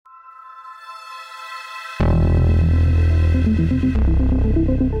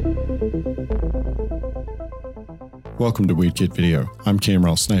Welcome to Weird Kid Video. I'm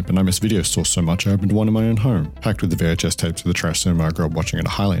Cameron Snape, and I miss video stores so much I opened one in my own home, packed with the VHS tapes of the trash cinema I grew up watching at a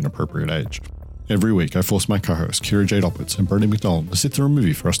highly inappropriate age. Every week I force my co-hosts Kira Jade Opitz and Brody McDonald to sit through a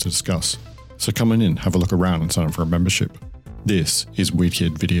movie for us to discuss. So come on in, have a look around and sign up for a membership. This is Weird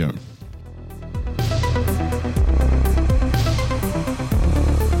Kid Video.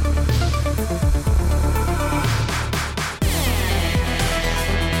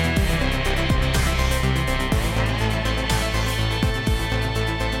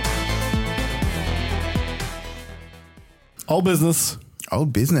 Old business.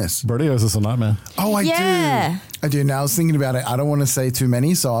 Old business. Brody owes us a nightmare. Oh, I Yeah. do. I do. Now, I was thinking about it. I don't want to say too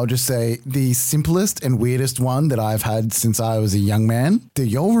many, so I'll just say the simplest and weirdest one that I've had since I was a young man. Do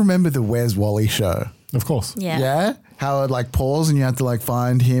y'all remember the Where's Wally show? Of course. Yeah. Yeah? How it like pause and you had to like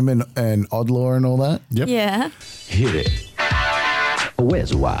find him and Oddlaw and all that? Yep. Yeah. Hit it.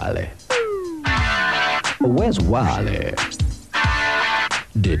 Where's Wally? Where's Wally?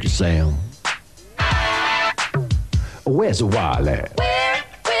 Did you sound? Where's Wally? Where's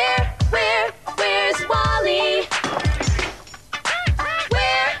Wally?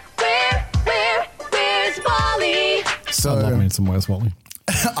 Where's Wally? So I love me some Where's Wally.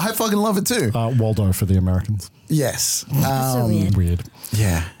 I fucking love it too. Waldo for the Americans. Yes. That's so weird. Weird.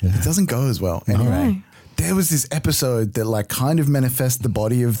 Yeah. It doesn't go as well. Anyway. No. There was this episode that like kind of manifests the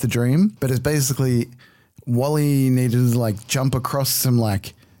body of the dream, but it's basically Wally needed to like jump across some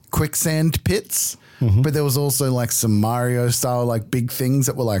like quicksand pits, but there was also like some Mario style like big things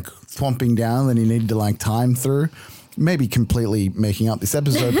that were like thwomping down that he needed to like time through. Maybe completely making up this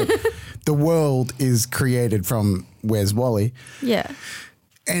episode, but the world is created from Where's Wally? Yeah.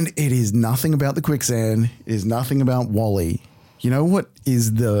 And it is nothing about the quicksand. It is nothing about Wally. You know what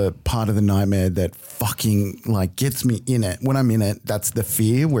is the part of the nightmare that fucking like gets me in it? When I'm in it, that's the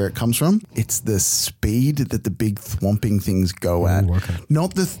fear where it comes from. It's the speed that the big thwomping things go at. Okay.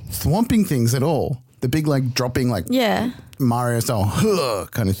 Not the thwomping things at all. The big like dropping like Yeah. Mario style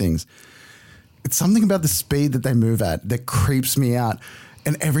kind of things. It's something about the speed that they move at that creeps me out.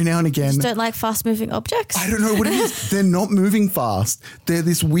 And every now and again, Just don't like fast moving objects. I don't know what it is. They're not moving fast. They're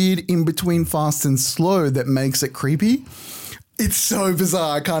this weird in between fast and slow that makes it creepy. It's so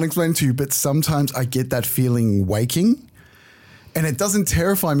bizarre. I can't explain it to you, but sometimes I get that feeling waking and it doesn't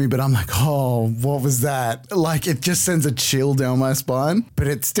terrify me, but I'm like, oh, what was that? Like it just sends a chill down my spine, but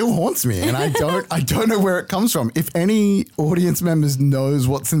it still haunts me and I don't know where it comes from. If any audience members knows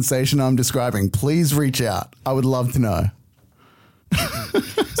what sensation I'm describing, please reach out. I would love to know.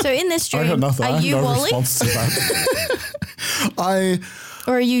 So in this I dream, had nothing. I are have you no Wally response to that.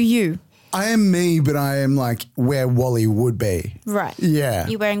 or are you? I am me, but I am like where Wally would be. Right. Yeah.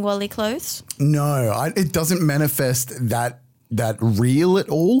 You wearing Wally clothes? No, it doesn't manifest that real at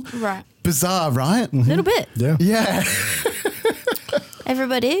all. Right. Bizarre, right? A little bit. Yeah. Yeah.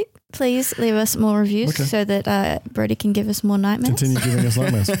 Everybody, please leave us more reviews so that Brody can give us more nightmares. Continue giving us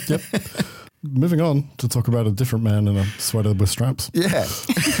nightmares. Yep. Moving on to talk about a different man in a sweater with straps. Yeah.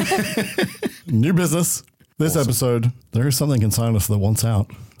 New business. This episode, there is something inside us that wants out.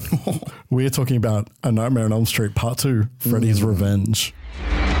 We are talking about A Nightmare on Elm Street Part 2, Freddy's Revenge.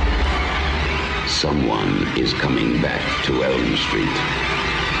 Someone is coming back to Elm Street.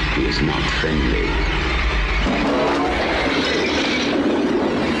 He is not friendly.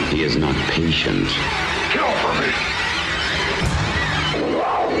 He is not patient. Kill for me.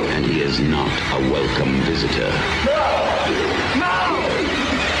 And he is not a welcome visitor.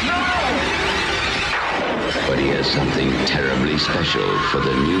 But he has something terribly special for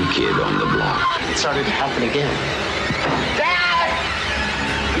the new kid on the block. It started to happen again. Dad!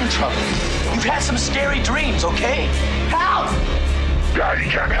 You're in trouble. You've had some scary dreams, okay? Help! Daddy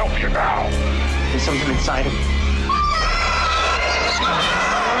can't help you now. There's something inside him.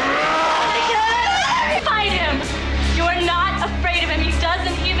 Fight him! You are not afraid of him. He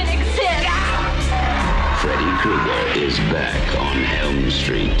doesn't even exist. Freddy Krueger is back on Elm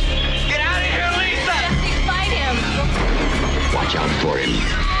Street. Get out of here, Lisa! Jesse, fight him! Watch out for him.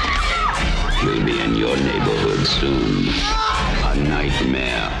 He'll be in your neighborhood soon. A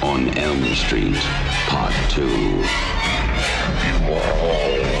Nightmare on Elm Street, Part 2. You are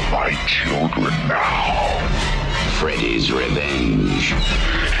all my children now. Freddy's Revenge.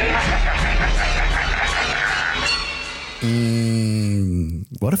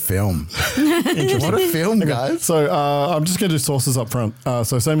 What a film. What a film, guys. So I'm just going to do sources up front.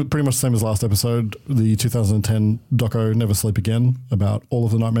 So pretty much the same as last episode, the 2010 doco Never Sleep Again about all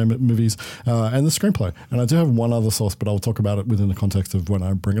of the Nightmare movies and the screenplay. And I do have one other source, but I'll talk about it within the context of when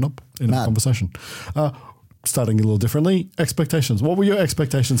I bring it up in a conversation. starting a little differently. Expectations. What were your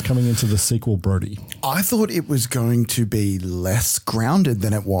expectations coming into the sequel, Brody? I thought it was going to be less grounded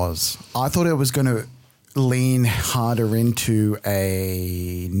than it was. I thought it was going to lean harder into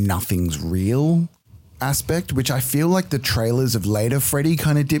a nothing's real aspect, which I feel like the trailers of later Freddy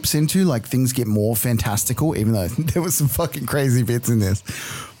kind of dips into. Like things get more fantastical, even though there was some fucking crazy bits in this.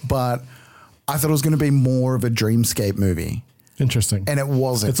 But I thought it was going to be more of a dreamscape movie. Interesting. And it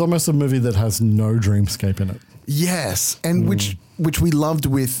wasn't. It's almost a movie that has no dreamscape in it. Yes. And which we loved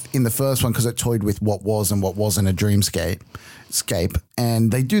with in the first one because it toyed with what was and what wasn't a dreamscape. And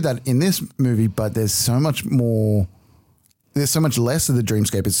they do that in this movie, but there's so much more. There's so much less of the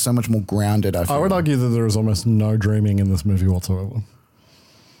dreamscape. It's so much more grounded, I feel. I would argue that there is almost no dreaming in this movie whatsoever.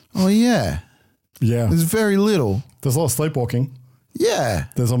 Oh, yeah. Yeah. There's very little. There's a lot of sleepwalking. Yeah.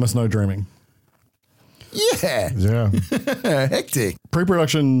 There's almost no dreaming. Yeah. Yeah. Hectic.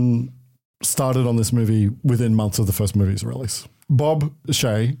 Pre-production started on this movie within months of the first movie's release. Bob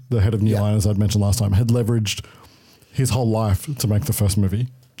Shea, the head of New Line, as I'd mentioned last time, had leveraged his whole life to make the first movie,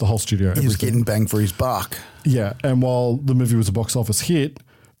 the whole studio. He was getting bang for his buck. Yeah. And while the movie was a box office hit,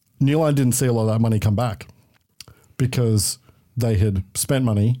 New Line didn't see a lot of that money come back because they had spent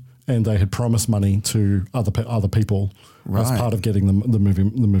money and they had promised money to other people as part of getting the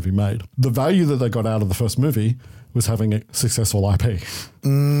movie made. The value that they got out of the first movie was having a successful IP.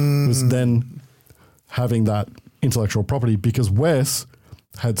 Was then having that intellectual property because Wes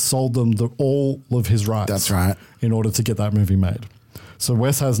had sold them all of his rights. That's right. In order to get that movie made. So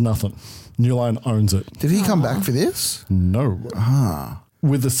Wes has nothing. New Line owns it. Did he come back for this? No.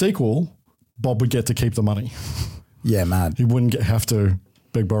 With the sequel, Bob would get to keep the money. Yeah, mad. He wouldn't have to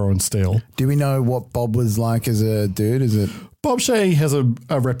beg, borrow, and steal. Do we know what Bob was like as a dude? Is it Bob Shea has a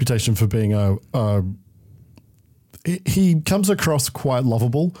reputation for being he comes across quite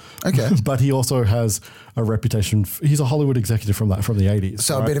lovable. Okay. But he also has a reputation. He's a Hollywood executive from the 80s.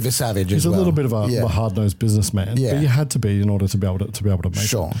 So right? a bit of a savage He's as well. a little bit of a hard-nosed businessman. Yeah. But you had to be in order to be able to make it.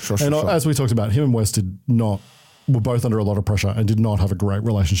 Sure. And as we talked about, him and Wes were both under a lot of pressure and did not have a great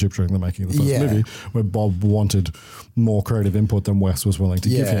relationship during the making of the first movie, where Bob wanted more creative input than Wes was willing to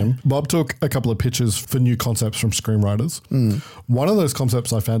give him. Bob took a couple of pitches for new concepts from screenwriters. One of those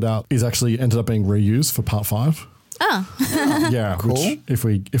concepts I found out is actually ended up being reused for part 5. Oh. Yeah, cool. Which if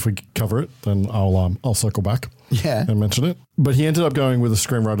we cover it, then I'll circle back and mention it. But he ended up going with a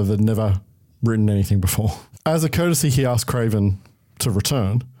screenwriter that had never written anything before. As a courtesy, he asked Craven to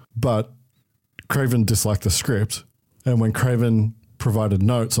return, but Craven disliked the script. And when Craven provided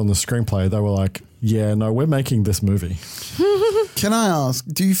notes on the screenplay, they were like, yeah, no, we're making this movie. Can I ask,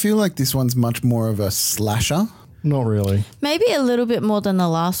 do you feel like this one's much more of a slasher? Not really. Maybe a little bit more than the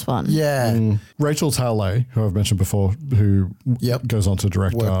last one. Yeah. Rachel Taylor, who I've mentioned before, who goes on to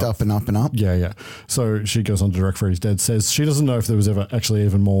direct... Worked up and up and up. Yeah. So she goes on to direct Freddy's Dead, says she doesn't know if there was ever actually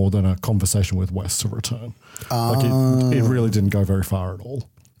even more than a conversation with Wes to return. Like it really didn't go very far at all.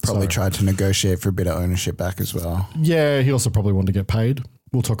 Probably tried to negotiate for a bit of ownership back as well. Yeah, he also probably wanted to get paid.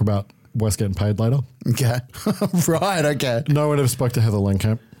 We'll talk about Wes getting paid later. Okay. Right, okay. No one ever spoke to Heather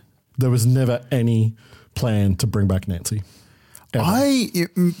Langenkamp. There was never any plan to bring back Nancy. Ever.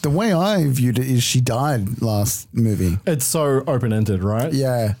 The way I viewed it is she died last movie. It's so open-ended, right?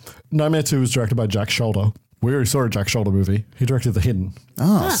 Yeah. Nightmare 2 was directed by Jack Shoulder. We already saw a Jack Shoulder movie. He directed The Hidden.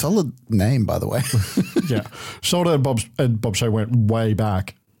 Oh, solid name, by the way. Yeah. Shoulder and Bob Shea went way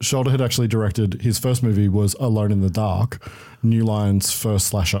back. Shoulder had actually directed, his first movie was Alone in the Dark, New Line's first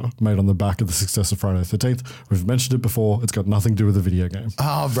slasher, made on the back of the success of Friday the 13th. We've mentioned it before. It's got nothing to do with the video game.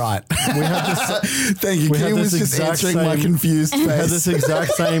 Oh, right. We had this, Thank you. Kim was just answering my confused face. We had this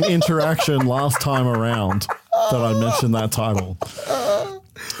exact same interaction last time around that I mentioned that title.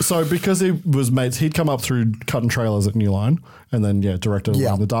 So because he was mates, he'd come up through cutting trailers at New Line and then, directed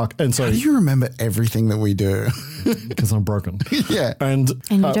Alone in the Dark. And so, how do you remember everything that we do? Because I'm broken. Yeah. And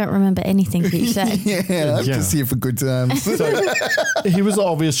you don't remember anything that you say. Yeah, I'm just here for good times. So he was the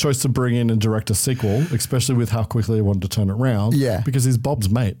obvious choice to bring in and direct a sequel, especially with how quickly he wanted to turn it around. Yeah. Because he's Bob's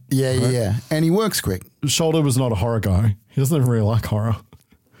mate. Yeah. And he works quick. Shoulder was not a horror guy. He doesn't even really like horror.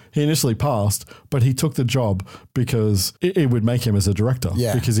 He initially passed, but he took the job because it would make him as a director.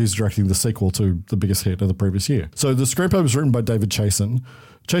 Yeah. Because he's directing the sequel to the biggest hit of the previous year. So the screenplay was written by David Chasen.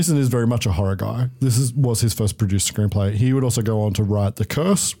 Chasen is very much a horror guy. This was his first produced screenplay. He would also go on to write The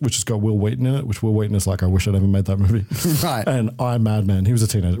Curse, which has got Will Wheaton in it, which Will Wheaton is like, I wish I'd ever made that movie. Right. And I, Madman. He was a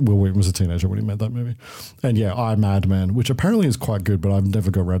teenager. Will Wheaton was a teenager when he made that movie. And I, Madman, which apparently is quite good, but I've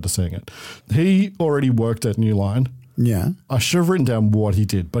never got around to seeing it. He already worked at New Line. Yeah. I should have written down what he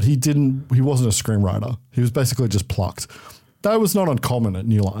did, but he didn't. He wasn't a screenwriter. He was basically just plucked. that was not uncommon at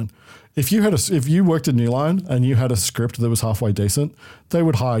New Line. If you worked at New Line and you had a script that was halfway decent, they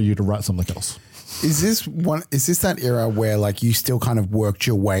would hire you to write something else. Is this that era where like you still kind of worked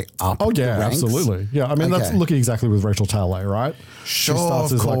your way up? Oh yeah, the ranks? absolutely. Yeah, I mean that's looking exactly with Rachel Taylor, right? Sure, she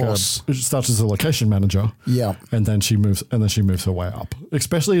starts of as course. she starts as a location manager. Yeah, and then she moves her way up,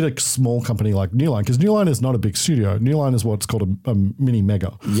 especially at a small company like New Line, because New Line is not a big studio. New Line is what's called a mini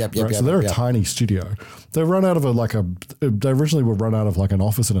mega. Yep. So they're a tiny studio. They run out of they originally were run out of like an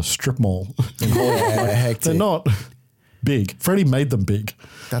office in a strip mall. They're not big. Freddie made them big.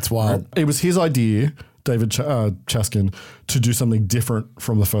 That's wild. It was his idea, David Chaskin, to do something different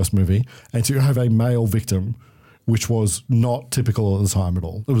from the first movie and to have a male victim, which was not typical at the time at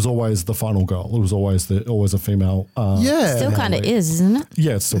all. It was always the final girl. It was always a female. Still kind of is, isn't it?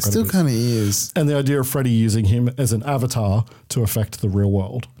 Yeah, it still kind of is. And the idea of Freddy using him as an avatar to affect the real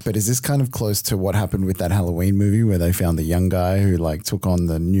world. But is this kind of close to what happened with that Halloween movie where they found the young guy who like took on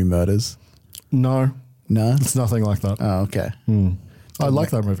the new murders? No. No? It's nothing like that. Oh, okay. I like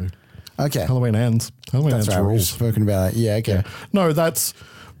that movie. Okay. Halloween Ends. Halloween That's Ends right. We've rules. spoken about it. Yeah, okay. Yeah. No, that's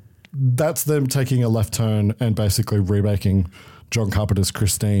them taking a left turn and basically remaking John Carpenter's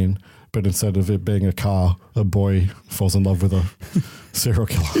Christine, but instead of it being a car, a boy falls in love with a serial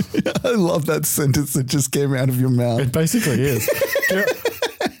killer. I love that sentence that just came out of your mouth. It basically is.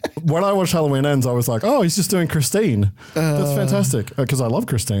 When I watched Halloween Ends, I was like, oh, he's just doing Christine. That's fantastic. Because I love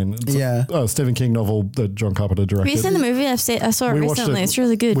Christine. It's a Stephen King novel that John Carpenter directed. Have you seen the movie? I saw it recently. It's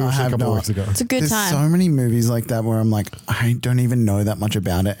really good. We watched it a couple of weeks ago. It's a good There's time. so many movies like that where I'm like, I don't even know that much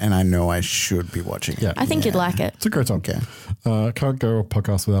about it and I know I should be watching it. Yeah. I think you'd like it. It's a great time. Okay. Can't go a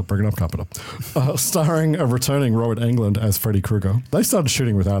podcast without bringing up Carpenter. Starring a returning Robert Englund as Freddy Krueger. They started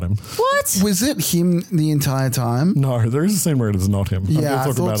shooting without him. What? Was it him the entire time? No, there is a scene where it is not him. Yeah, I'm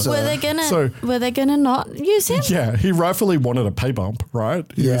going to talk about it. Were they gonna not use him? Yeah, he rightfully wanted a pay bump, right?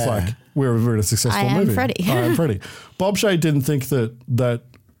 He was like, we're in a successful movie. Freddy. I am Freddy. Bob Shea didn't think that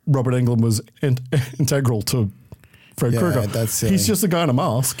Robert Englund was integral to Fred Krueger. That's silly. He's just a guy in a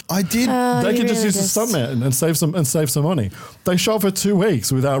mask. I did. They could just use a stuntman and save some money. They shot for 2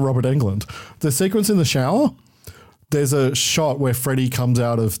 weeks without Robert Englund. The sequence in the shower, there's a shot where Freddy comes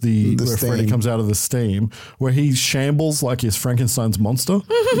out of the steam, where he shambles like he's Frankenstein's monster.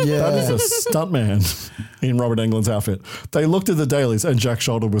 That is a stuntman in Robert Englund's outfit. They looked at the dailies and Jack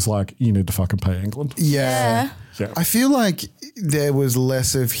Sholder was like, you need to fucking pay Englund. Yeah. Yeah. I feel like there was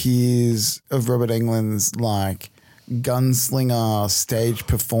less of Robert Englund's like gunslinger stage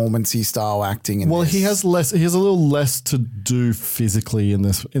performance-y style acting in this. He has a little less to do physically in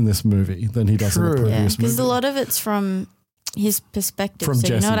this movie than he does in the previous movie. Because a lot of it's from his perspective, From so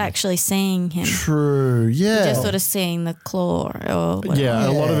Jesse. you're not actually seeing him. True, yeah. You're just sort of seeing the claw or whatever. Yeah,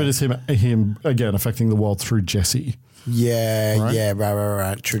 a lot of it is him again affecting the world through Jesse. Yeah,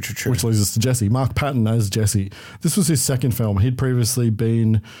 right. True. Which leads us to Jesse. Mark Patton as Jesse. This was his second film. He'd previously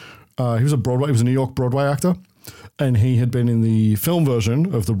been, he was a New York Broadway actor. And he had been in the film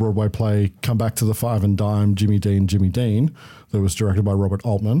version of the Broadway play Come Back to the Five and Dime, Jimmy Dean, that was directed by Robert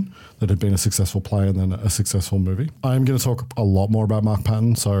Altman, that had been a successful play and then a successful movie. I'm going to talk a lot more about Mark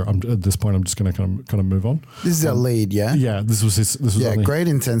Patton, so at this point I'm just going to kind of move on. This is our lead, yeah? Yeah, this was great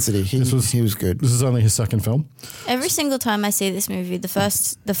intensity. He was good. This is only his second film. Every single time I see this movie, the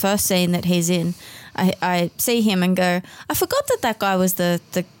first scene that he's in, I see him and go, I forgot that guy was the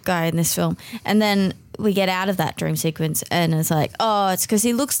guy in this film. And then we get out of that dream sequence and it's like, oh, it's because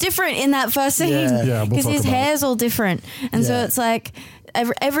he looks different in that first scene. Yeah, because his hair's all different. And so it's like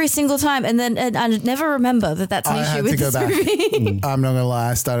every single time. And then I never remember that's an issue with this movie. I'm not going to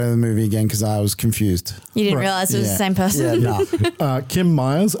lie. I started the movie again because I was confused. You didn't realize it was the same person? Yeah, no. Kim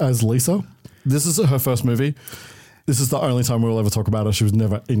Myers as Lisa. This is her first movie. This is the only time we'll ever talk about her. She was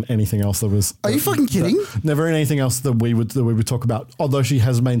never in anything else that was. Are you fucking kidding? Never in anything else that we would talk about. Although she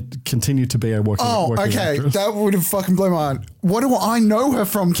has continued to be a working. Okay, actress. that would have fucking blown my mind. What do I know her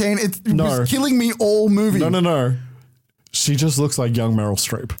from, Kane? It was killing me all movie. No. She just looks like young Meryl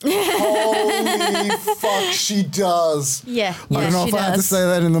Streep. Holy fuck, she does. Yeah, I don't know if I have to say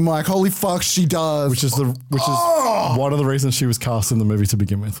that in the mic. Holy fuck, she does. Which is one of the reasons she was cast in the movie to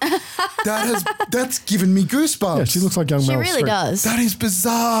begin with. That's given me goosebumps. Yeah, she looks like young Meryl Streep. She really does. That is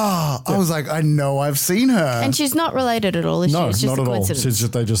bizarre. Yeah. I was like, I know I've seen her. And she's not related at all, is she? No, It's just not a at all. coincidence.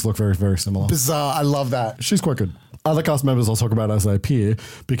 They just look very, very similar. Bizarre. I love that. She's quite good. Other cast members I'll talk about as they appear,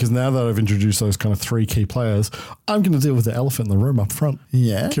 because now that I've introduced those kind of three key players, I'm going to deal with the elephant in the room up front.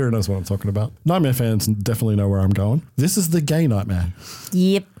 Yeah. Kira knows what I'm talking about. Nightmare fans definitely know where I'm going. This is the gay Nightmare.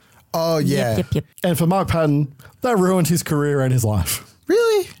 Yep. Oh, yeah. Yep. And for Mark Patton, that ruined his career and his life.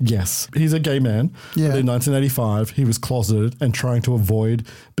 Really? Yes. He's a gay man. Yeah. But in 1985, he was closeted and trying to avoid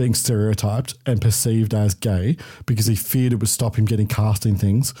being stereotyped and perceived as gay because he feared it would stop him getting cast in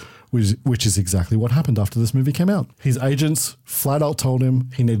things, which is exactly what happened after this movie came out. His agents flat out told him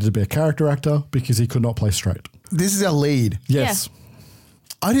he needed to be a character actor because he could not play straight. This is our lead. Yes. Yeah.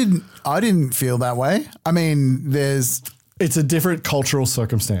 I didn't feel that way. I mean, It's a different cultural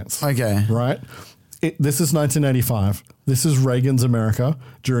circumstance. Okay. Right? This is 1985. This is Reagan's America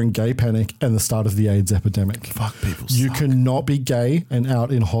during gay panic and the start of the AIDS epidemic. Fuck, people You suck. cannot be gay and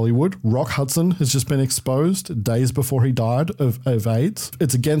out in Hollywood. Rock Hudson has just been exposed days before he died of AIDS.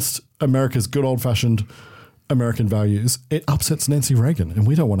 It's against America's good old-fashioned American values. It upsets Nancy Reagan, and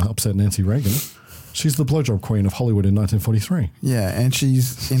we don't want to upset Nancy Reagan. She's the blowjob queen of Hollywood in 1943. Yeah, and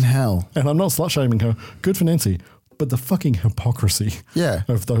she's in hell. And I'm not slut-shaming her. Good for Nancy. But the fucking hypocrisy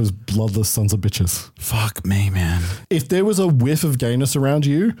of those bloodless sons of bitches. Fuck me, man. If there was a whiff of gayness around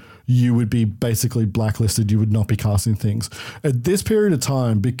you, you would be basically blacklisted. You would not be casting things. At this period of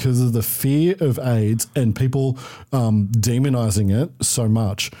time, because of the fear of AIDS and people demonizing it so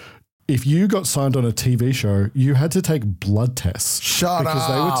much, if you got signed on a TV show, you had to take blood tests. Shut because up.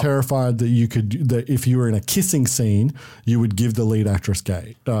 they were terrified that if you were in a kissing scene, you would give the lead actress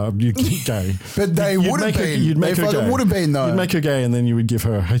gay. Gay. But they would have been. You'd make They her fucking gay. would have been, though. You'd make her gay, and then you would give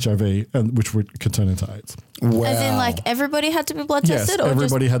her HIV, which could turn into AIDS. Wow. As in, like, everybody had to be blood tested? Yes, or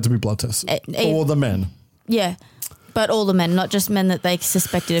everybody had to be blood tested. All the men. Yeah. But all the men, not just men that they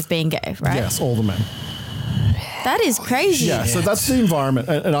suspected of being gay, right? Yes, all the men. That is crazy. Yeah, so that's the environment.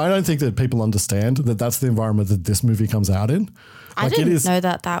 And I don't think that people understand that that's the environment that this movie comes out in. I didn't know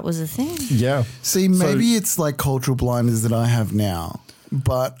that was a thing. Yeah. See, maybe it's like cultural blindness that I have now,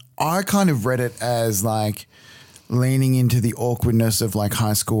 but I kind of read it as like leaning into the awkwardness of like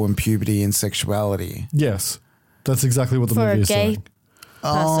high school and puberty and sexuality. Yes. That's exactly what the For a movie is gay saying.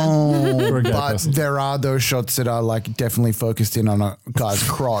 Oh, For a gay but person. there are those shots that are like definitely focused in on a guy's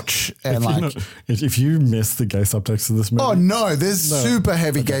crotch and like. If you miss the gay subtext of this movie. Oh no, there's super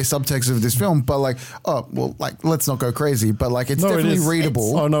heavy gay subtext of this film, but like, let's not go crazy, but like it's definitely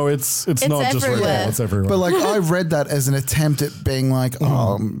readable. Oh no, it's not just everywhere. readable. It's everywhere. But like I read that as an attempt at being like,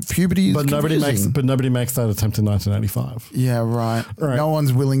 puberty is nobody confusing. makes that attempt in 1985. Yeah, right. No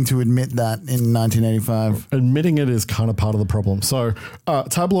one's willing to admit that in 1985. Admitting it is kind of part of the problem. So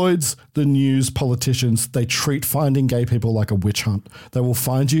tabloids, the news, politicians, they treat finding gay people like a witch hunt. They will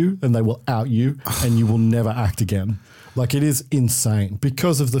find you and they will out you and you will never act again. Like, it is insane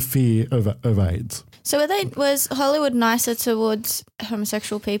because of the fear of AIDS. So was Hollywood nicer towards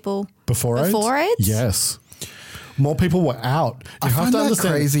homosexual people Before AIDS? Yes. More people were out. I find that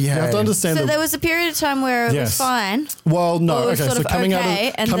crazy, You have to hey. understand So that there was a period of time where it was fine. Well, no. Or it was Okay, sort so of coming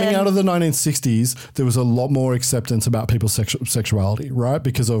okay, and then- out of the 1960s, there was a lot more acceptance about people's sexuality, right?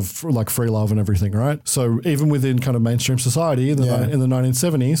 Because of like free love and everything, right? So even within kind of mainstream society in the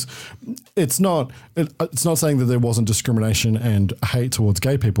 1970s, it's not saying that there wasn't discrimination and hate towards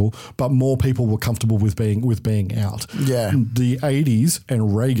gay people, but more people were comfortable with being out. Yeah. The 80s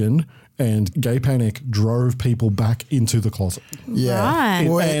and Reagan and gay panic drove people back into the closet. Yeah.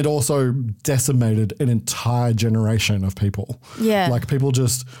 Right. And also decimated an entire generation of people. Yeah. Like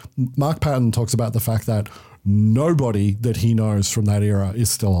Mark Patton talks about the fact that nobody that he knows from that era is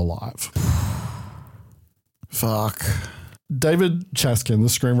still alive. Fuck. David Chaskin, the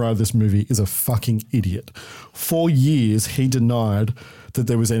screenwriter of this movie, is a fucking idiot. For years, he denied that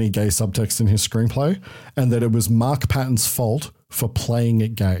there was any gay subtext in his screenplay and that it was Mark Patton's fault for playing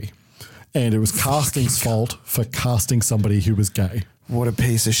it gay. And it was casting's fault for casting somebody who was gay. What a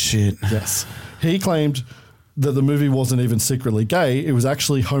piece of shit. Yes. He claimed that the movie wasn't even secretly gay. It was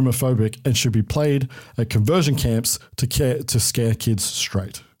actually homophobic and should be played at conversion camps to scare kids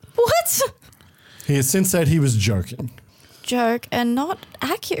straight. What? He has since said he was joking. Joke and not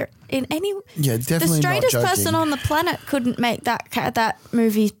accurate in any. Yeah, definitely The not straightest joking. person on the planet couldn't make that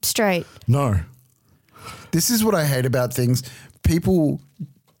movie straight. No. This is what I hate about things. People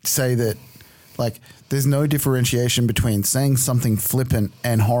say that like there's no differentiation between saying something flippant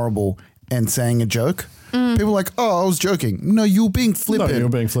and horrible and saying a joke. People are like, oh, I was joking. No, you were being flippant. No, you were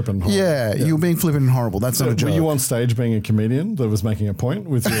being flippant and horrible. Yeah, you were being flippant and horrible. That's not a joke. Were you on stage being a comedian that was making a point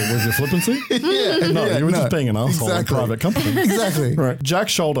with your flippancy? No, you were just being an asshole in private company. Exactly. Right. Jack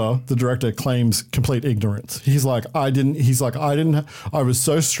Shoulder, the director, claims complete ignorance. He's like, I was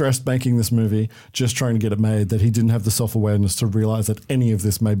so stressed making this movie, just trying to get it made, that he didn't have the self-awareness to realize that any of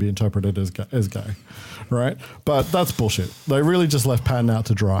this may be interpreted as gay. Right? But that's bullshit. They really just left Patton out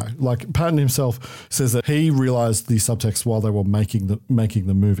to dry. Like, Patton himself says that he realized the subtext while they were making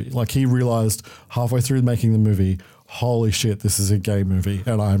the movie. Like, he realized halfway through making the movie, holy shit, this is a gay movie,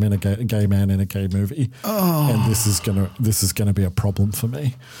 and I'm in a gay man in a gay movie, and this is gonna be a problem for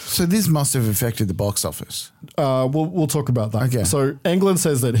me. So this must have affected the box office. We'll talk about that. Okay. So Englund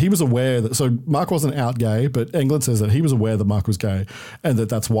says that he was aware that, so Mark wasn't out gay, but Englund says that he was aware that Mark was gay, and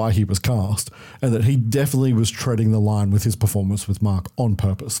that's why he was cast, and that he definitely was treading the line with his performance with Mark on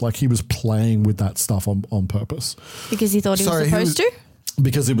purpose. Like he was playing with that stuff on purpose. Because he thought he was supposed to?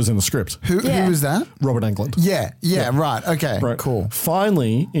 Because it was in the script. Who was that? Robert Englund. Yeah, right. Okay, Right. cool.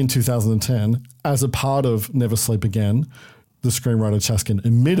 Finally, in 2010, as a part of Never Sleep Again, the screenwriter Chaskin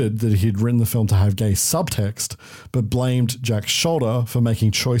admitted that he'd written the film to have gay subtext, but blamed Jack Sholder for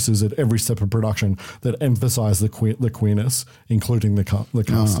making choices at every step of production that emphasized the queerness, including the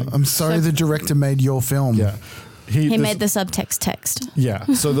casting. I'm sorry the director made your film. Yeah. He made the subtext text. Yeah.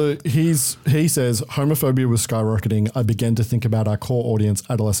 So he says, homophobia was skyrocketing. I began to think about our core audience,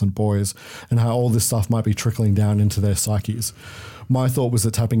 adolescent boys, and how all this stuff might be trickling down into their psyches. My thought was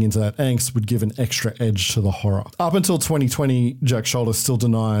that tapping into that angst would give an extra edge to the horror. Up until 2020, Jack Sholder still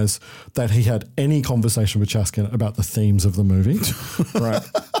denies that he had any conversation with Chaskin about the themes of the movie. Right.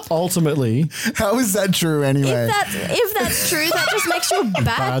 Ultimately, How is that true anyway? If that's true, that just makes you a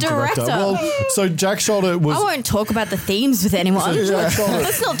bad director. Well, so Jack Sholder was... I won't talk about the themes with anyone.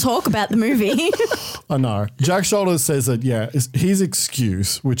 Let's not talk about the movie. I know. Jack Sholder says that, his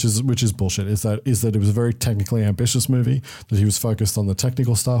excuse, which is bullshit, is that it was a very technically ambitious movie, that he was focused on the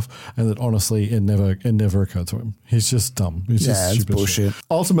technical stuff, and that honestly it never occurred to him. He's just dumb. He's just it's stupid bullshit. Shit.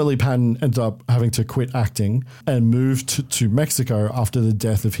 Ultimately, Patton ended up having to quit acting and moved to Mexico after the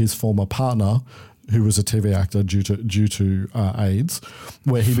death of his former partner, who was a TV actor due to AIDS,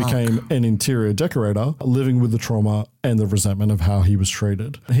 where he became an interior decorator, living with the trauma and the resentment of how he was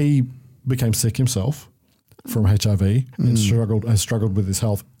treated. He became sick himself from HIV and has struggled with his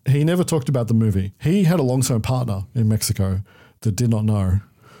health. He never talked about the movie. He had a long-term partner in Mexico that did not know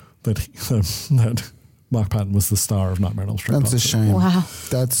that Mark Patton was the star of Nightmare on Elm Street. That's a shame. Wow.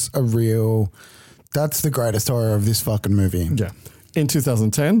 That's the greatest horror of this fucking movie. Yeah. In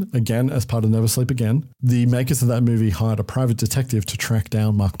 2010, again, as part of Never Sleep Again, the makers of that movie hired a private detective to track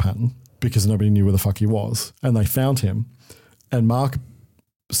down Mark Patton because nobody knew where the fuck he was. And they found him. And Mark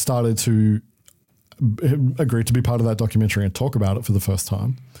started to agree to be part of that documentary and talk about it for the first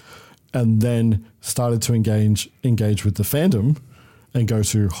time. And then started to engage with the fandom and go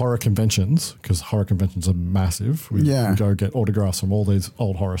to horror conventions, because horror conventions are massive. We go get autographs from all these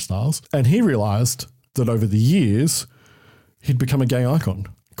old horror stars. And he realized that over the years, he'd become a gay icon.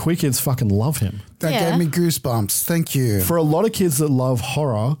 Queer kids fucking love him. That gave me goosebumps. Thank you. For a lot of kids that love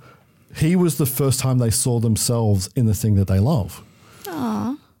horror, he was the first time they saw themselves in the thing that they love.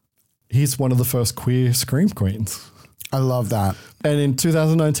 Aww. He's one of the first queer scream queens. I love that. And in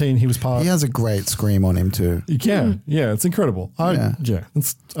 2019, he was part... He has a great scream on him too. Yeah, it's incredible. I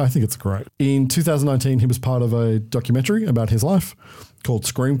think it's great. In 2019, he was part of a documentary about his life called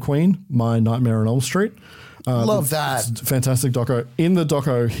Scream Queen, My Nightmare on Elm Street. Love that. Fantastic doco. In the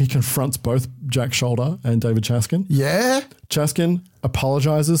doco, he confronts both Jack Sholder and David Chaskin. Yeah? Chaskin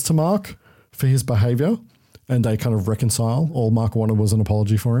apologizes to Mark for his behavior, and they kind of reconcile. All Mark wanted was an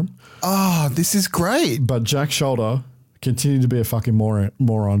apology for him. Oh, this is great. But Jack Sholder continued to be a fucking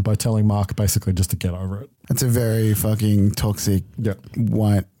moron by telling Mark basically just to get over it. That's a very fucking toxic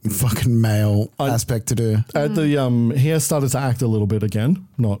white fucking male aspect to do. At the he has started to act a little bit again,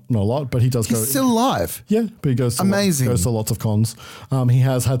 not a lot, but he does. He's still alive. Yeah, but he goes to goes to lots of cons. He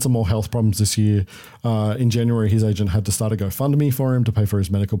has had some more health problems this year. In January, his agent had to start a GoFundMe for him to pay for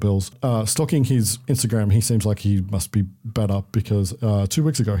his medical bills. Stalking his Instagram, he seems like he must be better because 2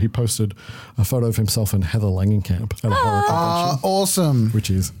 weeks ago he posted a photo of himself and Heather Langenkamp at a horror convention. Awesome. Which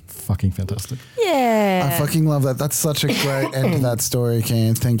is fucking fantastic. Yeah. I fucking love that. That's such a great end to that story,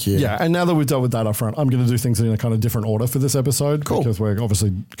 Ken. Thank you. Yeah, and now that we've dealt with that up front, I'm going to do things in a kind of different order for this episode because we're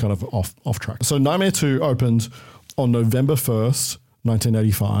obviously kind of off track. So Nightmare 2 opened on November 1st,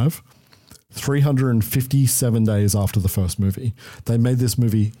 1985, 357 days after the first movie. They made this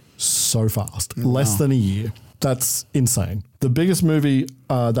movie so fast, less than a year. That's insane. The biggest movie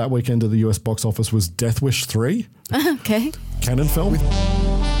that weekend at the US box office was Death Wish 3. Okay. Cannon film.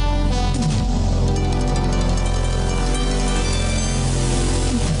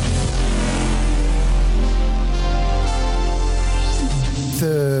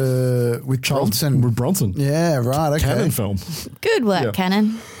 With Bronson. With Bronson. Yeah, right. Okay. Cannon film. Good work,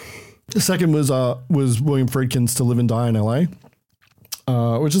 Cannon. The second was William Friedkin's To Live and Die in LA,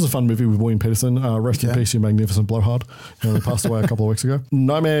 which is a fun movie with William Peterson. Rest in peace, you magnificent blowhard. He passed away a couple of weeks ago.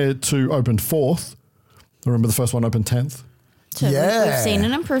 Nightmare 2 opened 4th. I remember the first one opened 10th. So we've seen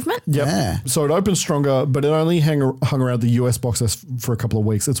an improvement. Yep. Yeah. So it opened stronger, but it only hung around the US box office for a couple of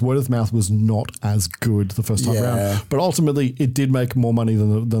weeks. Its word of mouth was not as good the first time around. But ultimately, it did make more money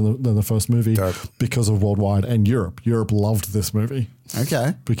than the first movie because of worldwide and Europe. Europe loved this movie.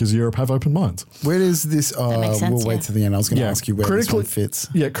 Okay. Because Europe have open minds. Where does this... makes sense, we'll wait till the end. I was going to ask you where this one fits.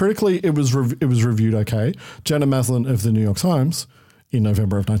 Yeah, critically, it was reviewed okay. Jenna Maslin of the New York Times in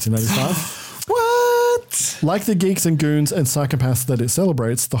November of 1985. What? Like the geeks and goons and psychopaths that it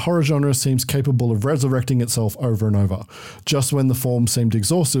celebrates, the horror genre seems capable of resurrecting itself over and over. Just when the form seemed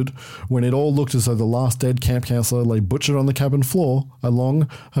exhausted, when it all looked as though the last dead camp counselor lay butchered on the cabin floor, along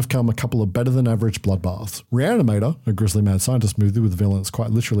have come a couple of better-than-average bloodbaths. Reanimator, a grisly mad scientist movie with villains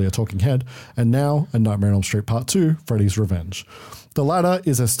quite literally a talking head, and now A Nightmare on Elm Street Part 2, Freddy's Revenge. The latter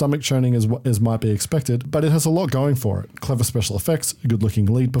is as stomach-churning as might be expected, but it has a lot going for it. Clever special effects, a good-looking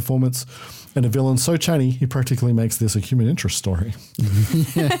lead performance, and a villain so channy he practically makes this a human interest story.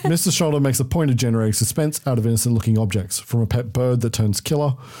 Mr. Shoulder makes a point of generating suspense out of innocent-looking objects, from a pet bird that turns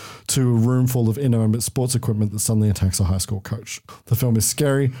killer to a room full of inanimate sports equipment that suddenly attacks a high school coach. The film is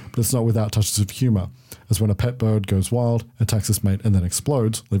scary, but it's not without touches of humour, as when a pet bird goes wild, attacks its mate, and then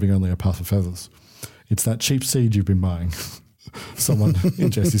explodes, leaving only a path of feathers. It's that cheap seed you've been buying. Someone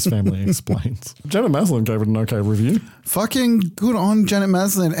in Jesse's family explains. Janet Maslin gave it an okay review. Fucking good on Janet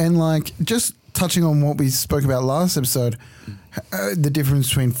Maslin. And like, just touching on what we spoke about last episode, the difference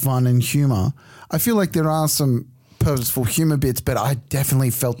between fun and humor. I feel like there are some purposeful humor bits, but I definitely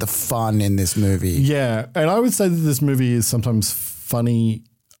felt the fun in this movie. Yeah. And I would say that this movie is sometimes funny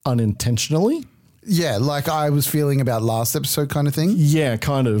unintentionally. Yeah, like I was feeling about last episode kind of thing. Yeah,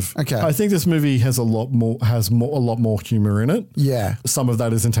 kind of. Okay. I think this movie has a lot more humor in it. Yeah. Some of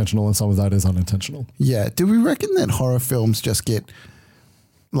that is intentional and some of that is unintentional. Yeah. Do we reckon that horror films just get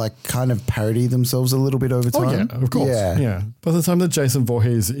like kind of parody themselves a little bit over time? Oh, yeah, of course. Yeah. By the time that Jason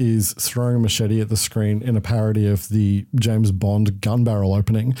Voorhees is throwing a machete at the screen in a parody of the James Bond gun barrel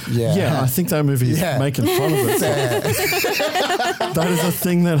opening, I think that movie is making fun of itself. That is a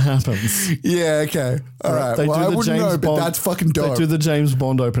thing that happens. Yeah, okay. All right. Well, I wouldn't know, but that's fucking dope. They do the James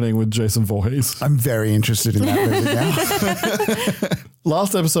Bond opening with Jason Voorhees. I'm very interested in that movie now.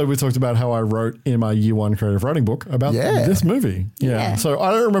 Last episode, we talked about how I wrote in my year one creative writing book about this movie. Yeah. So I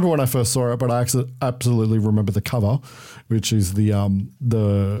don't remember when I first saw it, but I absolutely remember the cover, which is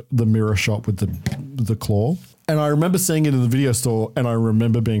the mirror shot with the claw. And I remember seeing it in the video store, and I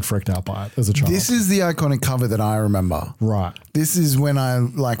remember being freaked out by it as a child. This is the iconic cover that I remember. Right. This is when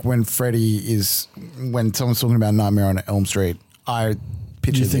when someone's talking about Nightmare on Elm Street, I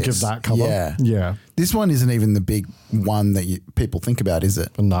picture You think of that cover? Yeah. Yeah. This one isn't even the big one that people think about, is it?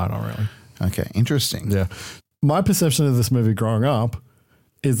 No, not really. Okay, interesting. Yeah. My perception of this movie growing up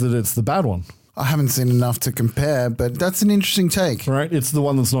is that it's the bad one. I haven't seen enough to compare, but that's an interesting take. Right? It's the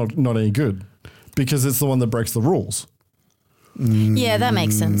one that's not any good because it's the one that breaks the rules. Yeah, that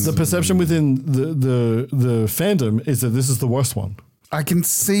makes sense. The perception within the fandom is that this is the worst one. I can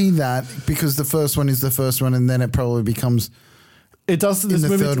see that because the first one is the first one and then it probably becomes... It does. In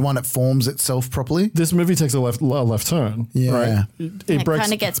the third one, it forms itself properly. This movie takes a left turn. Yeah. Right? It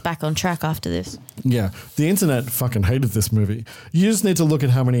kind of gets back on track after this. Yeah. The internet fucking hated this movie. You just need to look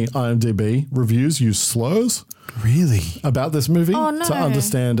at how many IMDb reviews use slurs. Really? About this movie Oh, no. to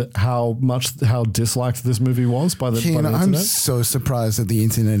understand how disliked this movie was by the internet. I'm so surprised that the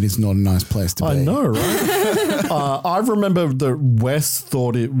internet is not a nice place to be. I know, right? I remember that Wes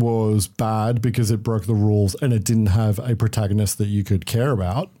thought it was bad because it broke the rules and it didn't have a protagonist that you could care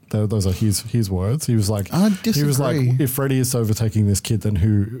about. Those are his words. He was like, if Freddy is overtaking this kid, then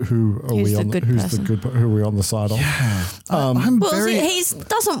who are we on? Who are we on the side of? Yeah. He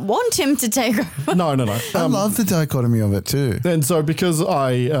doesn't want him to take over. No. I love the dichotomy of it too. And so because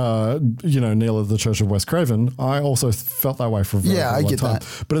I, kneel at the Church of Wes Craven, I also felt that way for a very long time.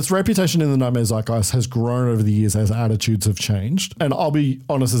 That. But its reputation in the Nightmare zeitgeist has grown over the years as attitudes have changed. And I'll be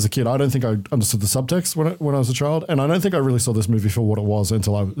honest, as a kid, I don't think I understood the subtext when I was a child, and I don't think I really saw this movie for what it was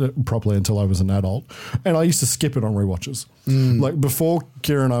until I was an adult. And I used to skip it on rewatches. Like before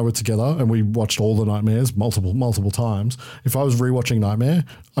Kira and I were together and we watched all the Nightmares multiple times, if I was rewatching Nightmare,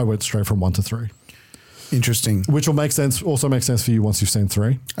 I went straight from 1 to 3. Interesting. Which will also make sense for you once you've seen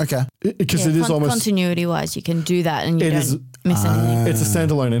 3. Okay. Because it is almost... Continuity-wise, you can do that and you don't miss anything. It's a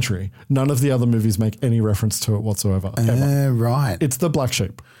standalone entry. None of the other movies make any reference to it whatsoever. Ever. Right. It's the black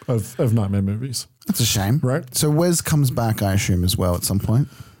sheep of Nightmare movies. That's a shame. Right. So Wes comes back, I assume, as well at some point.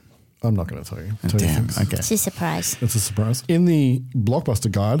 I'm not going to tell you. Damn. Okay. It's a surprise. It's a surprise. In the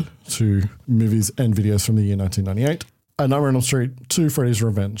Blockbuster Guide to Movies and Videos from the year 1998, A Nightmare on Elm Street 2, Freddy's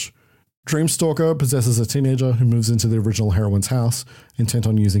Revenge Dreamstalker possesses a teenager who moves into the original heroine's house, intent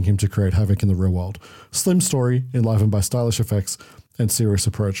on using him to create havoc in the real world. Slim story, enlivened by stylish effects and serious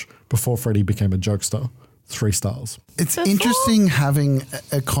approach, before Freddy became a jokester. 3 stars. It's interesting having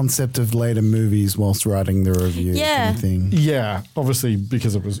a concept of later movies whilst writing the review. Yeah. Kind of thing. Yeah, obviously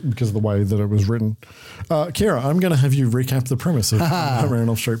because of the way that it was written. Kira, I'm going to have you recap the premise of Nightmare on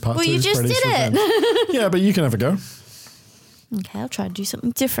Elm Street Part 2. Well, you just Freddy's did Revenge. Yeah, but you can have a go. Okay, I'll try to do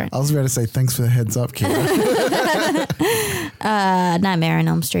something different. I was about to say thanks for the heads up, Kira. Nightmare on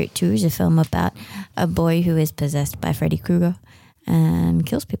Elm Street 2 is a film about a boy who is possessed by Freddy Krueger and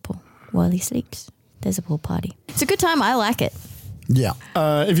kills people while he sleeps. There's a pool party. It's a good time. I like it. Yeah.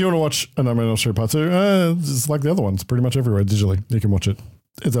 If you want to watch A Nightmare on Elm Street Part 2, it's like the other ones, pretty much everywhere digitally. You can watch it.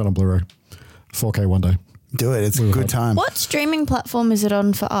 It's out on Blu-ray. 4K one day. Do it. It's a good time. What streaming platform is it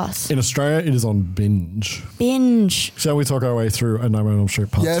on for us? In Australia, it is on Binge. Binge. Shall we talk our way through A Nightmare on Elm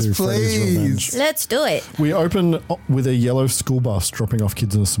Street Part 2? Yes, Freddy's please. Revenge? Let's do it. We open with a yellow school bus dropping off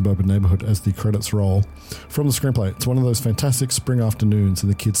kids in a suburban neighborhood as the credits roll. From the screenplay, it's one of those fantastic spring afternoons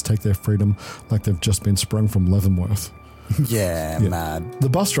and the kids take their freedom like they've just been sprung from Leavenworth. Yeah, mad. The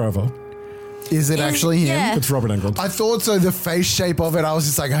bus driver, Is it actually him? Yeah. it's Robert Englund. I thought so. The face shape of it, I was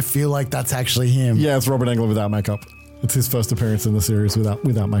just like, I feel like that's actually him. Yeah, it's Robert Englund without makeup. It's his first appearance in the series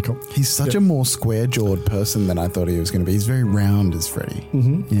without makeup. He's such a more square-jawed person than I thought he was going to be. He's very round as Freddy.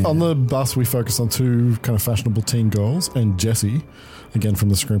 Yeah. On the bus, we focus on 2 kind of fashionable teen girls and Jessie, again from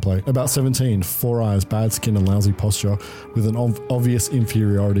the screenplay. About 17, 4 eyes, bad skin and lousy posture with an obvious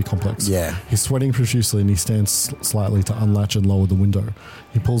inferiority complex. Yeah. He's sweating profusely and he stands slightly to unlatch and lower the window.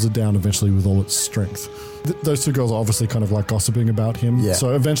 He pulls it down eventually with all its strength. Those 2 girls are obviously kind of like gossiping about him. Yeah.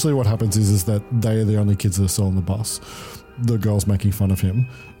 So eventually what happens is that they are the only kids that are still on the bus. The girl's making fun of him.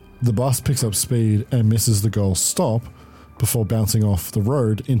 The bus picks up speed and misses the girl's stop before bouncing off the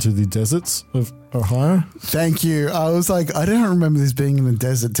road into the deserts of Ohio. Thank you. I was like, I don't remember this being in a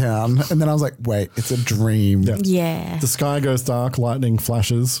desert town. And then I was like, wait, it's a dream. Yeah. The sky goes dark, lightning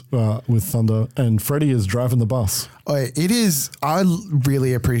flashes with thunder, and Freddy is driving the bus. Oh, it is. I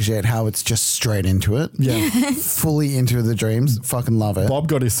really appreciate how it's just straight into it. Yeah. Fully into the dreams. Fucking love it. Bob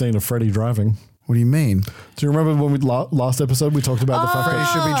got his scene of Freddy driving. What do you mean? Do you remember when we last episode we talked about the fact Freddy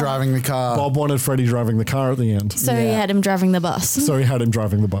that should be driving the car. Bob wanted Freddy driving the car at the end? So he had him driving the bus. So he had him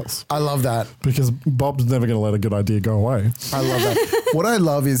driving the bus. I love that. Because Bob's never going to let a good idea go away. I love that. What I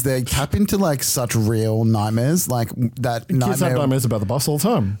love is they tap into like such real nightmares, like that Kids have nightmare. nightmares about the bus all the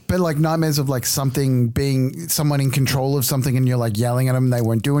time. But like nightmares of like something being someone in control of something and you're like yelling at them and they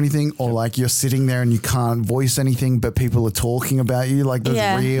won't do anything, or like you're sitting there and you can't voice anything but people are talking about you, like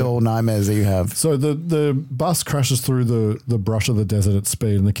those real nightmares that you have. So the bus crashes through the brush of the desert at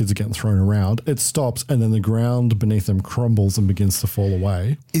speed and the kids are getting thrown around. It stops and then the ground beneath them crumbles and begins to fall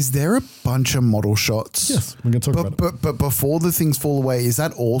away. Is there a bunch of model shots? Yes, we're going to talk about it. But before the things fall away, is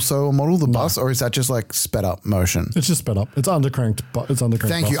that also a model, the bus, or is that just like sped up motion? It's just sped up. It's undercranked.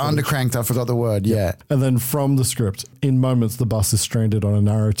 Thank you, undercranked. I forgot the word. Yeah. And then from the script, in moments, the bus is stranded on a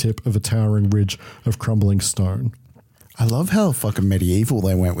narrow tip of a towering ridge of crumbling stone. I love how fucking medieval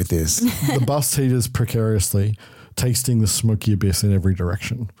they went with this. The bus teeters precariously, tasting the smoky abyss in every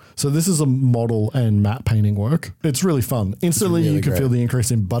direction. So this is a model and matte painting work. It's really fun. Instantly, really you can great. feel the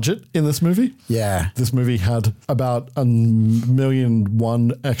increase in budget in this movie. Yeah. This movie had about $1.1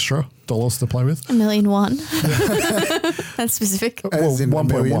 million extra dollars to play with. $1 million. That's specific. As in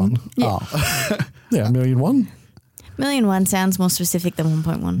 1.1. Yeah. Oh. Yeah, $1.1 million. $1 million sounds more specific than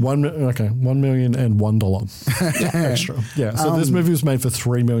 1.1. $1 million and $1 extra. Yeah, so this movie was made for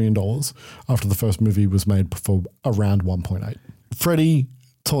 $3 million after the first movie was made for around 1.8. Freddy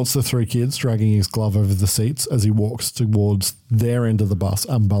taunts the 3 kids, dragging his glove over the seats as he walks towards their end of the bus,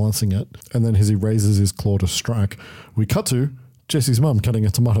 unbalancing it. And then as he raises his claw to strike, we cut to Jessie's mum cutting a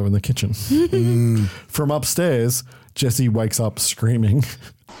tomato in the kitchen. From upstairs, Jessie wakes up screaming.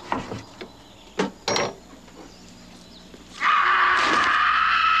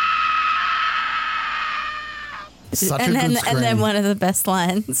 Such and a good then scream. and then one of the best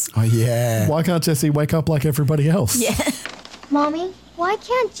lines. Oh, yeah. Why can't Jessie wake up like everybody else? Yeah. Mommy, why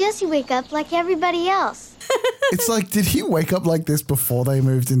can't Jesse wake up like everybody else? It's like, did he wake up like this before they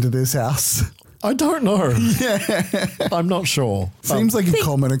moved into this house? I don't know. I'm not sure. Seems like a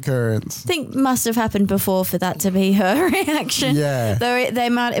common occurrence. I think must have happened before for that to be her reaction. Yeah. Though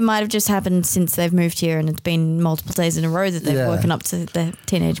it might have just happened since they've moved here and it's been multiple days in a row that they've Yeah. woken up to the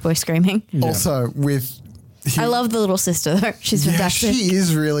teenage boy screaming. Also, with... I love the little sister though. She's Yeah, fantastic. she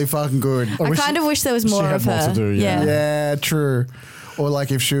is really fucking good. I kind of wish there was more had of more her. to do, yeah. Yeah, true. Or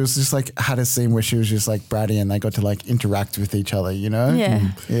like if she was just like had a scene where she was just like bratty and they got to like interact with each other, you know? Yeah.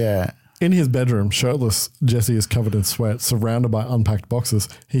 Yeah. In his bedroom, shirtless, Jesse is covered in sweat, surrounded by unpacked boxes.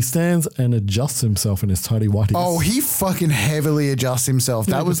 He stands and adjusts himself in his tidy whities. Oh, he fucking heavily adjusts himself.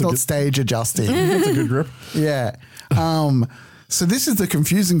 That was not stage adjusting. That's a good grip. Yeah. So this is the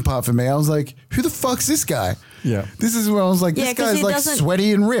confusing part for me. I was like, who the fuck's this guy? Yeah. This is where I was like, Yeah, this 'cause guy's he like doesn't-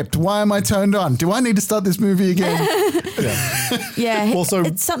 sweaty and ripped. Why am I turned on? Do I need to start this movie again? Yeah, Also-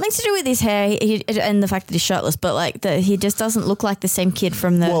 it's something to do with his hair and the fact that he's shirtless, but like he just doesn't look like the same kid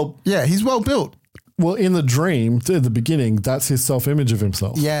from the. Well, Yeah, he's well built. in the dream, at the beginning, that's his self-image of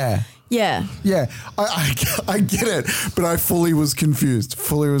himself. Yeah. yeah, Yeah, I get it, but I fully was confused.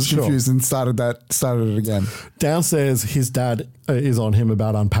 And started it again. Downstairs, his dad is on him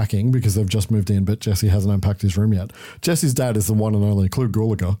about unpacking because they've just moved in, but Jesse hasn't unpacked his room yet. Jesse's dad is the one and only Clu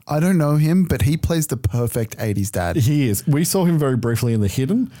Gulager. I don't know him, but he plays the perfect 80s dad. He is. We saw him very briefly in The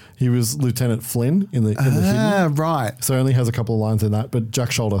Hidden. He was Lieutenant Flynn in the Hidden. Right. So he only has a couple of lines in that, but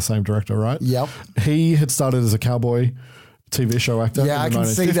Jack Shoulder, same director, right? Yep. He had started as a cowboy TV show actor Yeah, in the I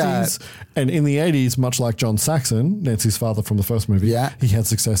can 1950s. see that. And in the 80s, much like John Saxon, Nancy's father from the first movie, Yeah. he had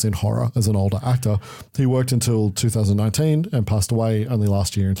success in horror as an older actor. He worked until 2019 and passed away only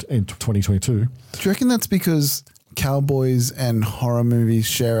last year in 2022. Do you reckon that's because cowboys and horror movies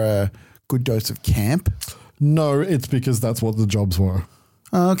share a good dose of camp? No, it's because that's what the jobs were.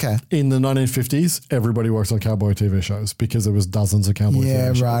 Oh, okay. In the 1950s, everybody worked on cowboy TV shows because there was dozens of cowboy Yeah,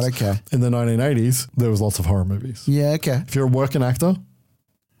 TV shows. right, okay. In the 1980s, there was lots of horror movies. Yeah, okay. If you're a working actor,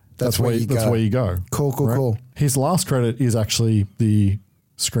 That's where you That's go. where you go. Cool, cool. His last credit is actually the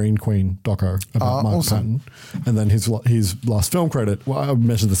Screen Queen doco about Mark awesome. Patton. And then his last film credit, well, I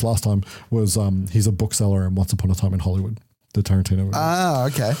mentioned this last time, was he's a bookseller in Once Upon a Time in Hollywood, the Tarantino movie. Ah,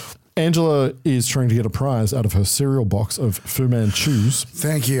 okay. Angela is trying to get a prize out of her cereal box of Fu Manchus.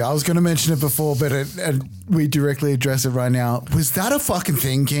 Thank you. I was going to mention it before, but we directly address it right now. Was that a fucking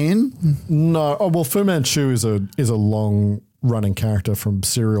thing, Ken? No, well, Fu Manchu is a long running character from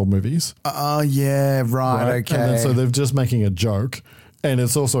serial movies. Oh, yeah, right, okay. And then, so they're just making a joke. And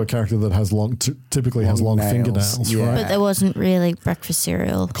it's also a character that has typically has long nails, fingernails, yeah. right? but there wasn't really breakfast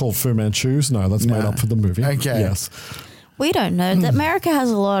cereal. Called Fu Manchus. No, that's made up for the movie. Okay. Yes. We don't know that America has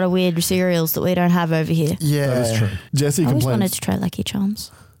a lot of weird cereals that we don't have over here. Yeah. That is true. Jesse I always wanted complains. to try Lucky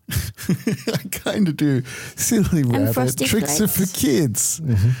Charms. I kind of do. Silly rabbit. Frosty Tricks are Flakes. for kids.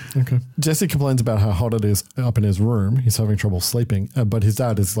 Okay. Jesse complains about how hot it is up in his room. He's having trouble sleeping, but his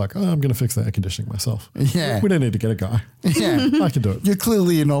dad is like, "Oh, I'm going to fix the air conditioning myself. Yeah. We don't need to get a guy. Yeah. I can do it." You're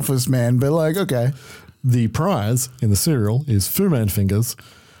clearly an office man, but like, okay. The prize in the cereal is Fu Man fingers,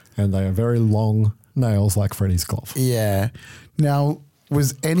 and they are very long nails like Freddy's glove. Yeah. Now,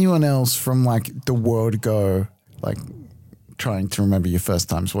 was anyone else from like the word go, like trying to remember your first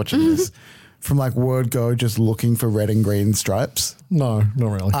times watching this, from like word go just looking for red and green stripes? No, not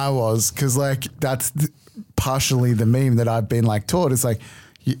really. I was, because like that's partially the meme that I've been like taught. It's like,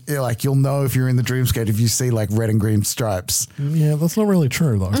 you'll know if you're in the dreamscape if you see like red and green stripes. Yeah, that's not really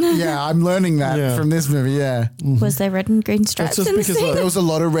true though. Yeah, I'm learning that Yeah. from this movie. Yeah, Was there red and green stripes just in the because scene? there was a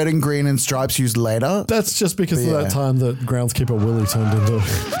lot of red and green and stripes used later. That's just because of Yeah. that time that groundskeeper Willie turned into.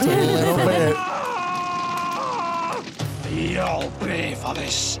 A little bit. You'll pay for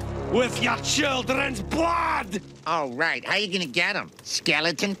this with your children's blood! Oh, right. How you gonna get him?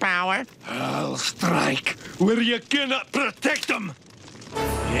 Skeleton power? I'll strike where you cannot protect them.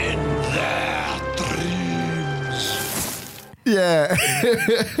 In their dreams. Yeah.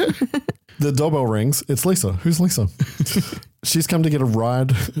 The doorbell rings. It's Lisa. Who's Lisa? She's come to get a ride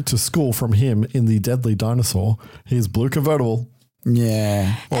to school from him in the deadly dinosaur. His blue convertible.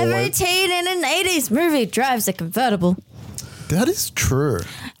 Yeah. Every teen in an 80s movie drives a convertible. That is true.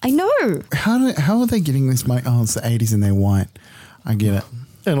 I know. How are they getting this money? Oh, it's the 80s and they're white. I get it.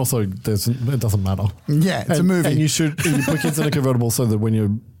 And also, it doesn't matter. Yeah, it's a movie. And you put kids in a convertible so that when you're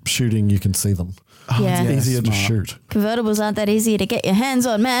shooting, you can see them. Yeah. It's easier to smart. shoot. Convertibles aren't that easy to get your hands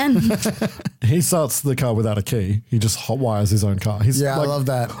on, man. He starts the car without a key. He just hot wires his own car. He's Yeah, I like, love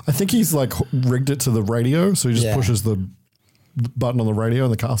that. I think he's like rigged it to the radio, so he just Yeah. pushes the button on the radio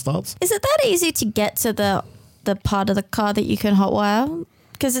and the car starts. Is it that easy to get to the part of the car that you can hotwire?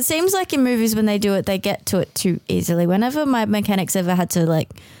 Because it seems like in movies when they do it, they get to it too easily. Whenever my mechanics ever had to like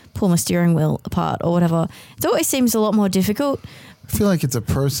pull my steering wheel apart or whatever, it always seems a lot more difficult. I feel like it's a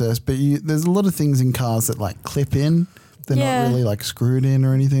process, but there's a lot of things in cars that like clip in. They're Yeah. not really like screwed in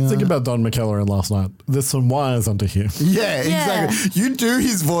or anything Think like that. about Don McKellar in Last Night. There's some wires under here. Yeah, Yeah. exactly. You do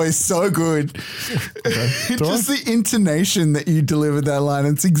his voice so good. Do Just the intonation that you delivered that line,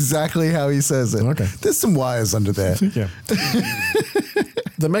 it's exactly how he says it. Okay. There's some wires under there. Yeah.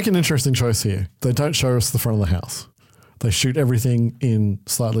 They make an interesting choice here. They don't show us the front of the house. They shoot everything in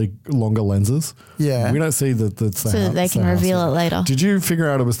slightly longer lenses. Yeah. We don't see that that's the So house. that they can reveal it later. Did you figure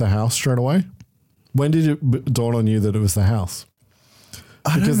out it was the house straight away? When did it dawn on you that it was the house?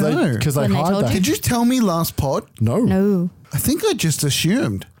 I don't know. Because they When they hide told that. you? Did you tell me last pod? No. I think I just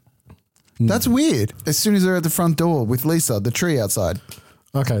assumed. That's weird. As soon as they're at the front door with Lisa, the tree outside.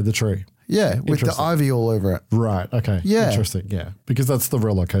 Okay, the tree. Yeah, with the Interesting. ivy all over it. Right. Okay. Yeah. Interesting. Yeah, because that's the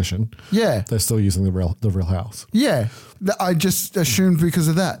real location. Yeah. They're still using the real house. Yeah. I just assumed because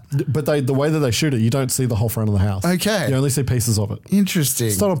of that. But the way that they shoot it, you don't see the whole front of the house. Okay. You only see pieces of it. Interesting.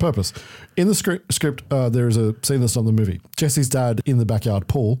 It's not on purpose. In the script, there is a scene that's not in the movie. Jesse's dad in the backyard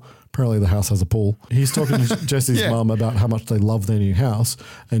pool. Apparently the house has a pool. He's talking to Jesse's mum about how much they love their new house.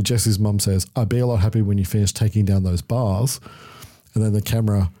 And Jesse's mum says, I'd be a lot happy when you finish taking down those bars. And then the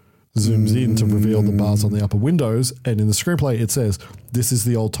camera zooms in to reveal the bars on the upper windows. And in the screenplay, it says, this is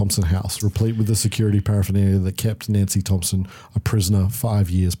the old Thompson house, replete with the security paraphernalia that kept Nancy Thompson a prisoner 5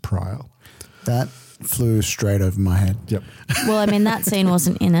 years prior. That flew straight over my head. Yep. Well, I mean, that scene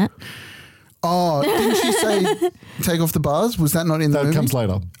wasn't in it. Oh, didn't she say take off the bars? Was that not in the movie? That comes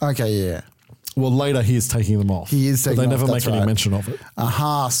later. Okay, yeah. Well, later he is taking them off. He is taking but they off, never that's make any right. mention of it.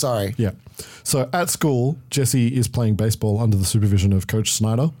 Aha, sorry. Yeah. So at school, Jesse is playing baseball under the supervision of Coach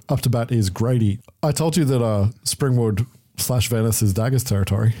Snyder. Up to bat is Grady. I told you that Springwood / Venice is Dagger's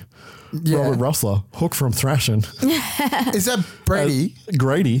territory. Yeah. Robert Russler, Hook from Thrashing. Is that Brady?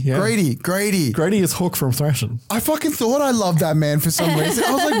 Grady, yeah. Grady. Grady is Hook from Thrashing. I fucking thought I loved that man for some reason.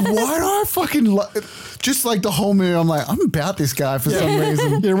 I was like, why do I fucking just like the whole movie, I'm like, I'm about this guy for some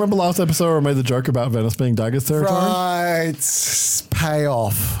reason. You remember last episode where I made the joke about Venice being Dagger's territory? Right.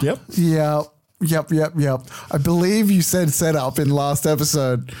 Payoff. Yep. Yep. I believe you said setup in last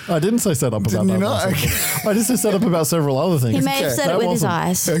episode. I didn't say set up about Didn't that. you last not? episode. I just said set up about several other things. He may have said it with his wasn't-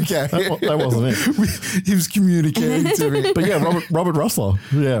 eyes. Okay. That wasn't it. He was communicating to me. But yeah, Robert Russler.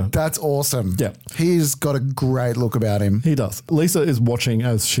 Yeah. That's awesome. Yeah. He's got a great look about him. He does. Lisa is watching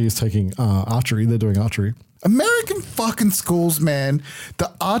as she is taking archery. They're doing archery. American fucking schools, man.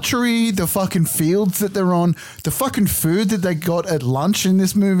 The archery, the fucking fields that they're on, the fucking food that they got at lunch in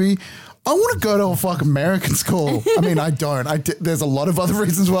this movie. I want to go to a fucking American school. I mean, I don't. There's a lot of other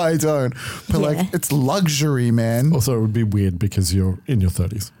reasons why I don't. But like, it's luxury, man. Also, it would be weird because you're in your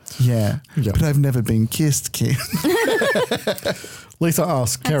 30s. Yeah. Yeah. But I've never been kissed, kid. Lisa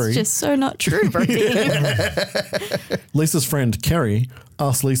asks Kerry. That's just so not true, Brody. Lisa's friend Kerry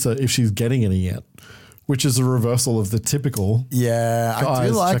asks Lisa if she's getting any yet, which is a reversal of the typical Yeah, I guys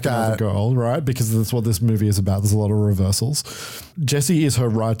do like checking out that. the girl, right? Because that's what this movie is about. There's a lot of reversals. Jessie is her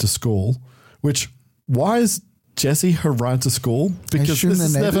ride to school, which why is Jessie her ride to school? Because assume this they're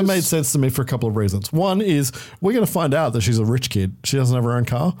has never neighbours? made sense to me for a couple of reasons. One is we're going to find out that she's a rich kid. She doesn't have her own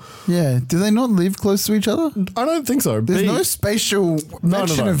car. Yeah. Do they not live close to each other? I don't think so. There's B, no spatial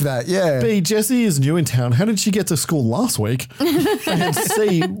mention of that. Yeah. B, Jessie is new in town. How did she get to school last week? And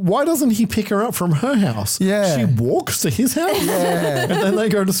C, why doesn't he pick her up from her house? Yeah. She walks to his house. Yeah. And then they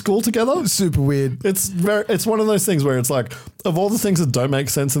go to school together. Super weird. It's one of those things where it's like, of all the things that don't make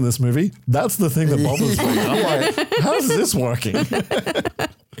sense in this movie, that's the thing that bothers me. I'm like, how is this working?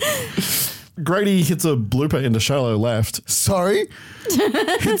 Grady hits a blooper into shallow left. Sorry?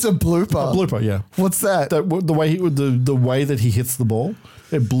 It's a blooper. Blooper, yeah. What's that? The way that he hits the ball,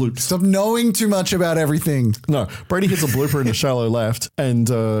 it bloops. Stop knowing too much about everything. No, Brady hits a blooper into shallow left, and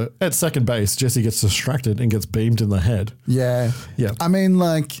at second base, Jesse gets distracted and gets beamed in the head. Yeah. Yeah. I mean,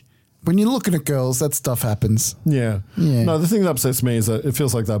 like, when you're looking at girls, that stuff happens. Yeah. Yeah. No, the thing that upsets me is that it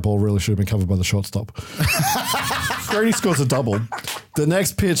feels like that ball really should have been covered by the shortstop. Grady scores a double. The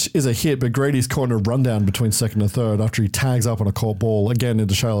next pitch is a hit, but Grady's caught in a rundown between second and third after he tags up on a caught ball again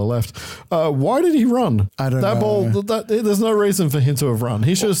into shallow left. Why did he run? I don't that know. Ball, there's no reason for him to have run.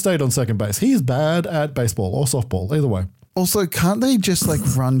 He should have stayed on second base. He's bad at baseball or softball, either way. Also, can't they just like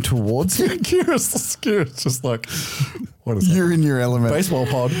run towards him? Kira's just like, what is You're in your element. Baseball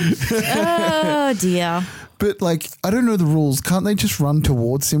pod. Oh, dear. But like, I don't know the rules. Can't they just run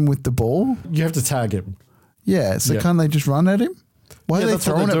towards him with the ball? You have to tag him Yeah. So Yeah. can't they just run at him? Why Yeah, are they that's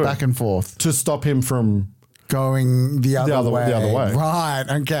what throwing they're it doing. back and forth? to stop him from. Going the other way. the other way. Right.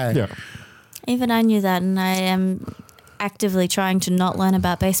 Okay. Yeah. Even I knew that, and I am actively trying to not learn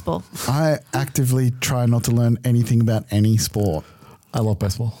about baseball. I actively try not to learn anything about any sport. I love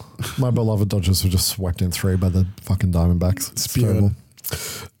baseball. My beloved Dodgers were just swept in 3 by the fucking Diamondbacks. It's beautiful.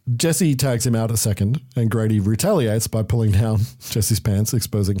 Jesse tags him out at second, and Grady retaliates by pulling down Jesse's pants,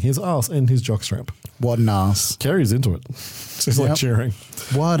 exposing his ass and his jockstrap. What an ass. Carrie's into it. She's like cheering.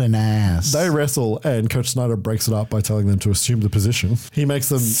 What an ass. They wrestle, and Coach Snyder breaks it up by telling them to assume the position. He makes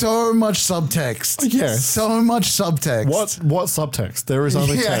them... So much subtext. Yes. So much subtext. What subtext? There is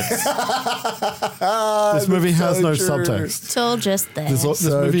only text. This movie has no subtext. It's all just there. This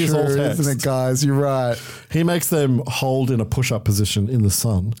movie is all text. Isn't it, guys? You're right. He makes them hold in a push-up position in the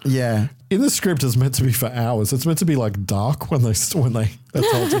sun. Yeah. In the script, it's meant to be for hours. It's meant to be like dark when they're told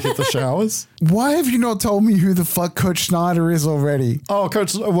to hit the showers. Why have you not told me who the fuck Coach Snyder is already? Oh,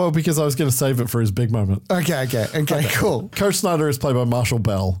 because I was going to save it for his big moment. Okay, cool. Coach Snyder is played by Marshall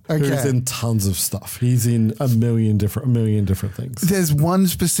Bell, who's in tons of stuff. He's in a million different things. There's one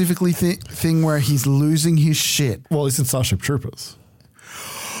specifically thing where he's losing his shit. Well, he's in Starship Troopers.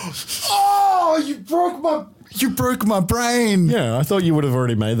 Oh, you broke my brain. Yeah, I thought you would have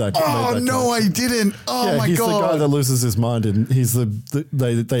already made that. Oh, no, I didn't. Oh, my he's God. He's the guy that loses his mind, and he's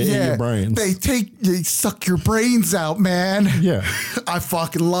they eat your brains. They suck your brains out, man. Yeah. I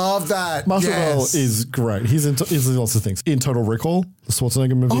fucking love that. Marshall Bell is great. He's in lots of things. In Total Recall, the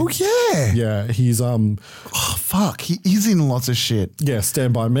Schwarzenegger movie. Oh, yeah. Yeah, he's... Oh, fuck. He's in lots of shit. Yeah,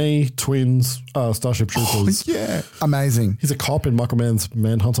 Stand By Me, Twins, Starship Troopers. Oh, yeah. Amazing. He's a cop in Michael Mann's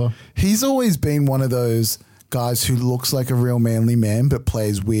Manhunter. He's always been one of those guys who looks like a real manly man but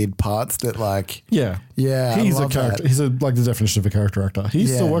plays weird parts that like... Yeah. He's a character. He's like the definition of a character actor.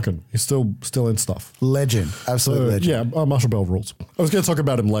 He's still working. He's still in stuff. Legend. Absolute legend. Yeah, Marshall Bell rules. I was going to talk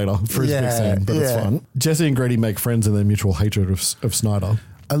about him later for his big scene, but it's fun. Jesse and Grady make friends in their mutual hatred of Snyder.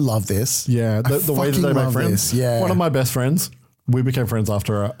 I love this. Yeah, the way that they make friends. Yeah. One of my best friends, we became friends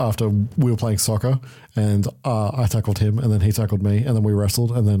after we were playing soccer, and I tackled him, and then he tackled me, and then we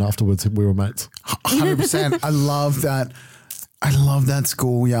wrestled, and then afterwards we were mates. 100%. I love that. I love that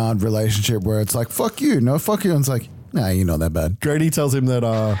schoolyard relationship where it's like, fuck you, no, fuck you. And it's like, nah, you're not that bad. Grady tells him that...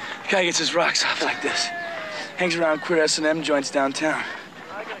 Guy gets his rocks off like this. Hangs around queer S&M joints downtown.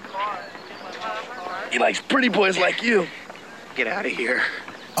 He likes pretty boys like you. Get out of here.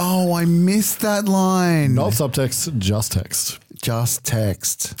 Oh, I missed that line. Not subtext, just text. Just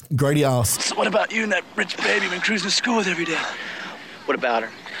text. Grady asks... So what about you and that rich baby you've been cruising to school with every day? What about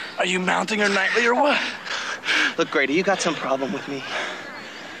her? Are you mounting her nightly or what? Look, Grady, you got some problem with me?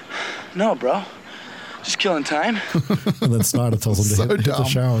 No, bro. Just killing time. And then Snyder tells him to hit the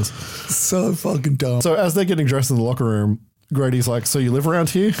showers. So fucking dumb. So as they're getting dressed in the locker room, Grady's like, so you live around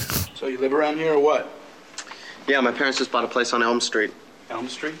here? So you live around here or what? Yeah, my parents just bought a place on Elm Street. Elm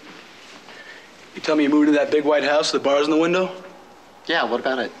Street? You tell me you moved to that big white house with the bars in the window? Yeah, what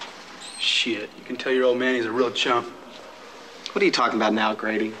about it? Shit, you can tell your old man he's a real chump. What are you talking about now,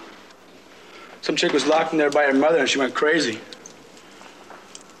 Grady? Some chick was locked in there by her mother and she went crazy.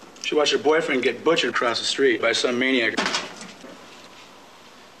 She watched her boyfriend get butchered across the street by some maniac.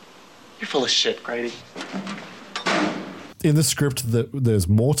 You're full of shit, Grady. In the script, there's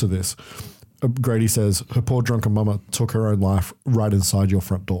more to this. Grady says, her poor drunken mama took her own life right inside your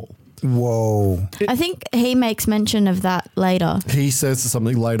front door. Whoa. I think he makes mention of that later. He says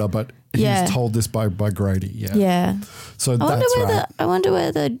something later, but he's told this by Grady. Yeah. Yeah. So that's right. I wonder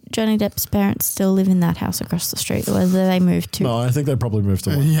whether Johnny Depp's parents still live in that house across the street or whether they moved to. No, I think they probably moved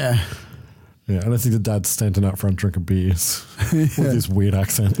away. Yeah. Yeah, and I think the dad's standing out front drinking beers with his weird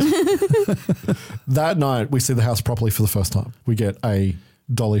accent. That night, we see the house properly for the first time. We get a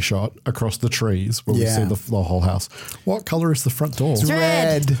dolly shot across the trees where we see the whole house. What color is the front door? It's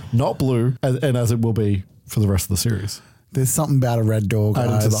red. Not blue, and as it will be for the rest of the series. There's something about a red door, guys.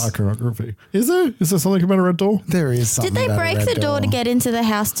 Added to the iconography. Is there? Is there something about a red door? There is something. Did they break the door to get into the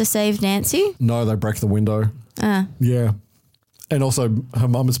house to save Nancy? No, they break the window. Yeah. And also, her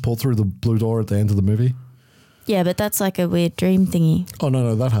mum is pulled through the blue door at the end of the movie. Yeah, but that's like a weird dream thingy. Oh,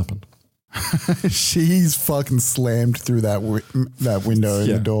 no, that happened. She's fucking slammed through that window in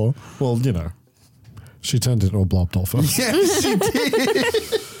the door. Well, you know, she turned into a blob doll first. Yeah, she did.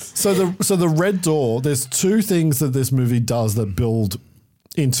 So the red door, there's two things that this movie does that build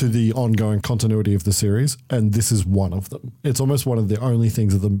into the ongoing continuity of the series, and this is one of them. It's almost one of the only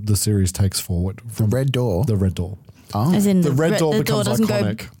things that the series takes forward. The red door? The red door. Oh. As in the red door the becomes door doesn't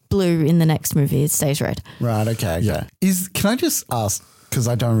iconic. go blue in the next movie, it stays red. Right, okay. Yeah. Can I just ask, because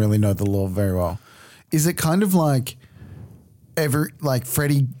I don't really know the law very well, is it kind of like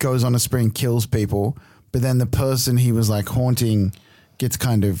Freddy goes on a spree and kills people, but then the person he was like haunting gets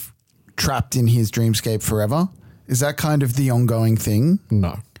kind of trapped in his dreamscape forever? Is that kind of the ongoing thing?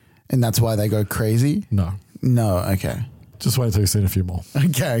 No. And that's why they go crazy? No. No, okay. Just wait until you've seen a few more.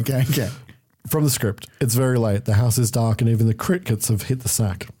 Okay. From the script, it's very late. The house is dark and even the crickets have hit the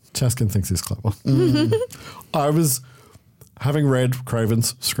sack. Chaskin thinks he's clever. I was, having read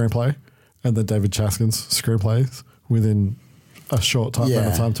Craven's screenplay, and then David Chaskin's screenplays within a short amount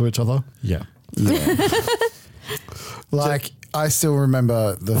of time to each other. Yeah. Like, I still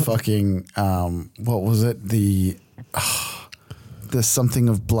remember the fucking, what was it? The something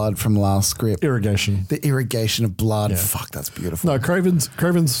of blood from last script. Irrigation. The irrigation of blood. Yeah. Fuck, that's beautiful. No, Craven's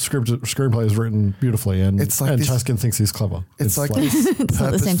screenplay is written beautifully, and Chaskin thinks he's clever. It's like this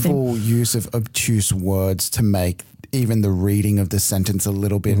purposeful use of obtuse words to make even the reading of the sentence a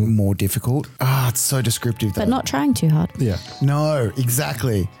little bit more difficult. It's so descriptive, though. But not trying too hard. Yeah. No,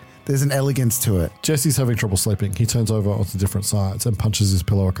 exactly. There's an elegance to it. Jesse's having trouble sleeping. He turns over onto different sides and punches his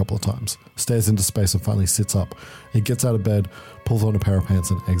pillow a couple of times, stares into space and finally sits up. He gets out of bed, pulls on a pair of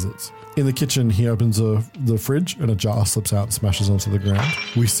pants and exits. In the kitchen, he opens the fridge and a jar slips out and smashes onto the ground.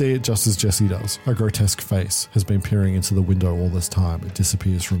 We see it just as Jesse does. A grotesque face has been peering into the window all this time. It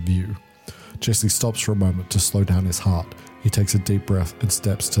disappears from view. Jesse stops for a moment to slow down his heart. He takes a deep breath and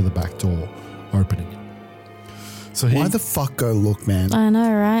steps to the back door, opening it. So why the fuck go look, man? I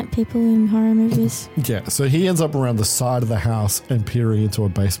know, right? People in horror movies. Yeah, so he ends up around the side of the house and peering into a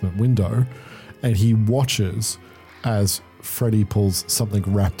basement window, and he watches as Freddy pulls something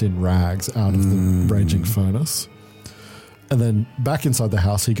wrapped in rags out of the raging furnace. And then back inside the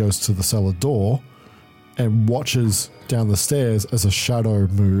house, he goes to the cellar door and watches down the stairs as a shadow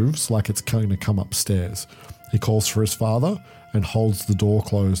moves like it's going to come upstairs. He calls for his father and holds the door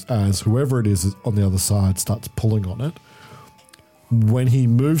closed as whoever it is on the other side starts pulling on it. When he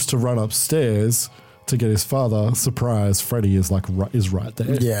moves to run upstairs to get his father, surprise, Freddy is right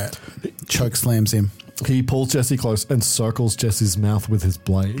there. Yeah. Choke slams him. He pulls Jesse close and circles Jesse's mouth with his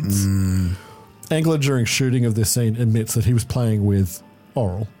blades. Angler, during shooting of this scene, admits that he was playing with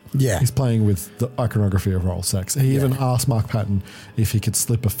oral. Yeah. He's playing with the iconography of oral sex. He even asked Mark Patton if he could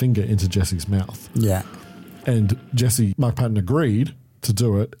slip a finger into Jesse's mouth. Yeah. And Mark Patton agreed to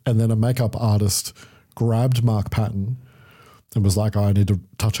do it. And then a makeup artist grabbed Mark Patton and was like, I need to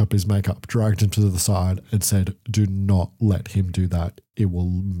touch up his makeup, dragged him to the side and said, do not let him do that. It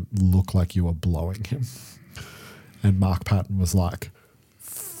will look like you are blowing him. And Mark Patton was like,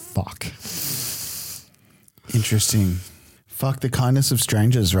 fuck. Interesting. Fuck the kindness of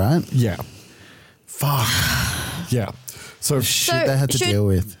strangers, right? Yeah. Fuck. Yeah. So shit they had to deal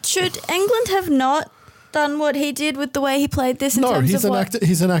with. Should England have not done what he did with the way he played this in terms of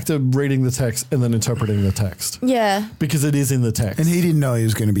he's an actor reading the text and then interpreting the text. Yeah. Because it is in the text. And he didn't know he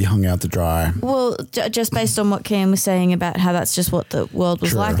was going to be hung out to dry. Well, just based on what Cam was saying about how that's just what the world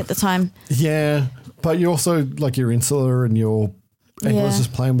was like at the time. Yeah. But you're also like you're insular and England's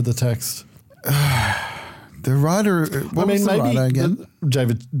just playing with the text. The writer, what was the writer again?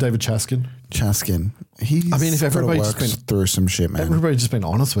 David Chaskin. Chaskin. If everybody just been through some shit, man. Everybody's just been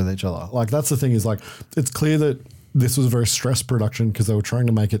honest with each other. Like that's the thing is like it's clear that this was a very stressed production because they were trying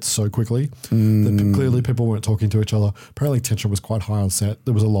to make it so quickly that clearly people weren't talking to each other. Apparently tension was quite high on set.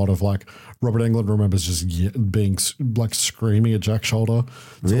 There was a lot of like Robert Englund remembers just being like screaming at Jack Shoulder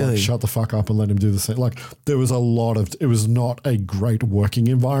to like, shut the fuck up and let him do the thing. Like there was a lot of it was not a great working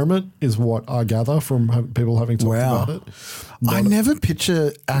environment is what I gather from people having talked about it. I never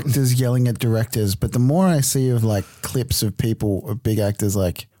picture actors yelling at directors, but the more I see of like clips of people, of big actors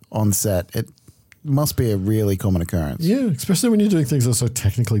like on set, it must be a really common occurrence. Yeah, especially when you're doing things that are so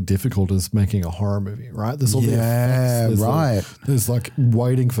technically difficult as making a horror movie, right? There's all the effects. There's like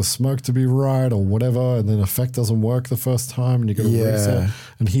waiting for smoke to be right or whatever, and then effect doesn't work the first time, and you got to reset.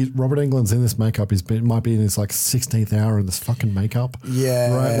 And Robert Englund's in this makeup. Might be in his like 16th hour in this fucking makeup.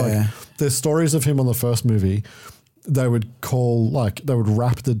 Yeah, right. Like there's stories of him on the first movie. They would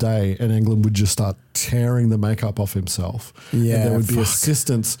wrap the day and Englund would just start tearing the makeup off himself. Yeah, and there would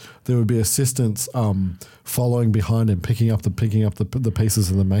be assistants following behind him, picking up the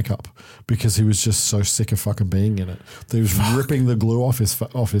pieces of the makeup because he was just so sick of fucking being in it. That he was ripping the glue off his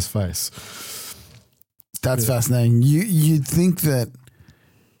face. That's fascinating. You'd think that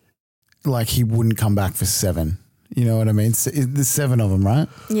like he wouldn't come back for 7. You know what I mean? There's 7 of them, right?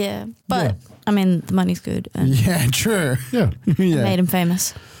 Yeah, but I mean the money's good. And yeah, true. Yeah, it made him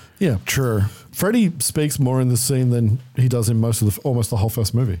famous. Yeah, true. Freddy speaks more in this scene than he does in almost the whole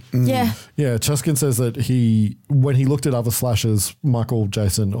first movie. Yeah. Yeah, Chaskin says that when he looked at other slashers, Michael,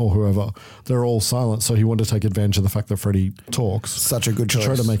 Jason, or whoever, they're all silent, so he wanted to take advantage of the fact that Freddy talks. Such a good choice. To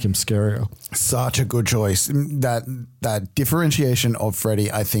try to make him scarier. Such a good choice. That differentiation of Freddy,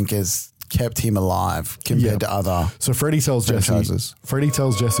 I think, has kept him alive compared to other. So Freddy tells franchises.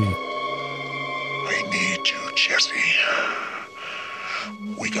 Jesse. I need you, Jesse.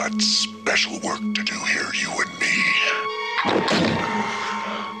 We got special work to do here, you and me.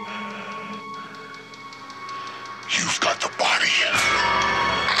 You've got the body.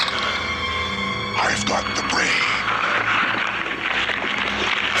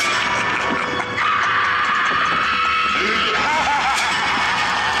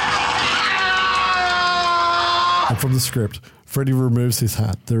 on the script, Freddy removes his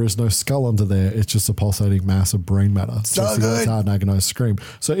hat. There is no skull under there. It's just a pulsating mass of brain matter. So Jesse lets out an agonized scream.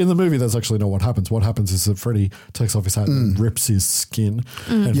 So in the movie, that's actually not what happens. What happens is that Freddy takes off his hat and rips his skin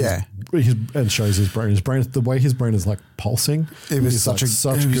and, and shows his brain. The way his brain is like pulsing. It was such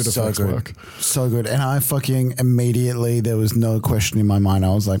good effects work. So good. And I fucking immediately, there was no question in my mind.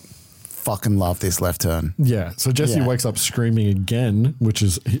 I was like, fucking love this left turn. Yeah. So Jesse wakes up screaming again,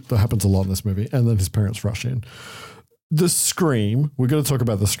 that happens a lot in this movie. And then his parents rush in. The scream, we're going to talk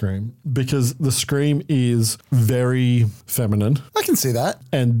about the scream because the scream is very feminine. I can see that.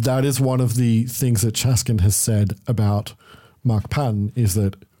 And that is one of the things that Chaskin has said about Mark Patton is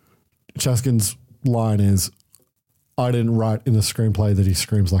that Chaskin's line is, I didn't write in the screenplay that he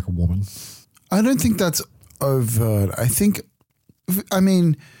screams like a woman. I don't think that's overt. I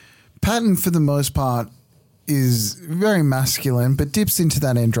mean, Patton for the most part is very masculine, but dips into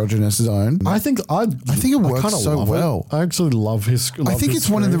that androgynous zone. I think it works so well. I actually love his. I think it's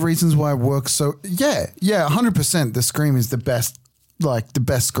one of the reasons why it works so. Yeah, 100%. The scream is the best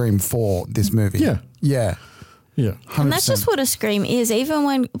scream for this movie. Yeah. 100%. And that's just what a scream is.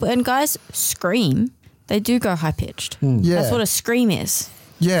 Even when guys scream, they do go high pitched. Yeah, that's what a scream is.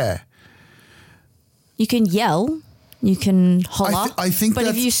 Yeah, you can yell, you can holler. I think, but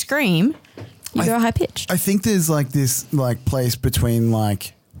if you scream. You go high pitched. I think there's like this like place between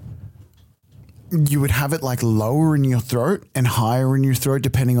like you would have it like lower in your throat and higher in your throat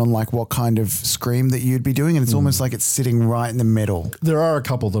depending on like what kind of scream that you'd be doing, and it's almost like it's sitting right in the middle. There are a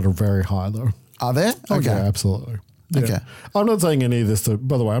couple that are very high though. Are there? Okay, yeah, absolutely. Yeah. Okay. I'm not saying any of this to,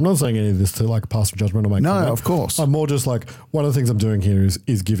 by the way, I'm not saying any of this to like pass for judgment or make comment. No, of course. I'm more just like, one of the things I'm doing here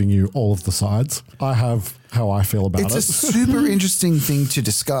is giving you all of the sides. I have how I feel about it. It's a super interesting thing to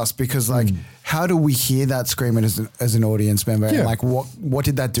discuss because like, how do we hear that screaming as an audience member? Yeah. And like, what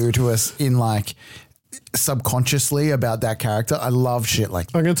did that do to us in like subconsciously about that character? I love shit like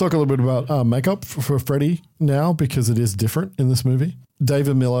that. I'm going to talk a little bit about makeup for Freddy now because it is different in this movie.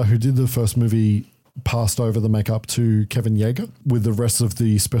 David Miller, who did the first movie, passed over the makeup to Kevin Yeager, with the rest of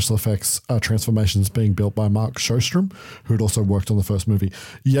the special effects transformations being built by Mark Sjostrom, who had also worked on the first movie.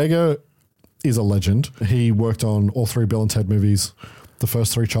 Yeager is a legend. He worked on all 3 Bill and Ted movies, the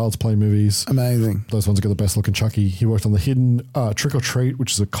first 3 Child's Play movies. Amazing. Those ones got the best looking Chucky. He worked on The Hidden, Trick or Treat,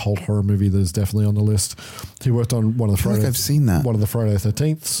 which is a cult horror movie that is definitely on the list. He worked on one of the Friday. I've seen that. One of the Friday the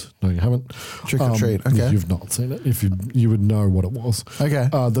 13th. No, you haven't. Trick or Treat. Okay. You've not seen it. If you would know what it was. Okay.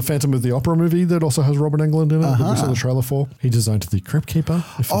 The Phantom of the Opera movie that also has Robert Englund in it. That we saw the trailer for. He designed The Crypt Keeper.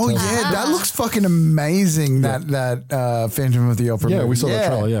 Oh yeah, that looks fucking amazing. That Phantom of the Opera. Yeah, we saw that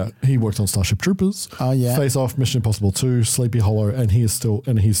trailer. Yeah, he worked on Starship Troopers. Oh yeah. Face Off, Mission Impossible 2, Sleepy Hollow, and he's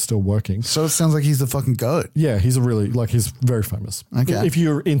still working. So it sounds like he's the fucking goat. Yeah, he's he's very famous. Okay. If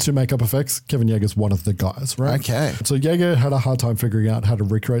you're into makeup effects, Kevin Yeager's one of the guys, right? Okay. So Yeager had a hard time figuring out how to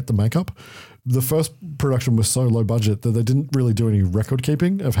recreate the makeup. The first production was so low budget that they didn't really do any record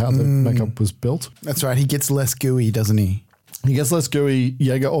keeping of how the makeup was built. That's right. He gets less gooey, doesn't he? He gets less gooey.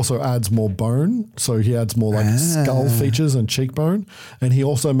 Yeager also adds more bone, so he adds more like skull features and cheekbone. And he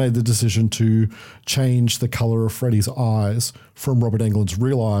also made the decision to change the color of Freddy's eyes from Robert Englund's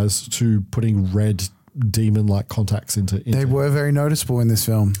real eyes to putting red demon-like contacts into. They were very noticeable in this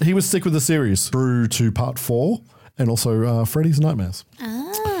film. He would stick with the series through to part 4 and also Freddy's Nightmares.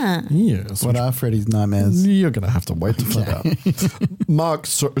 Yes. What are Freddy's Nightmares? You're going to have to wait to find out. Mark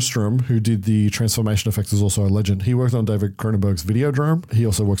Sjostrom, who did the transformation effects, is also a legend. He worked on David Cronenberg's Videodrome. He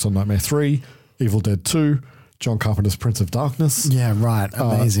also works on Nightmare 3, Evil Dead 2, John Carpenter's Prince of Darkness. Yeah, right.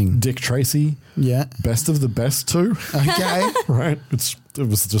 Amazing. Dick Tracy. Yeah. Best of the Best 2. Okay. Right. It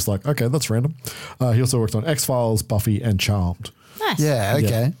was just like, okay, that's random. He also worked on X-Files, Buffy, and Charmed. Nice. Yeah, okay.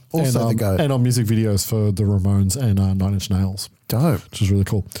 Yeah. Also the goat. And on music videos for the Ramones and 9 Inch Nails. Dope. Which is really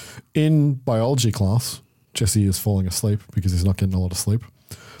cool. In biology class, Jesse is falling asleep because he's not getting a lot of sleep.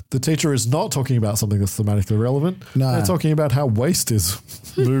 The teacher is not talking about something that's thematically relevant. No. They're talking about how waste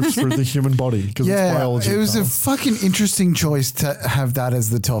moves through the human body because it's biology. It was class. a fucking interesting choice to have that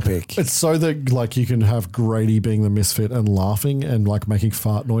as the topic. It's so that like you can have Grady being the misfit and laughing and like making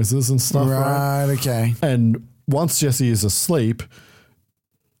fart noises and stuff. Right, okay. And once Jesse is asleep,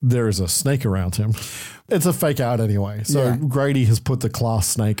 there is a snake around him. It's a fake out anyway. So Grady has put the class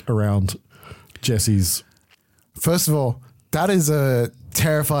snake around Jesse's. First of all, that is a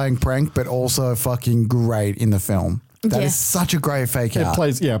terrifying prank, but also fucking great in the film. That is such a great fake out.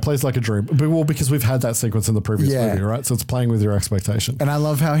 It plays like a dream. But, because we've had that sequence in the previous movie, right? So it's playing with your expectation. And I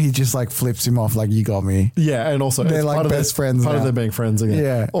love how he just like flips him off like, you got me. Yeah, and also they're like best friends. Part of them being friends again.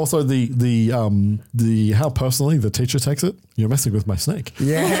 Yeah. Also the how personally the teacher takes it. You're messing with my snake.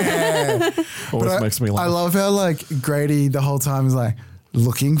 Yeah. Always makes me laugh. I love how like Grady the whole time is like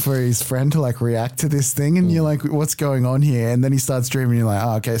looking for his friend to like react to this thing, and you're like, what's going on here? And then he starts dreaming, you're like,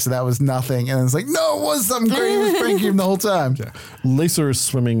 oh, okay, so that was nothing. And it's like, no, it was something. Grady was pranking him the whole time. Yeah. Lisa is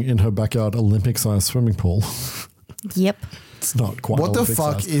swimming in her backyard Olympic-sized swimming pool. Yep. It's not quite What the fuck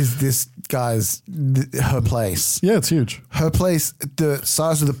Olympic-sized. is this guy's, her place? Yeah, it's huge. Her place, the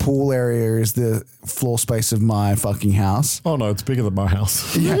size of the pool area is the floor space of my fucking house. Oh no, it's bigger than my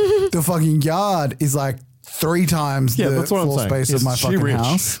house. Yeah. The fucking yard is like 3 times the that's what I'm floor saying. space of Is my she fucking rich?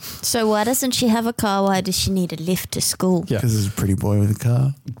 house. So why doesn't she have a car? Why does she need a lift to school? Yeah. Because there's a pretty boy with a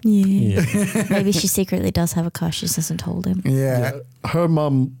car. Yeah. Maybe she secretly does have a car. She just hasn't told him. Yeah. Her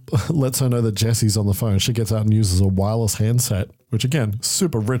mum lets her know that Jesse's on the phone. She gets out and uses a wireless handset, which again,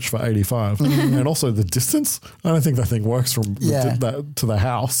 super rich for 85. And also the distance. I don't think that thing works from to the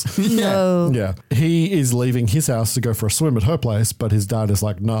house. No. Yeah. He is leaving his house to go for a swim at her place, but his dad is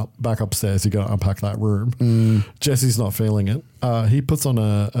like, no, back upstairs. You got to unpack that room. Jesse's not feeling it. He puts on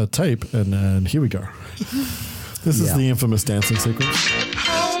a tape and here we go. This is the infamous dancing sequence.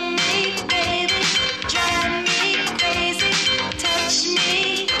 Hold me, baby, drive me crazy, touch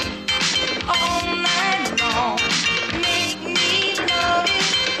me all night long, make me love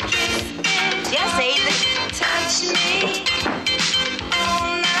you, kiss and Jesse, touch me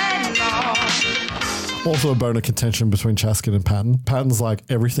all night long. Also a bone of contention between Chaskin and Patton. Patton's like,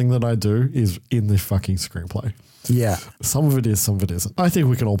 everything that I do is in the fucking screenplay. Yeah. Some of it is, some of it isn't. I think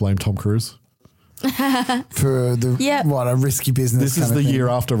we can all blame Tom Cruise. For the a risky business. This is the year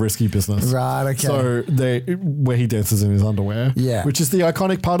after Risky Business. Right, okay. So where he dances in his underwear. Yeah. Which is the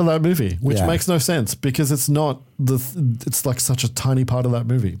iconic part of that movie, which Yeah. makes no sense because it's not it's like such a tiny part of that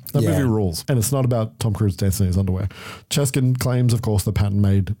movie. That movie rules. And it's not about Tom Cruise dancing in his underwear. Chaskin claims, of course, that Patton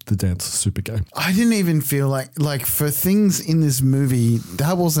made the dance super gay. I didn't even feel like for things in this movie,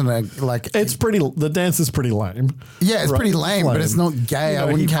 that wasn't it's pretty, the dance is pretty lame. Yeah, it's Right? pretty lame, but it's not gay. I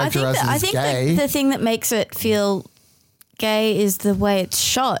wouldn't characterize it as gay. The thing that makes it feel gay is the way it's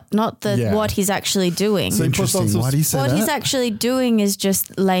shot, not what he's actually doing. So Interesting. Why do you say what that? he's actually doing is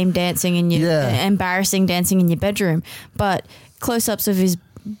just lame dancing in your embarrassing dancing in your bedroom, but close-ups of his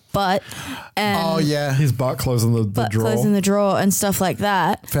butt and his butt closing the butt drawer. closing the drawer and stuff like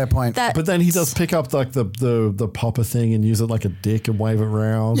that. Fair point. But then he does pick up like the popper thing and use it like a dick and wave it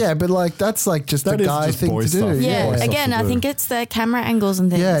around. Yeah, but like that's like just That the is guy just thing boy to do. stuff. Yeah, stuff again, to I do. think it's the camera angles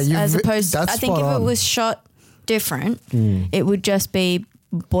and things. Yeah, as opposed, that's I think if spot it on. was shot different, it would just be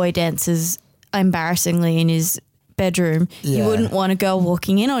boy dances embarrassingly in his bedroom. You Yeah. wouldn't want a girl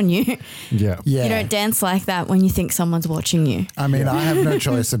walking in on you. Yeah. Yeah. You don't dance like that when you think someone's watching you. I mean, I have no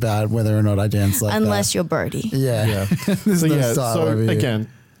choice about whether or not I dance like Unless that. you're Brody. Yeah. There's no style over here. again,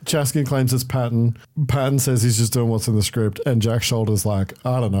 Chaskin claims it's Patton. Patton says he's just doing what's in the script, and Jack Shoulder's like,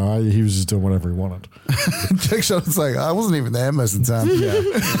 I don't know, he was just doing whatever he wanted. Jack Shoulder's like, I wasn't even there most of the time.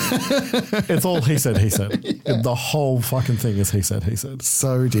 Yeah. It's all he said, he said. The whole fucking thing is he said, he said.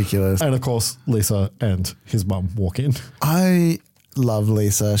 So ridiculous. And of course, Lisa and his mum walk in. I love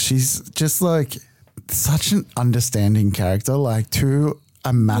Lisa. She's just like such an understanding character, like to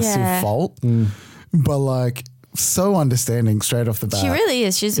a massive fault, but like so understanding straight off the bat. She really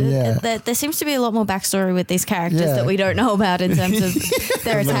is. She's there seems to be a lot more backstory with these characters that we don't know about in terms of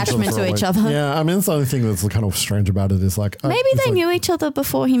their attachment to each other. Yeah, I mean, that's the only thing that's kind of strange about it is like... Maybe they knew each other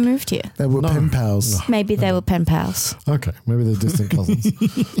before he moved here. They were pen pals. Maybe they were pen pals. Okay, maybe they're distant cousins.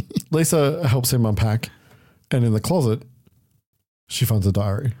 Lisa helps him unpack, and in the closet, she finds a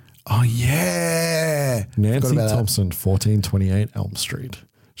diary. Oh, yeah. Nancy Forgot about that. Thompson, 1428 Elm Street.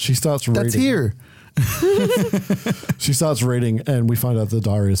 She starts reading. That's here. She starts reading, and we find out the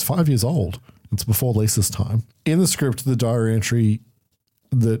diary is 5 years old. It's before Lisa's time. In the script, the diary entry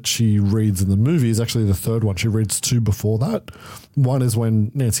that she reads in the movie is actually the third one. She reads two before that. One is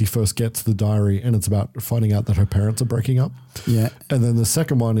when Nancy first gets the diary, and it's about finding out that her parents are breaking up. Yeah. And then the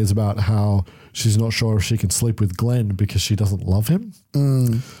second one is about how she's not sure if she can sleep with Glenn because she doesn't love him,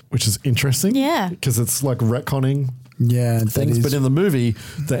 which is interesting. Yeah. Because it's like retconning That things. But in the movie,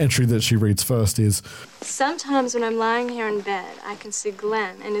 the entry that she reads first is, sometimes when I'm lying here in bed, I can see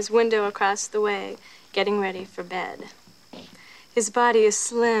Glenn in his window across the way, getting ready for bed. His body is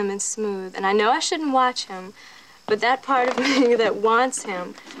slim and smooth, and I know I shouldn't watch him, but that part of me that wants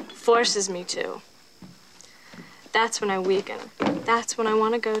him forces me to. That's when I weaken. That's when I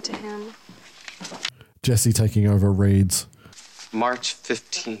want to go to him. Jesse taking over reads, March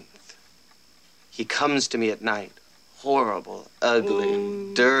 15th. He comes to me at night, horrible,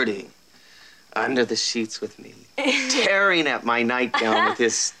 ugly, dirty, under the sheets with me, tearing at my nightgown with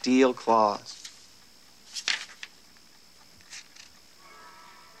his steel claws.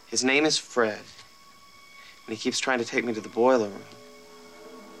 His name is Fred. And he keeps trying to take me to the boiler room.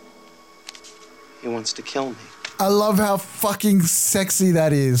 He wants to kill me. I love how fucking sexy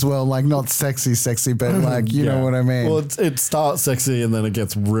that is. Well, like not sexy, but like, you know what I mean? Well, it starts sexy and then it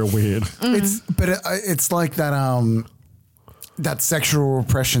gets real weird. It's like that sexual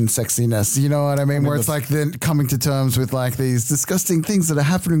repression sexiness, you know what I mean? Where it's like then coming to terms with like these disgusting things that are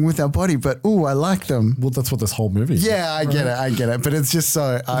happening with our body, but ooh, I like them. Well, that's what this whole movie is. Yeah, I get it. But it's just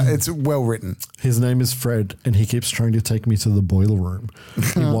so, it's well written. His name is Fred and he keeps trying to take me to the boiler room.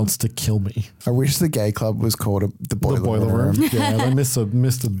 He wants to kill me. I wish the gay club was called the boiler room. Yeah, they missed a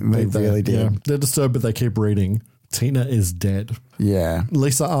They really did. Yeah. They're disturbed, but they keep reading. Tina is dead. Yeah.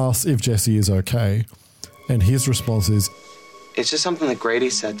 Lisa asks if Jesse is okay, and his response is, It's just something that Grady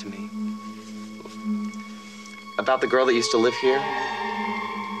said to me. About the girl that used to live here.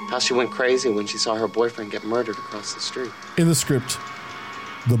 How she went crazy when she saw her boyfriend get murdered across the street. in the script,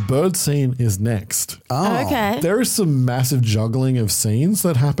 the bird scene is next. Oh. Okay. There is some massive juggling of scenes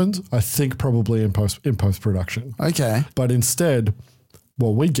that happened, I think probably in post-production. Okay. But instead,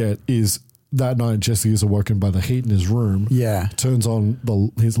 what we get is that night Jesse is awoken by the heat in his room. Yeah. Turns on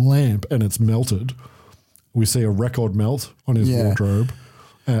his lamp and it's melted. We see a record melt on his wardrobe,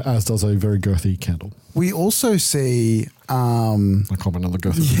 as does a very girthy candle. We also see... I comment on the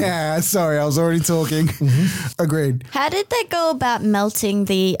girthy. Yeah, sorry, I was already talking. Agreed. How did they go about melting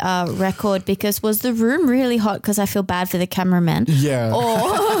the record? Because was the room really hot? Because I feel bad for the cameraman. Yeah.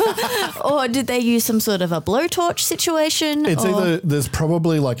 Or did they use some sort of a blowtorch situation? It's either there's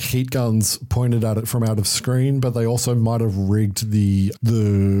probably like heat guns pointed at it from out of screen, but they also might have rigged the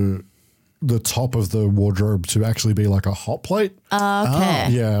top of the wardrobe to actually be like a hot plate. Okay.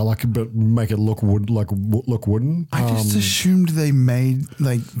 Yeah, but make it look look wooden. I just assumed they remade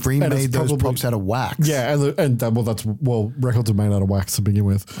those props out of wax. Yeah, records are made out of wax to begin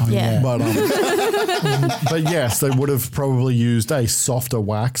with. Oh, yeah. But but yes, they would have probably used a softer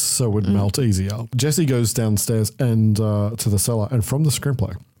wax so it would melt easier. Jesse goes downstairs and to the cellar, and from the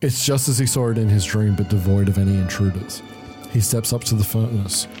screenplay, it's just as he saw it in his dream, but devoid of any intruders. He steps up to the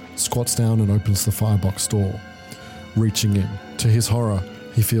furnace, squats down and opens the firebox door. Reaching in, to his horror,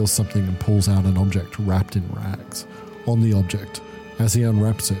 he feels something and pulls out an object wrapped in rags. On the object, as he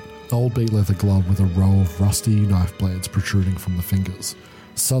unwraps it, the old beat leather glove with a row of rusty knife blades protruding from the fingers.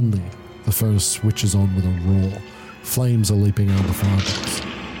 Suddenly, the furnace switches on with a roar. Flames are leaping out of the firebox.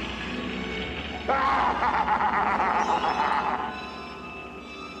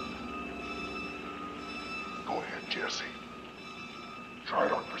 Go ahead, Jesse. Try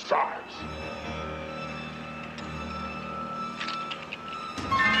it on for size.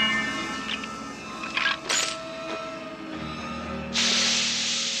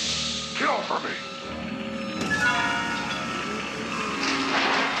 Kill for me.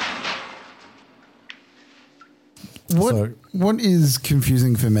 What is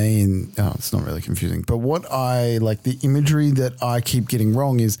confusing for me, and it's not really confusing, but what I like the imagery that I keep getting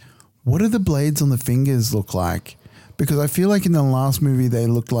wrong is, what do the blades on the fingers look like? Because I feel like in the last movie they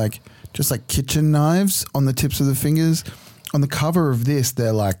looked like just like kitchen knives on the tips of the fingers. On the cover of this,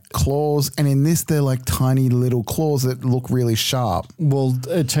 they're like claws, and in this they're like tiny little claws that look really sharp. Well,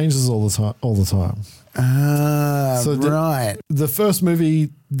 it changes all the time. Right. The first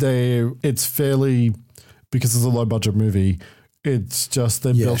movie, it's fairly, because it's a low budget movie, it's just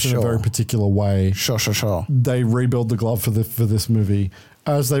they're built in a very particular way. Sure. They rebuild the glove for this movie.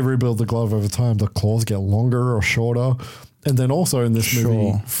 As they rebuild the glove over time, the claws get longer or shorter. And then also in this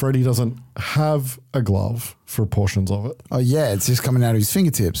movie, Freddy doesn't have a glove for portions of it. Oh yeah, it's just coming out of his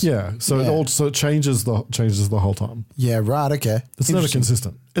fingertips. Yeah, so it changes the whole time. Yeah, right. Okay, it's never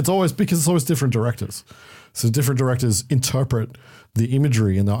consistent. It's always different directors. So different directors interpret the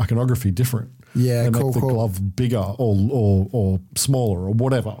imagery and the iconography different. Yeah, and make the glove bigger or smaller or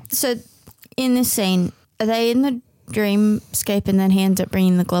whatever. So in this scene, are they in the dreamscape and then he ends up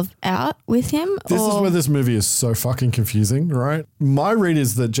bringing the glove out with him? This is where this movie is so fucking confusing, right? My read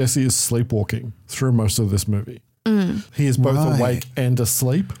is that Jesse is sleepwalking through most of this movie. He is both awake and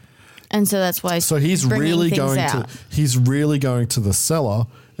asleep. And so that's why he's really going to the cellar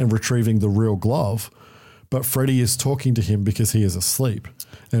and retrieving the real glove, but Freddy is talking to him because he is asleep.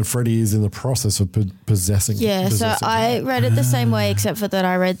 And Freddy is in the process of possessing him. Yeah, so I read it the same way, except for that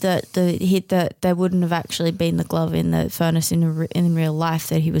I read that that there wouldn't have actually been the glove in the furnace in real life,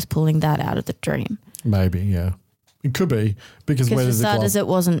 that he was pulling that out of the dream. Maybe, yeah. It could be, because where did the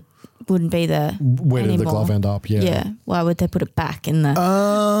glove... wouldn't be there Where anymore. did the glove end up? Yeah. Yeah. Why would they put it back in the...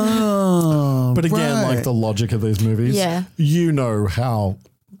 Oh, but again, like the logic of these movies, you know how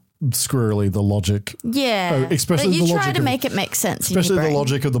squirrely the logic. Yeah. Especially but you the try logic to of, make it make sense. Especially in your the brain.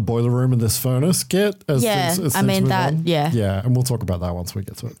 logic of the boiler room and this furnace get as Yeah, things, as I things mean move that, on. yeah. Yeah, and we'll talk about that once we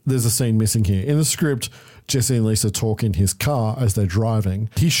get to it. There's a scene missing here. In the script, Jesse and Lisa talk in his car as they're driving.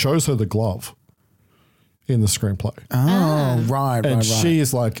 He shows her the glove in the screenplay. Oh, right. And she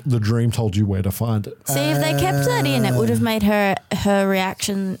is like, the dream told you where to find it. See, if they kept that in, it would have made her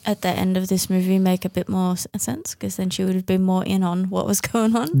reaction at the end of this movie make a bit more sense, because then she would have been more in on what was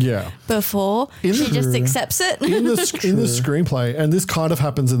going on. Yeah. Before she just accepts it. In the screenplay, and this kind of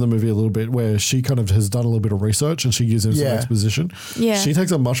happens in the movie a little bit, where she kind of has done a little bit of research and she gives him some exposition. Yeah. She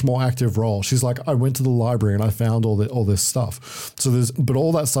takes a much more active role. She's like, I went to the library and I found all this stuff. So but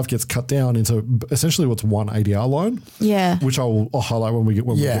all that stuff gets cut down into essentially what's one ADR line. Yeah. Which I'll highlight when we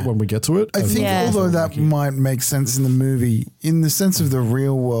get to it. I think although that might make sense in the movie, in the sense of the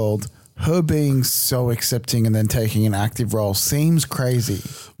real world, her being so accepting and then taking an active role seems crazy.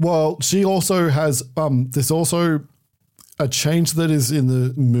 Well, she also has there's also a change that is in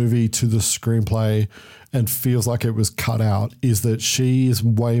the movie to the screenplay and feels like it was cut out, is that she is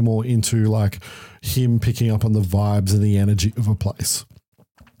way more into like him picking up on the vibes and the energy of a place.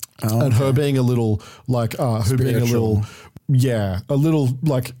 And her being a little like, her being a little,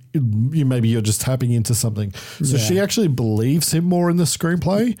 like maybe you're just tapping into something. So she actually believes him more in the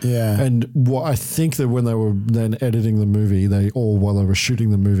screenplay. Yeah. And what I think that when they were then editing the movie, while they were shooting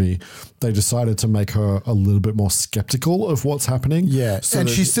the movie, they decided to make her a little bit more skeptical of what's happening. Yeah. So and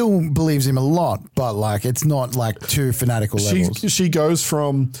she still believes him a lot, but like it's not like too fanatical levels. She goes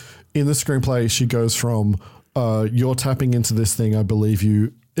from, in the screenplay, you're tapping into this thing, I believe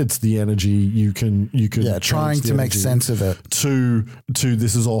you. It's the energy you can trying to make sense of it. To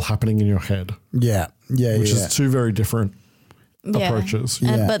this is all happening in your head. Yeah. Which is two very different approaches.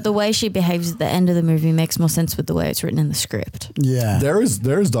 But the way she behaves at the end of the movie makes more sense with the way it's written in the script. Yeah. There is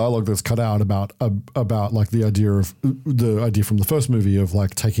dialogue that's cut out about like the idea from the first movie of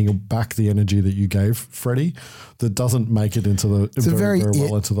like taking back the energy that you gave Freddy, that doesn't make it into the it's very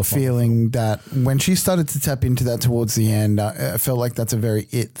well into the feeling that when she started to tap into that towards the end, I felt like that's a very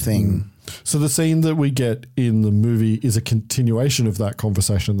it thing. So the scene that we get in the movie is a continuation of that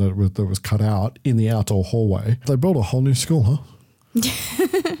conversation that was cut out in the outdoor hallway. They built a whole new school, huh?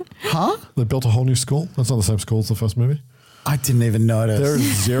 Huh? They built a whole new school. That's not the same school as the first movie. I didn't even notice. There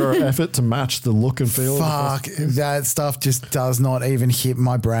is zero effort to match the look and feel. Fuck, that stuff just does not even hit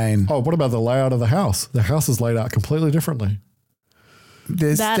my brain. Oh, what about the layout of the house? The house is laid out completely differently.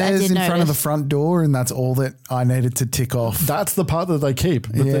 There's stairs in front of the front door, and that's all that I needed to tick off. That's the part that they keep.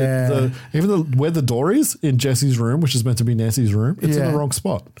 But where the door is in Jesse's room, which is meant to be Nancy's room, it's in the wrong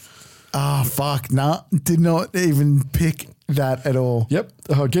spot. Oh, fuck. Nah, did not even pick that at all. Yep.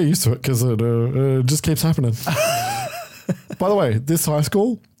 I'll get used to it because it just keeps happening. By the way, this high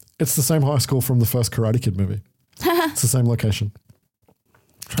school, it's the same high school from the first Karate Kid movie. It's the same location.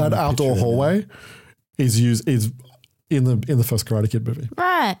 That outdoor hallway is in the first Karate Kid movie.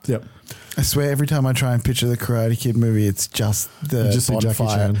 Right. Yep. I swear every time I try and picture the Karate Kid movie, it's just the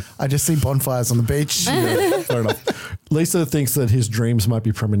bonfire. I just see bonfires on the beach. Yeah, fair enough. Lisa thinks that his dreams might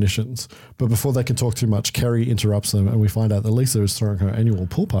be premonitions, but before they can talk too much, Kerry interrupts them and we find out that Lisa is throwing her annual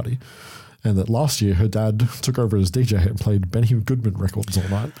pool party, and that last year her dad took over as DJ and played Benny Goodman records all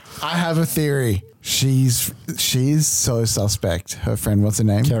night. I have a theory. She's so suspect. Her friend, what's her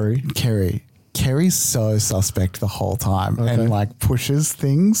name? Kerry. Kerry's so suspect the whole time and like pushes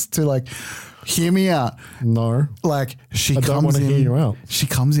things to like, hear me out. No. Like I don't want to hear you out. She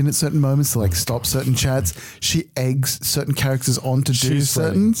comes in at certain moments to like stop certain chats. She eggs certain characters on to do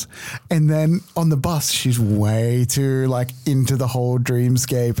certains. And then on the bus, she's way too like into the whole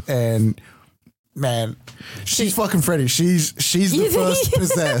dreamscape, and man, she's fucking Freddy. She's the first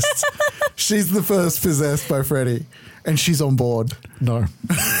possessed. She's the first possessed by Freddy, and she's on board. No.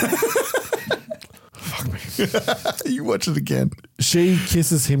 You watch it again. She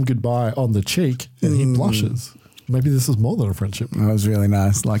kisses him goodbye on the cheek and he blushes. Maybe this is more than a friendship. That was really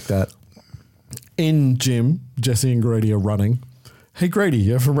nice. Like that. In gym, Jesse and Grady are running. Hey, Grady,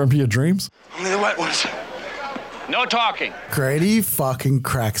 you ever remember your dreams? Only the wet ones. No talking. Grady fucking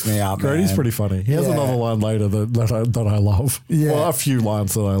cracks me up. Grady's pretty funny. He has another line later that I love. Yeah. Well, a few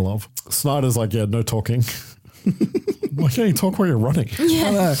lines that I love. Snyder's like, yeah, no talking. Why can't you talk while you're running?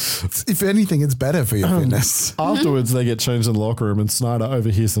 Yeah. If anything, it's better for your fitness. Afterwards, they get changed in the locker room and Snyder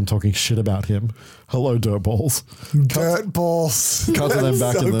overhears them talking shit about him. Hello, dirtballs. Dirtballs. Cut to them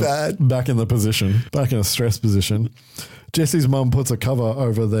back in the position, back in a stress position. Jesse's mum puts a cover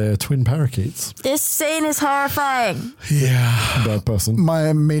over their twin parakeets. This scene is horrifying. Yeah. Bad person. My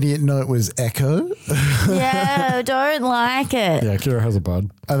immediate note was Echo. Yeah, don't like it. Yeah, Kira has a bud.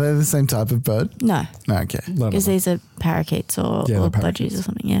 Are they the same type of bird? No. Okay. Because these are parakeets or they're budgies parakeets. or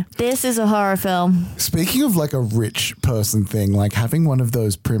something, yeah. This is a horror film. Speaking of like a rich person thing, like having one of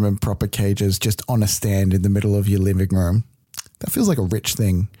those prim and proper cages just on a stand in the middle of your living room, that feels like a rich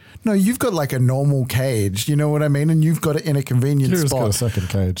thing. No, you've got like a normal cage, you know what I mean? And you've got it in a convenient Kira's spot. got a second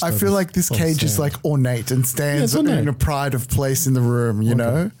cage. I feel like this cage is like ornate and stands in a pride of place in the room, you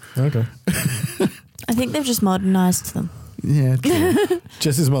know? Okay. I think they've just modernised them. Yeah, true.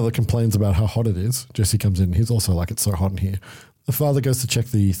 Jesse's mother complains about how hot it is. Jesse comes in. He's also like, it's so hot in here. The father goes to check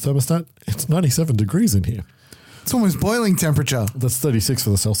the thermostat. It's 97 degrees in here. It's almost boiling temperature. That's 36 for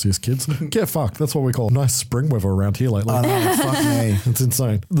the Celsius, kids. Get fucked. That's what we call nice spring weather around here lately. I know, fuck me. It's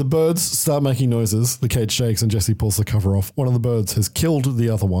insane. The birds start making noises. The cage shakes and Jesse pulls the cover off. One of the birds has killed the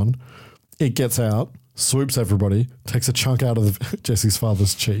other one. It gets out, swoops everybody, takes a chunk out of Jesse's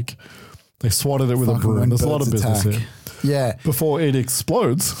father's cheek. They swatted it with a broom. There's a lot of business here. Yeah. Before it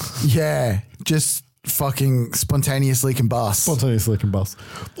explodes. Yeah. Just fucking spontaneously combust.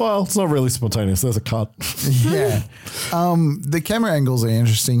 Well, it's not really spontaneous. There's a cut. Yeah. The camera angles are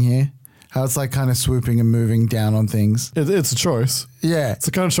interesting here. How it's like kind of swooping and moving down on things. It's a choice. Yeah. It's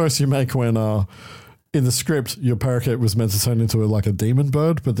the kind of choice you make when in the script your parakeet was meant to turn into like a demon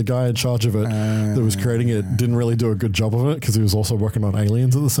bird, but the guy in charge of it that was creating it didn't really do a good job of it because he was also working on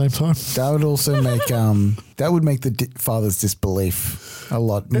aliens at the same time. That would also make that would make the father's disbelief a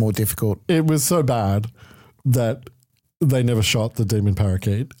lot more difficult. It was so bad that they never shot the demon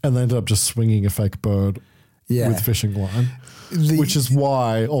parakeet and they ended up just swinging a fake bird with fishing line. Which is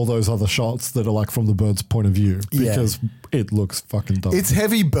why all those other shots that are like from the bird's point of view, because it looks fucking dumb. It's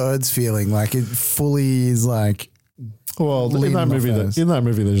heavy birds feeling, like it fully is like. Well, in that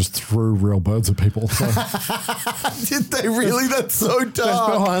movie, they just threw real birds at people. So. Did they really? That's so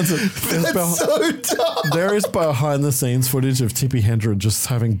dark. That's so dark. There is behind the scenes footage of Tippi Hedren just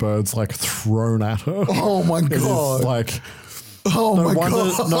having birds like thrown at her. Oh my god! Like. Oh no my wonder,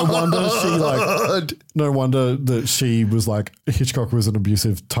 god! No wonder that she was like Hitchcock was an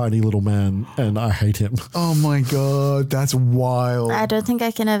abusive tiny little man, and I hate him. Oh my god, that's wild! I don't think I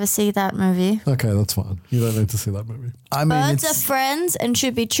can ever see that movie. Okay, that's fine. You don't need to see that movie. I mean, birds are friends and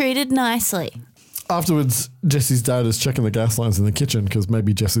should be treated nicely. Afterwards, Jesse's dad is checking the gas lines in the kitchen because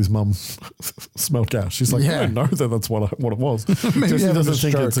maybe Jesse's mum smelled gas. She's like, I don't know that that's what it was. Jesse doesn't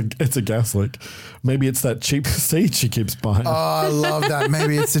think it's a gas leak. Maybe it's that cheap seed she keeps buying. Oh, I love that.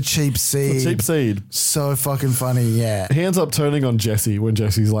 Maybe it's a cheap seed. It's a cheap seed. So fucking funny, yeah. He ends up turning on Jesse when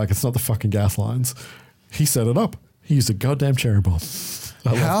Jesse's like, it's not the fucking gas lines. He set it up. He used a goddamn cherry bomb.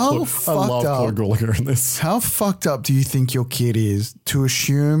 I love Claude Gallagher in this. How fucked up do you think your kid is to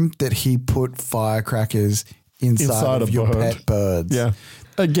assume that he put firecrackers inside of your pet birds? Yeah.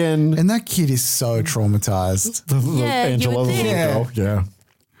 Again. And that kid is so traumatized. Angela, the little girl. Yeah.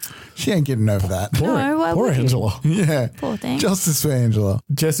 She ain't getting over that. Poor Angela. Yeah. Poor thing. Justice for Angela.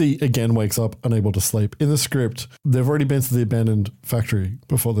 Jesse again wakes up unable to sleep. In the script, they've already been to the abandoned factory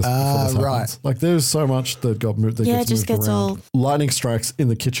before this happens. Right. Like there's so much that got moved. That it just gets around. all. Lightning strikes in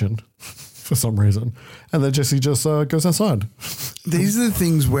the kitchen for some reason, and then Jesse just goes outside. These are the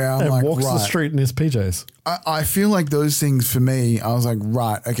things where I'm like, walks the street in his PJs. I feel like those things for me, I was like,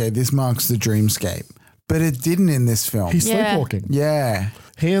 right, okay, this marks the dreamscape. But it didn't in this film. He's sleepwalking. Yeah.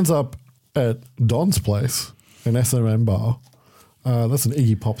 He ends up at Don's place, an S&M bar. That's an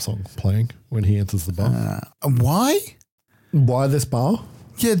Iggy Pop song playing when he enters the bar. Why? Why this bar?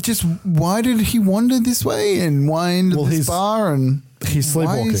 Yeah, just why did he wander this way and why into this bar and he's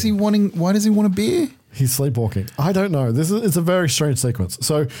sleepwalking. Why does he want a beer? He's sleepwalking. I don't know. It's a very strange sequence.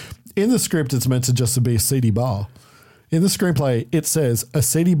 So in the script, it's meant to just be a seedy bar. In the screenplay, it says a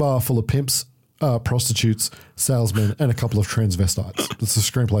seedy bar full of pimps, prostitutes, salesmen, and a couple of transvestites. That's the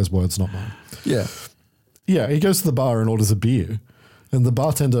screenplay's words, not mine. Yeah. Yeah, he goes to the bar and orders a beer, and the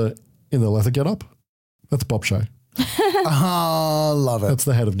bartender in the leather getup, that's Bob Shea. Love it. That's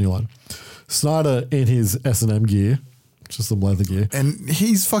the head of New Line. Snyder in his S&M gear, just some leather gear. And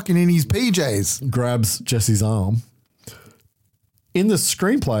he's fucking in his PJs. Grabs Jesse's arm. In the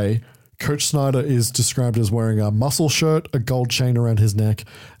screenplay, Coach Snyder is described as wearing a muscle shirt, a gold chain around his neck,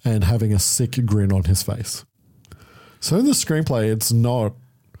 and having a sick grin on his face. So in the screenplay, it's not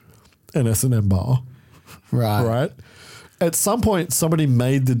an S&M bar. Right? At some point, somebody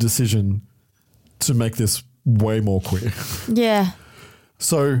made the decision to make this way more queer. Yeah.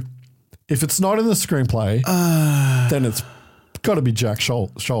 So if it's not in the screenplay, then it's got to be Jack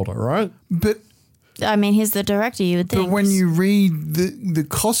Shoulder, right? But I mean, he's the director, you would think. But when you read the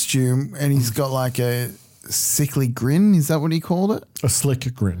costume and he's got like a sickly grin, is that what he called it? A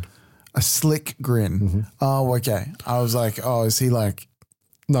slick grin. A slick grin. Mm-hmm. Oh, okay. I was like, oh, is he like...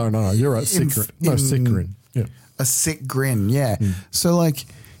 No, you're right. Sick grin. No, sick grin. Yeah. A sick grin, yeah. So like,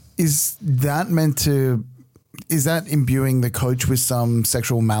 is that imbuing the coach with some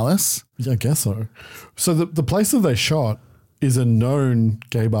sexual malice? Yeah, I guess so. So the place that they shot is a known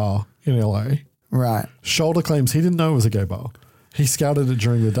gay bar in LA. Right. Shoulder claims he didn't know it was a gay bar. He scouted it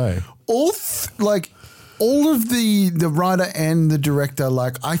during the day. All of the writer and the director,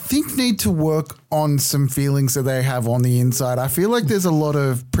 like, I think need to work on some feelings that they have on the inside. I feel like there's a lot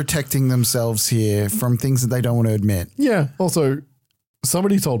of protecting themselves here from things that they don't want to admit. Yeah. Also,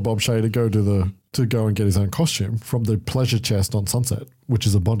 somebody told Bob Shea to go and get his own costume from the Pleasure Chest on Sunset, which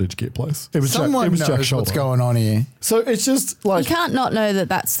is a bondage gear place. Someone knows what's going on here. So it's just like... You can't not know that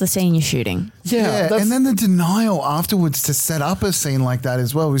that's the scene you're shooting. Yeah, and then the denial afterwards to set up a scene like that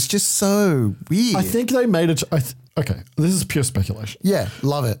as well was just so weird. I think they made it... Okay, this is pure speculation. Yeah,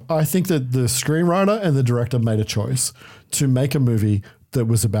 love it. I think that the screenwriter and the director made a choice to make a movie that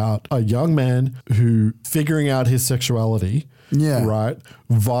was about a young man who figuring out his sexuality, right,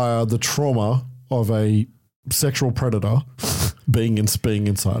 via the trauma of a sexual predator being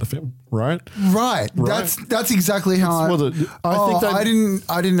inside of him, right? Right. That's exactly how I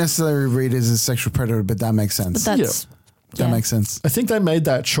didn't necessarily read it as a sexual predator, but that makes sense. But that's that makes sense. I think they made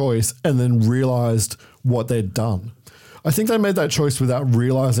that choice and then realized what they'd done. I think they made that choice without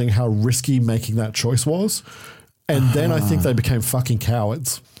realizing how risky making that choice was. And then I think they became fucking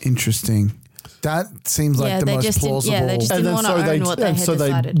cowards. Interesting. That seems like the most plausible. Yeah, they just didn't want to own what they had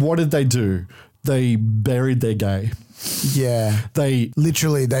decided. What did they do? They buried their gay. Yeah. They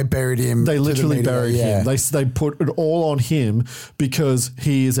buried him. They literally buried him. They put it all on him because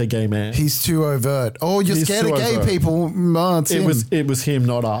he is a gay man. He's too overt. Oh, you're scared of gay people. No, it was him,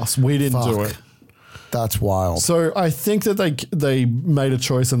 not us. We didn't do it. That's wild. So I think that they made a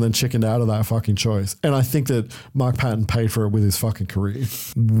choice and then chickened out of that fucking choice. And I think that Mark Patton paid for it with his fucking career.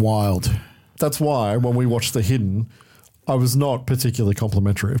 Wild. That's why when we watched The Hidden, I was not particularly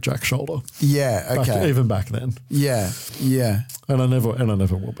complimentary of Jack Shoulder. Yeah, okay. Even back then. Yeah. And I never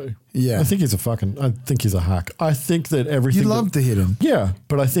will be. Yeah. I think he's a hack. I think that everything... You loved The Hidden. Yeah,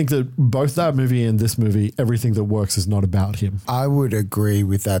 but I think that both that movie and this movie, everything that works is not about him. I would agree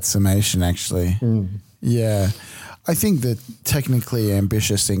with that summation, actually. Yeah. I think the technically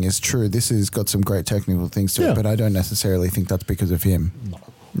ambitious thing is true. This has got some great technical things to it, but I don't necessarily think that's because of him.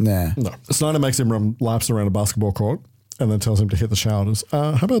 No. Snyder makes him run laps around a basketball court and then tells him to hit the showers.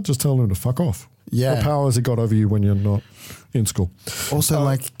 How about just telling him to fuck off? Yeah. What power has he got over you when you're not in school?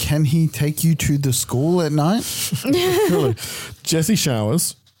 Also, can he take you to the school at night? Really. Jesse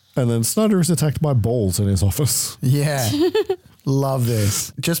showers and then Snyder is attacked by balls in his office. Yeah. Love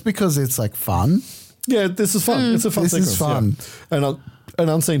this. Just because it's fun. Yeah, this is fun. It's a fun sequence. This is fun. Yeah. And an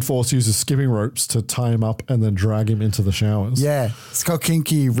unseen force uses skipping ropes to tie him up and then drag him into the showers. Yeah, it's got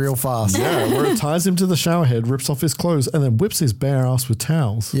kinky real fast. Yeah, where it ties him to the shower head, rips off his clothes, and then whips his bare ass with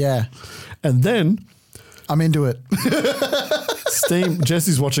towels. Yeah. And then... I'm into it.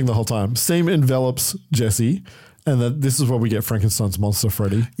 Jesse's watching the whole time. Steam envelops Jesse, and then this is where we get Frankenstein's monster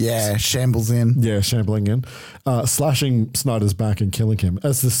Freddy. Yeah, shambles in. Yeah, shambling in. Slashing Snyder's back and killing him.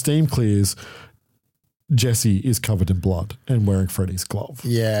 As the steam clears... Jesse is covered in blood and wearing Freddy's glove.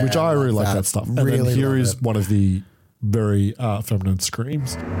 Yeah. Which I really like that stuff. And really then here is one of the very feminine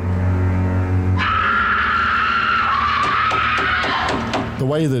screams. The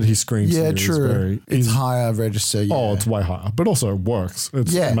way that he screams here true. It's higher register. Yeah. Oh, it's way higher. But also it works.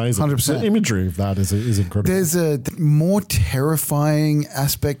 It's amazing. 100%. The imagery of that is incredible. There's a more terrifying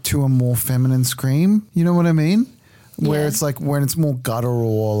aspect to a more feminine scream. You know what I mean? Where it's when it's more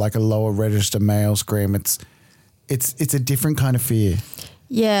guttural or like a lower register male scream, it's a different kind of fear.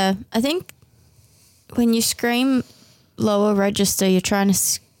 Yeah, I think when you scream lower register, you're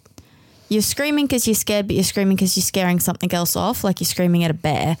screaming because you're scared, but you're screaming because you're scaring something else off. Like you're screaming at a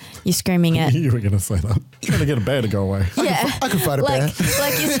bear. You're screaming at... You were going to say that. Trying to get a bear to go away. Yeah. I can fight a bear.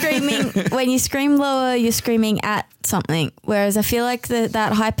 Like you're screaming... When you scream lower, you're screaming at something. Whereas I feel like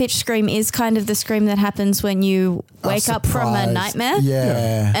that high-pitched scream is kind of the scream that happens when you wake up from a nightmare.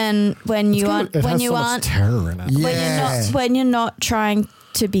 Yeah. And when you aren't... When you aren't... terror in it. When you're not trying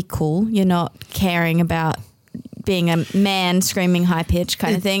to be cool, you're not caring about being a man screaming high pitch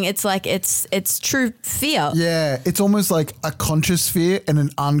kind of thing. It's like it's true fear. Yeah, it's almost like a conscious fear and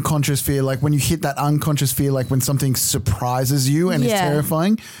an unconscious fear. Like when you hit that unconscious fear, like when something surprises you and is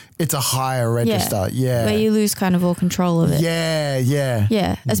terrifying, it's a higher register. Yeah. Where you lose kind of all control of it.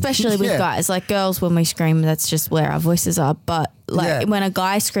 Yeah. Especially with guys. Like girls, when we scream, that's just where our voices are. But like when a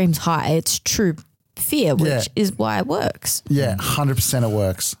guy screams high, it's true fear, which is why it works. Yeah, 100% it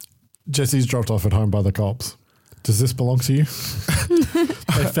works. Jesse's dropped off at home by the cops. Does this belong to you?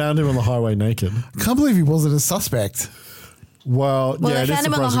 They found him on the highway naked. Can't believe he wasn't a suspect. Well, they found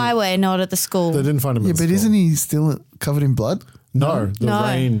him on the highway, not at the school. They didn't find him. Yeah, but isn't he still covered in blood? No, the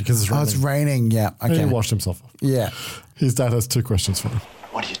rain because it's raining. Oh, it's raining. Yeah, okay. He washed himself off. Yeah. His dad has 2 questions for him.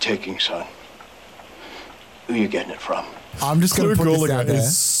 What are you taking, son? Who are you getting it from? I'm just going to put this out there.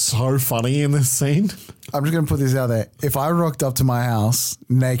 Is so funny in this scene. I'm just going to put this out there. If I rocked up to my house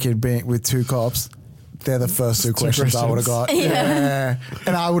naked with 2 cops, they're the first 2 questions I would have got. Yeah.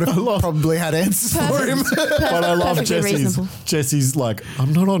 And I would have probably had answers for him. But I love Jesse's like,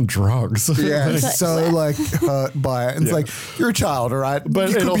 I'm not on drugs. Yeah, he's so like hurt by it. And it's like, you're a child, all right? But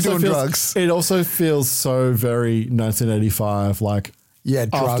you it could also be doing feels, drugs. It also feels so very 1985, like drug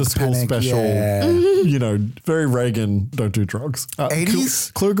after school panic, special, you know, very Reagan, don't do drugs.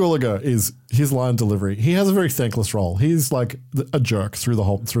 80s? Clu Gulager is his line delivery. He has a very thankless role. He's like a jerk through the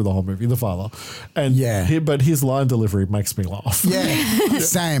whole movie, the father. And but his line delivery makes me laugh. Yeah,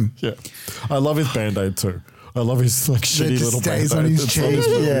 same. Yeah. I love his Band-Aid too. I love his like shitty just little stays Band-Aid on his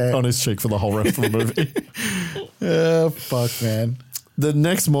cheek. on his cheek for the whole rest of the movie. Oh, fuck, man. The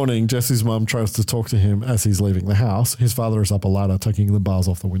next morning, Jesse's mum tries to talk to him as he's leaving the house. His father is up a ladder, taking the bars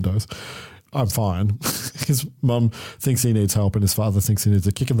off the windows. I'm fine. His mum thinks he needs help and his father thinks he needs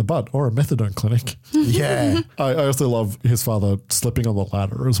a kick in the butt or a methadone clinic. Yeah. I also love his father slipping on the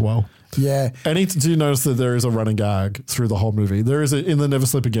ladder as well. Yeah. And do you notice that there is a running gag through the whole movie? There is in the Never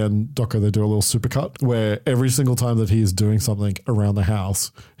Sleep Again doco, they do a little supercut where every single time that he is doing something around the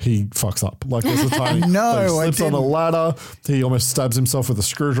house, he fucks up. Like there's a time he slips on a ladder, he almost stabs himself with a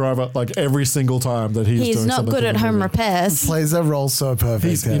screwdriver. Like every single time that he's doing something. He's not good at home repairs. Plays that role so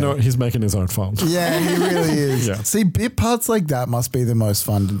perfect. You know, he's making his own fun. Yeah, he really is. Yeah. See, bit parts like that must be the most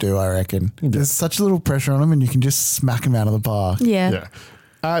fun to do, I reckon. There's such a little pressure on him and you can just smack him out of the park. Yeah.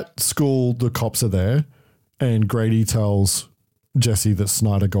 At school, the cops are there and Grady tells Jesse that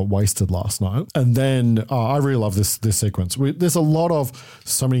Snyder got wasted last night. And then I really love this sequence. There's a lot of,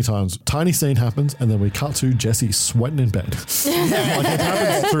 so many times, tiny scene happens and then we cut to Jesse sweating in bed. Like it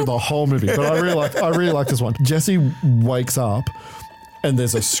happens through the whole movie. But I really like this one. Jesse wakes up and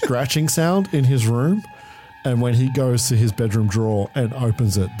there's a scratching sound in his room. And when he goes to his bedroom drawer and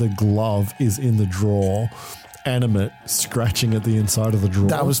opens it, the glove is in the drawer. Animate scratching at the inside of the drawer.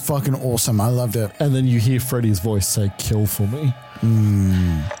 That was fucking awesome. I loved it. And then you hear Freddy's voice say, "Kill for me."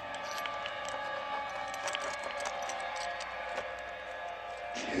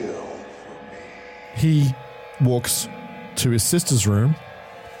 Kill for me. He walks to his sister's room,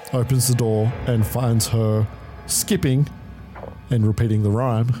 opens the door, and finds her skipping and repeating the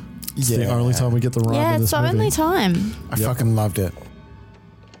rhyme. It's the only time we get the rhyme in this movie. Yeah, it's the only time. I fucking loved it.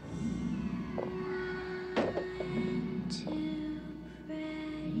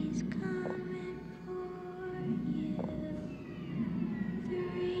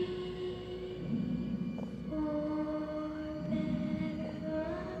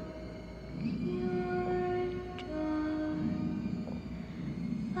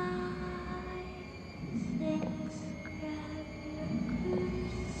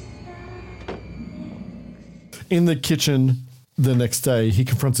 In the kitchen the next day, he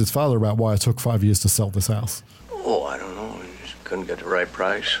confronts his father about why it took 5 years to sell this house. Oh, I don't know. I just couldn't get the right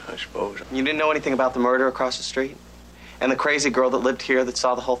price, I suppose. You didn't know anything about the murder across the street? And the crazy girl that lived here that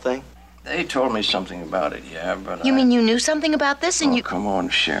saw the whole thing? They told me something about it, yeah, but You mean you knew something about this and you... Come on,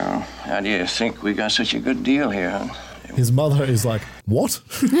 Cheryl. How do you think we got such a good deal here, huh? His mother is like, what?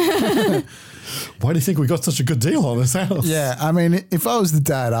 Why do you think we got such a good deal on this house? Yeah, I mean, if I was the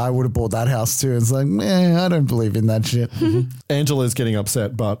dad, I would have bought that house too. It's like, I don't believe in that shit. Angela's getting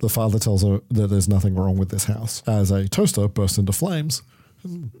upset, but the father tells her that there's nothing wrong with this house as a toaster bursts into flames.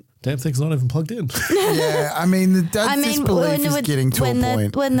 Damn thing's not even plugged in. Yeah, I mean, the dad's disbelief is getting to a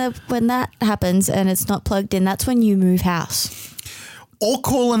point. When that happens and it's not plugged in, that's when you move house. Or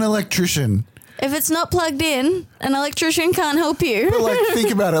call an electrician. If it's not plugged in, an electrician can't help you. But like,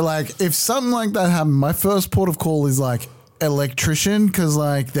 think about it. Like, if something like that happened, my first port of call is like electrician, because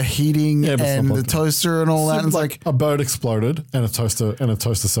like the heating and the toaster and all that. And it's like a boat exploded and a toaster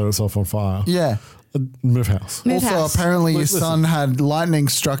set itself on fire. Yeah. Move house. Apparently your son had lightning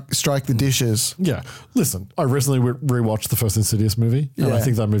strike the dishes. Yeah. Listen, I recently rewatched the first Insidious movie, and I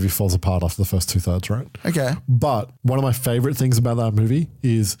think that movie falls apart after the first 2/3, right? Okay. But one of my favorite things about that movie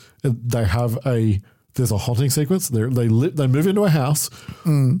is there's a haunting sequence. They move into a house.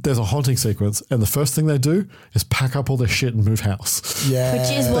 There's a haunting sequence, and the first thing they do is pack up all their shit and move house. Yeah.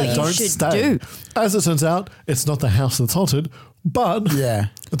 Which is what you should do. As it turns out, it's not the house that's haunted, but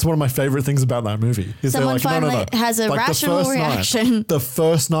it's one of my favorite things about that movie. Is Someone finally has a rational reaction. The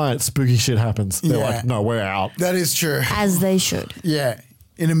first night spooky shit happens. They're like, no, we're out. That is true. As they should. Yeah.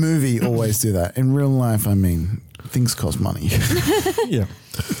 In a movie, always do that. In real life, I mean, things cost money. Yeah.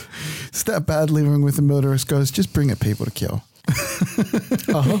 It's that bad living with a murderous ghost. Just bring it people to kill.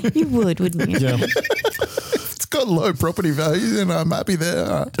 You would, wouldn't you? Yeah. It's got low property values and I'm happy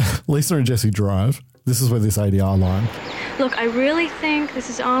there. Lisa and Jesse drive. This is where this ADR line. Look, I really think this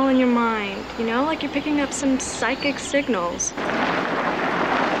is all in your mind. You know, like you're picking up some psychic signals.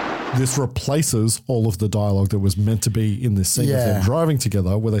 This replaces all of the dialogue that was meant to be in this scene of them driving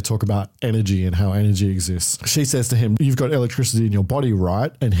together, where they talk about energy and how energy exists. She says to him, you've got electricity in your body,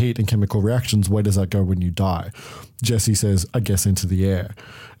 right? And heat and chemical reactions. Where does that go when you die? Jesse says, I guess into the air.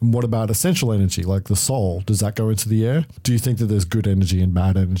 And what about essential energy, like the soul? Does that go into the air? Do you think that there's good energy and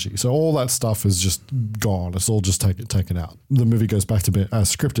bad energy? So all that stuff is just gone. It's all just taken out. The movie goes back to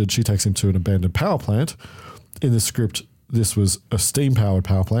as scripted. She takes him to an abandoned power plant. In the script, this was a steam-powered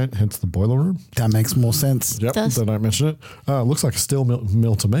power plant, hence the boiler room. That makes more sense. Yep, they don't mention it. Looks like a steel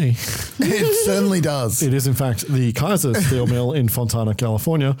mill to me. It certainly does. It is, in fact, the Kaiser Steel Mill in Fontana,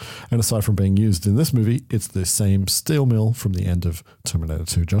 California. And aside from being used in this movie, it's the same steel mill from the end of Terminator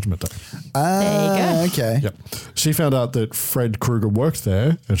 2 Judgment Day. There you go. Okay. Yep. She found out that Fred Krueger worked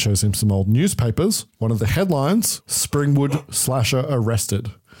there and shows him some old newspapers. One of the headlines, Springwood Slasher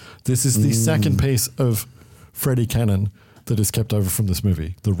Arrested. This is the second piece of Freddy canon that is kept over from this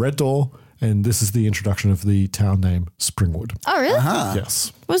movie. The Red Door, and this is the introduction of the town name Springwood. Oh, really?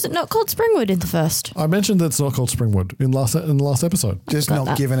 Yes. Was it not called Springwood in the first? I mentioned that it's not called Springwood in the last episode. Just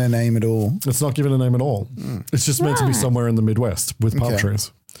not given a name at all. It's not given a name at all. It's just meant to be somewhere in the Midwest with palm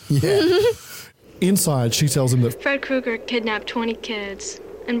trees. Yeah. Inside, she tells him that Fred Krueger kidnapped 20 kids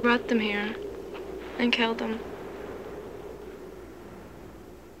and brought them here and killed them.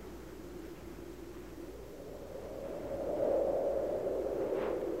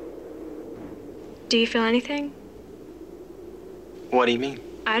 Do you feel anything? What do you mean?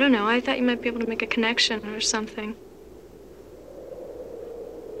 I don't know. I thought you might be able to make a connection or something.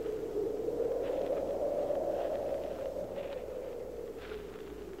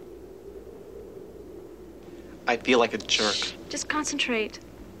 I feel like a jerk. Just concentrate.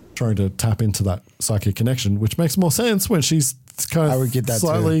 trying to tap into that psychic connection, which makes more sense when she's kind of I would get that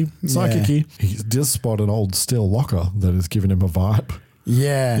slightly too. psychic-y. He does spot an old steel locker that is giving him a vibe.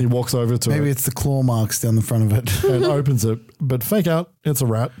 Yeah. He walks over to Maybe it. it's the claw marks down the front of it. And opens it, but fake out, it's a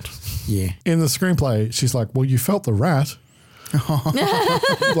rat. Yeah. In the screenplay, she's like, well, you felt the rat.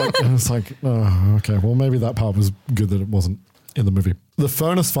 It's like, oh, okay, well, maybe that part was good that it wasn't in the movie. The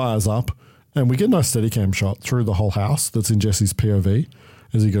furnace fires up, and we get no Steadicam shot through the whole house that's in Jesse's POV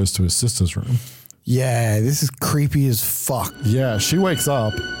as he goes to his sister's room. Yeah, this is creepy as fuck. Yeah, she wakes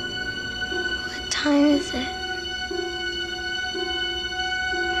up. What time is it?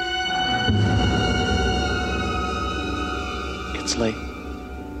 It's late.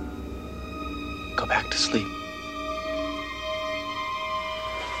 Go back to sleep.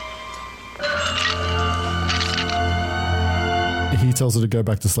 He tells her to go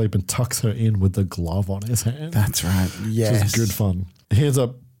back to sleep and tucks her in with the glove on his hand. That's right. Yes. Which is good fun. He ends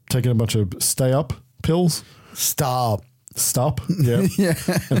up taking a bunch of stay up pills. Stop. Yeah. Yeah.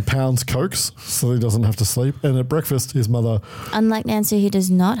 And pounds cokes so he doesn't have to sleep. And at breakfast, his mother... Unlike Nancy, he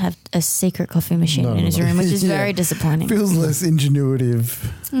does not have a secret coffee machine in his room, which is Yeah. very disappointing. Feels less ingenuitive.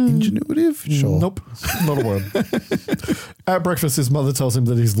 Ingenuitive? Sure. Nope. Not a word. At breakfast, his mother tells him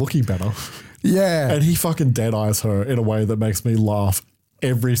that he's looking better. Yeah. And he fucking dead eyes her in a way that makes me laugh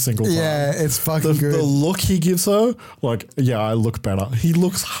every single time. Yeah, it's fucking good. The look he gives her, like, yeah, I look better. He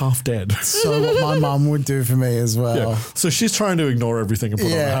looks half dead. So what my mum would do for me as well. Yeah. So she's trying to ignore everything and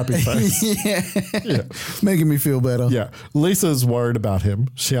put on a happy face. Yeah. Making me feel better. Yeah. Lisa's worried about him.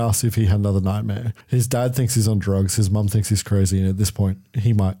 She asks if he had another nightmare. His dad thinks he's on drugs. His mum thinks he's crazy. And at this point,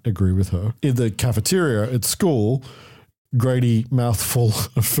 he might agree with her. In the cafeteria at school, Grady, mouthful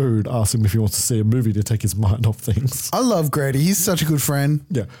of food, asks him if he wants to see a movie to take his mind off things. I love Grady. He's such a good friend.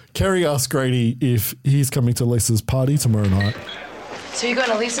 Yeah. Kerry asks Grady if he's coming to Lisa's party tomorrow night. So you going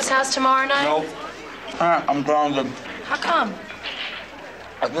to Lisa's house tomorrow night? Nope. I'm grounded. How come?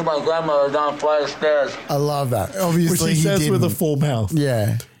 I think my grandmother down a flight of stairs. I love that. Obviously, Which he says didn't. with a full mouth.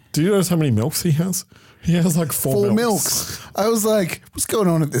 Yeah. Do you notice how many milks he has? He has like four milks. I was like, what's going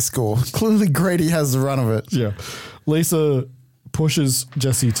on at this school? Clearly Grady has the run of it. Yeah. Lisa pushes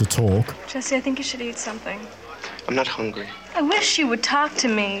Jesse to talk. Jesse, I think you should eat something. I'm not hungry. I wish you would talk to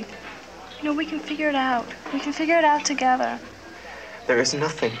me. You know, we can figure it out. We can figure it out together. There is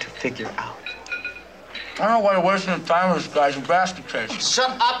nothing to figure out. I don't know why you're wasting your time with this guy's a basket case.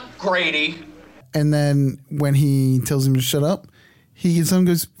 Shut up, Grady. And then when he tells him to shut up, he gets home and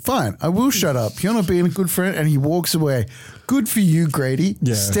goes, fine, I will shut up. You're not being a good friend. And he walks away. Good for you, Grady.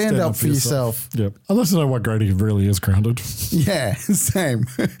 Yeah, stand up for yourself. Yep. I'd like to know why Grady really is grounded. Yeah, same.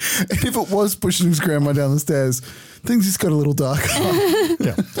 And if it was pushing his grandma down the stairs, things just got a little darker.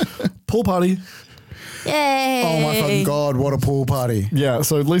 Yeah. Pool party. Yay. Oh my fucking God, what a pool party. Yeah,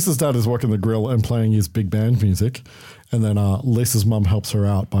 so Lisa's dad is working the grill and playing his big band music. And then Lisa's mum helps her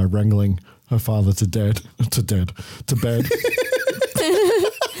out by wrangling her father to bed. To bed.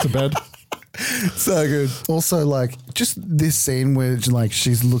 So good. Also, like, just this scene where, like,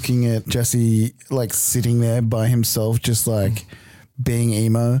 she's looking at Jesse, like, sitting there by himself, just, like, being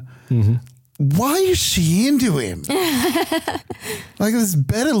emo. Mm-hmm. Why is she into him? Like, there's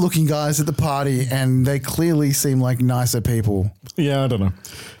better looking guys at the party, and they clearly seem like nicer people. Yeah, I don't know.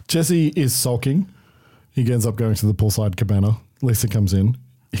 Jesse is sulking. He ends up going to the poolside cabana. Lisa comes in.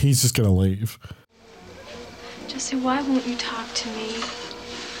 He's just going to leave. Jesse, why won't you talk to me?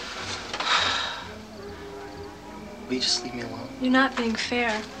 Will you just leave me alone? You're not being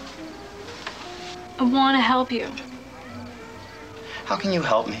fair. I want to help you. How can you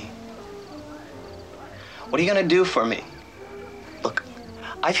help me? What are you going to do for me? Look,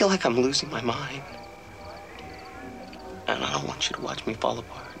 I feel like I'm losing my mind. And I don't want you to watch me fall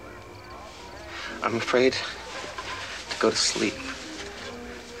apart. I'm afraid to go to sleep.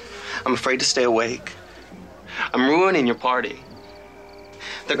 I'm afraid to stay awake. I'm ruining your party.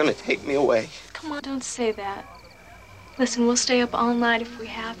 They're going to take me away. Come on, don't say that. Listen, we'll stay up all night if we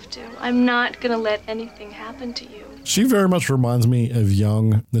have to. I'm not going to let anything happen to you. She very much reminds me of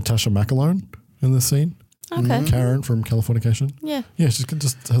young Natasha McAlone in this scene. Okay. Karen from Californication. Yeah. Yeah, she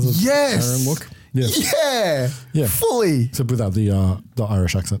just has a Karen look. Yes. Yeah. Yeah. Fully. Except without the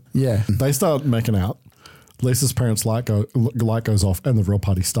Irish accent. Yeah. They start making out. Lisa's parents' light goes off and the real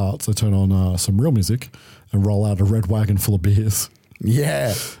party starts. They turn on some real music and roll out a red wagon full of beers.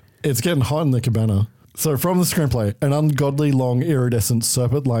 Yeah. It's getting hot in the cabana. So from the screenplay, an ungodly long iridescent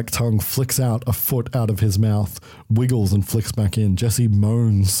serpent-like tongue flicks out a foot out of his mouth, wiggles and flicks back in. Jesse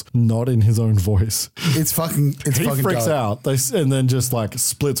moans, not in his own voice. He freaks out and then just like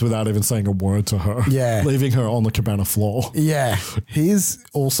splits without even saying a word to her. Yeah. Leaving her on the cabana floor. Yeah. He's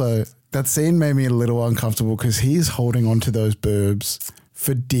also, that scene made me a little uncomfortable because he's holding onto those boobs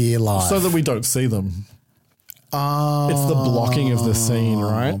for dear life. So that we don't see them. It's the blocking of the scene,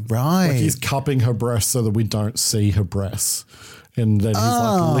 right? Right. Like he's cupping her breasts so that we don't see her breasts. And then he's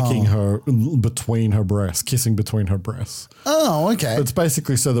like licking her between her breasts, kissing between her breasts. Oh, okay. It's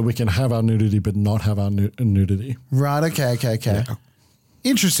basically so that we can have our nudity but not have our nudity. Right, okay. Yeah.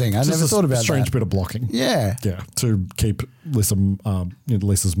 Interesting. I never thought about that. Strange bit of blocking. Yeah. Yeah, to keep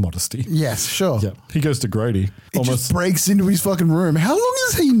Lisa's modesty. Yes, sure. Yeah. He goes to Grady. It just breaks into his fucking room. How long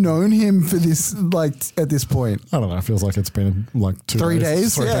has he known him for this, like, at this point? I don't know. It feels like it's been like 3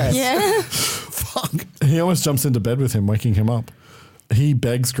 days. 3 days. Yeah. Fuck. He almost jumps into bed with him, waking him up. He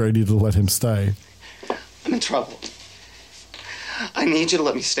begs Grady to let him stay. I'm in trouble. I need you to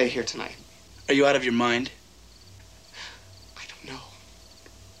let me stay here tonight. Are you out of your mind? I don't know.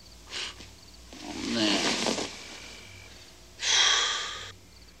 Oh, man.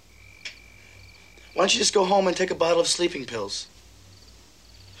 Why don't you just go home and take a bottle of sleeping pills?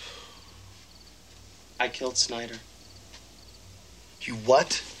 I killed Snyder. You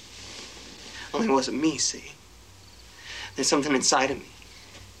what? Only it wasn't me, see? There's something inside of me.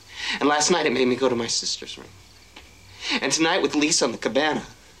 And last night it made me go to my sister's room. And tonight with Lisa on the cabana,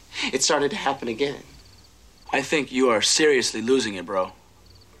 it started to happen again. I think you are seriously losing it, bro.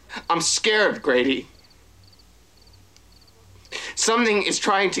 I'm scared, Grady. Something is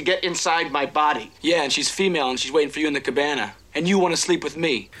trying to get inside my body. Yeah, and she's female and she's waiting for you in the cabana. And you want to sleep with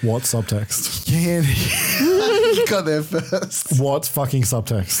me. What subtext? Yeah, you got there first. What fucking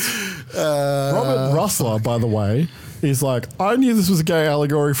subtext? Robert Russler, by the way, is like, I knew this was a gay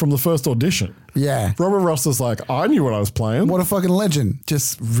allegory from the first audition. Yeah. Robert Russler's like, I knew what I was playing. What a fucking legend.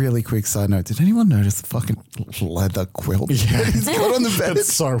 Just really quick side note. Did anyone notice the fucking leather quilt that he's got on the bed?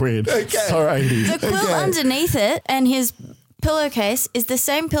 It's so weird. Okay. So 80s. The quilt underneath it and his pillowcase is the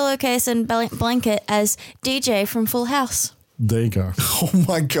same pillowcase and blanket as DJ from Full House. There you go. Oh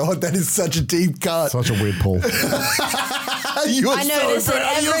my God, that is such a deep cut. Such a weird pull. I notice it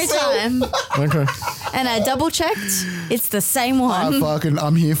every time. Okay. And I double checked. It's the same one.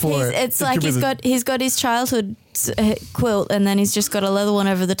 I'm here for it. It's like he's got his childhood quilt, and then he's just got a leather one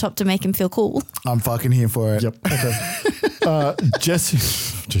over the top to make him feel cool. I'm fucking here for it. Yep. Okay. Jesse,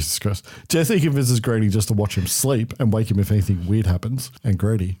 Jesus Christ. Jesse convinces Grady just to watch him sleep and wake him if anything weird happens. And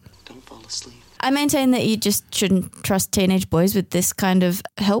Grady. Don't fall asleep. I maintain that you just shouldn't trust teenage boys with this kind of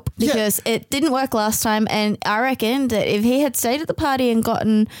help because it didn't work last time, and I reckon that if he had stayed at the party and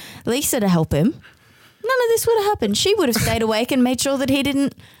gotten Lisa to help him, none of this would have happened. She would have stayed awake and made sure that he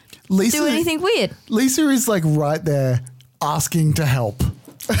didn't do anything weird. Lisa is like right there asking to help.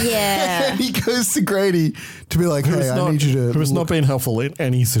 Yeah. He goes to Grady to be like, hey, I need you to... Who has not been helpful in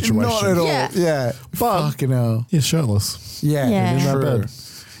any situation. Not at all. Yeah. But fucking hell. he's shirtless. Yeah. In that True. bed.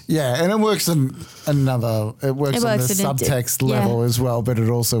 Yeah, and it works on on the subtext level as well, but it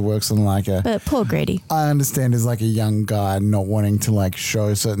also works on like a... But poor Grady. I understand as like a young guy not wanting to like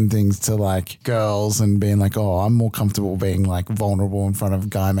show certain things to like girls and being like, oh, I'm more comfortable being like vulnerable in front of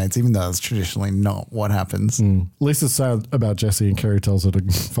guy mates, even though it's traditionally not what happens. Lisa's sad about Jesse and Carrie tells her to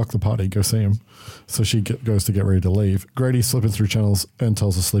fuck the party, go see him. So she goes to get ready to leave. Grady's slipping through channels and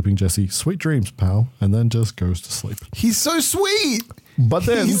tells the sleeping Jesse, sweet dreams, pal, and then just goes to sleep. He's so sweet. But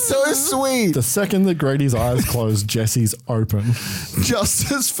then he's so sweet. The second that Grady's eyes close, Jesse's open.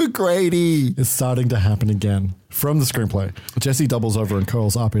 Justice for Grady. It's starting to happen again. From the screenplay, Jesse doubles over and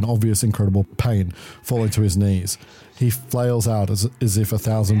curls up in obvious incredible pain, falling to his knees. He flails out as if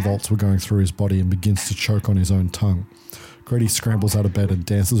 1,000 volts were going through his body and begins to choke on his own tongue. Grady scrambles out of bed and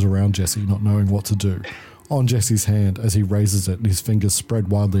dances around Jesse, not knowing what to do. On Jesse's hand, as he raises it and his fingers spread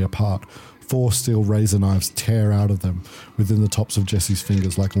widely apart, 4 steel razor knives tear out of them within the tops of Jesse's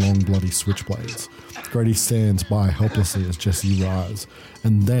fingers like long bloody switchblades. Grady stands by helplessly as Jesse writhes,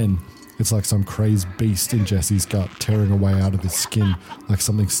 and then it's like some crazed beast in Jesse's gut tearing away out of his skin like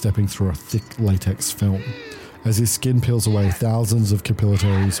something stepping through a thick latex film. As his skin peels away, thousands of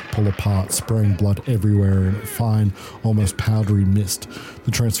capillaries pull apart, spraying blood everywhere in a fine, almost powdery mist. The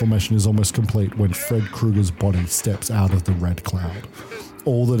transformation is almost complete when Fred Krueger's body steps out of the red cloud.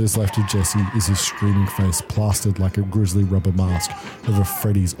 All that is left of Jesse is his screaming face plastered like a grisly rubber mask over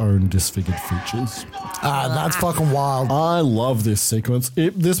Freddy's own disfigured features. That's fucking wild. I love this sequence.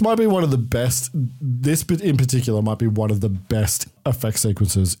 This might be one of the best. This bit in particular might be one of the best effect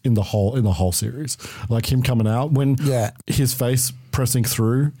sequences in the whole series. Like him coming out when his face pressing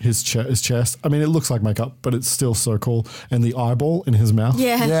through his chest. I mean, it looks like makeup, but it's still so cool. And the eyeball in his mouth.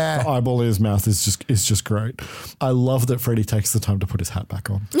 Yeah. The eyeball in his mouth is just great. I love that Freddy takes the time to put his hat back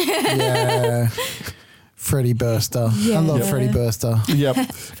on. Yeah. Freddy Burster. I love Freddy Burster.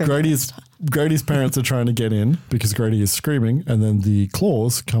 Yep. Grady's parents are trying to get in because Grady is screaming, and then the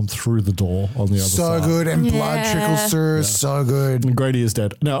claws come through the door on the other side. So good, and blood trickles through. So good. And Grady is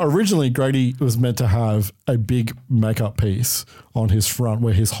dead. Now, originally, Grady was meant to have a big makeup piece on his front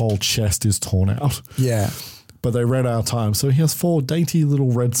where his whole chest is torn out. Yeah. But they ran out of time, so he has 4 dainty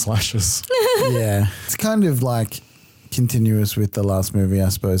little red slashes. Yeah. It's kind of like continuous with the last movie, I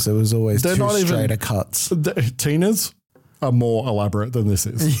suppose. There was always two straighter cuts. Tina's are more elaborate than this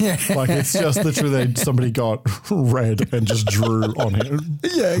is. Yeah. Like it's just literally somebody got red and just drew on him.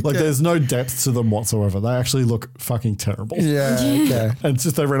 Yeah. Like there's no depth to them whatsoever. They actually look fucking terrible. Yeah. Okay. And it's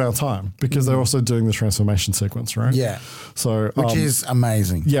just they ran out of time because they're also doing the transformation sequence, right? Yeah. So which is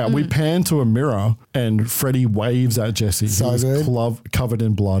amazing. Yeah, we pan to a mirror and Freddy waves at Jesse. So who's covered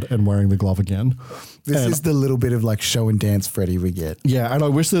in blood and wearing the glove again. This is the little bit of like show and dance Freddy we get. Yeah, and I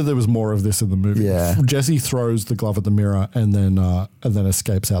wish that there was more of this in the movie. Yeah. Jesse throws the glove at the mirror and then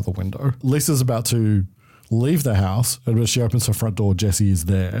escapes out the window. Lisa's about to leave the house, and when she opens her front door, Jesse is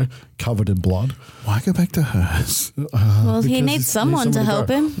there, covered in blood. Why go back to hers? Well, he needs someone to help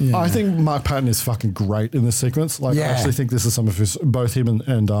him. Yeah. I think Mark Patton is fucking great in this sequence. Like, I actually think this is some of his, both him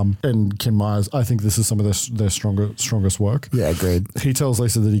and Kim Myers. I think this is some of their strongest work. Yeah, agreed. He tells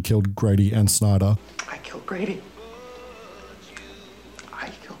Lisa that he killed Grady and Snyder. I killed Grady.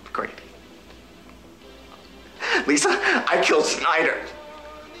 Lisa, I killed Snyder.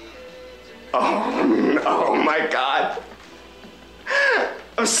 Oh my God.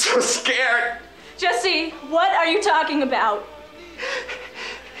 I'm so scared. Jesse, what are you talking about?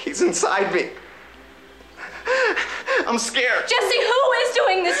 He's inside me. I'm scared. Jesse, who is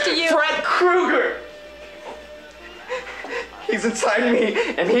doing this to you? Fred Krueger. He's inside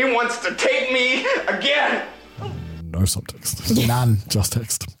me, and he wants to take me again. No subtext. None. Just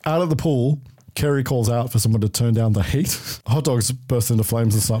text. Out of the pool, Kerry calls out for someone to turn down the heat. Hot dogs burst into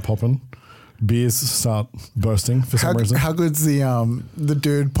flames and start popping. Beers start bursting for some reason. How good's the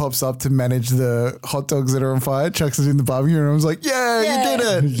dude pops up to manage the hot dogs that are on fire, chucks it in the barbecue, and I was like, yeah, you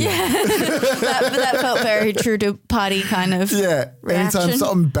did it. Yeah. that felt very true to party kind of reaction. Anytime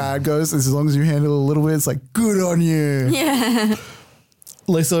something bad goes, as long as you handle it a little bit, it's like, good on you. Yeah.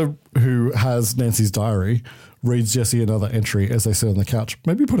 Lisa, who has Nancy's diary, reads Jesse another entry as they sit on the couch.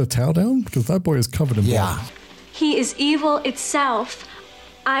 Maybe put a towel down because that boy is covered in blood. He is evil itself.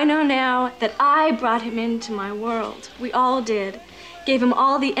 I know now that I brought him into my world. We all did. Gave him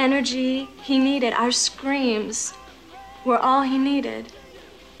all the energy he needed. Our screams were all he needed.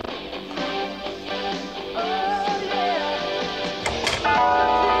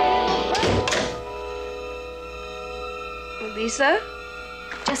 Lisa?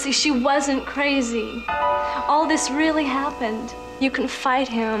 Jesse, she wasn't crazy. All this really happened. You can fight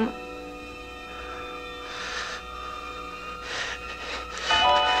him.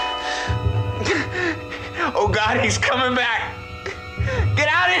 Oh God, he's coming back. Get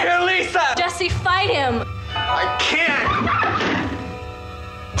out of here, Lisa! Jesse, fight him. I can't.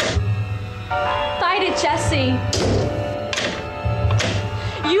 Fight it, Jesse.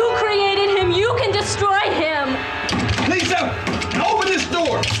 You created him. You can destroy him. Lisa, open this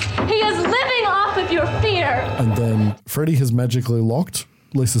door. He is living off of your fear. And then Freddy has magically locked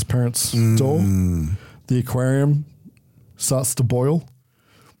Lisa's parents' door. The aquarium starts to boil.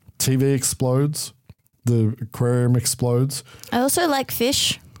 TV explodes. The aquarium explodes. I also like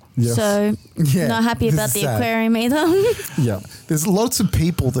fish. Yes. So not happy this about is the sad. aquarium either. Yeah. There's lots of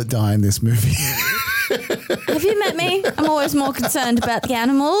people that die in this movie. Have you met me? I'm always more concerned about the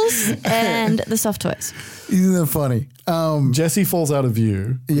animals and the soft toys. Isn't that funny? Jesse falls out of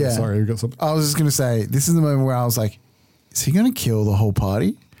view. Yeah. Sorry, you got something. I was just going to say, this is the moment where I was like, is he going to kill the whole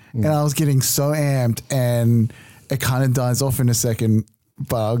party? And I was getting so amped, and it kind of dies off in a second,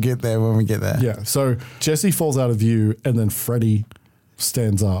 but I'll get there when we get there. Yeah. So Jesse falls out of view, and then Freddy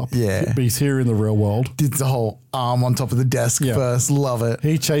stands up. Yeah. But he's here in the real world. Did the whole arm on top of the desk first. Love it.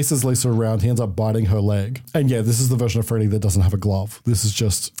 He chases Lisa around. He ends up biting her leg. And yeah, this is the version of Freddy that doesn't have a glove. This is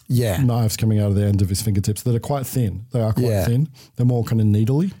just knives coming out of the end of his fingertips that are quite thin. They are quite thin. They're more kind of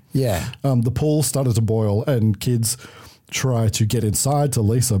needly. Yeah. The pool started to boil, and kids try to get inside to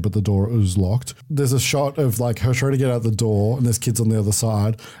Lisa, but the door is locked. There's a shot of like her trying to get out the door, and there's kids on the other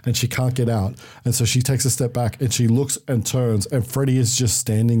side, and she can't get out. And so she takes a step back, and she looks and turns, and Freddy is just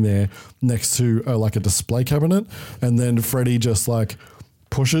standing there next to like a display cabinet. And then Freddy just like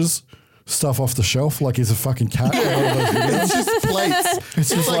pushes stuff off the shelf like he's a fucking cat. It's just plates. It's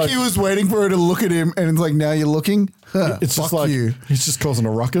just like he was waiting for her to look at him, and it's like, now you're looking? Huh, it's just fuck like you. He's just causing a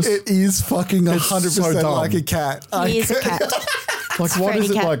ruckus. It is fucking 100% so like a cat. He is a cat. Like, what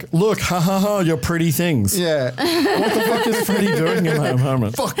is it cat. like? Look, ha ha ha, your pretty things. Yeah. What the fuck is Freddy doing in that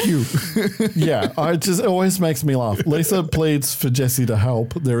moment? Fuck you. Yeah, it always makes me laugh. Lisa pleads for Jesse to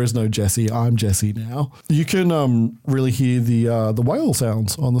help. There is no Jesse. I'm Jesse now. You can really hear the whale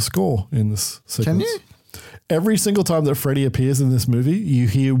sounds on the score in this sequence. Can you? Every single time that Freddy appears in this movie, you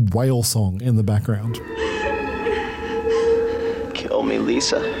hear whale song in the background. Kill me,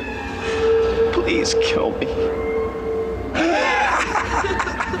 Lisa. Please kill me.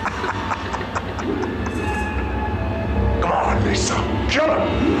 Come on, Lisa. Kill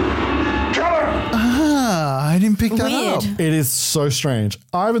her. Kill her. Ah, I didn't pick that up. It is so strange.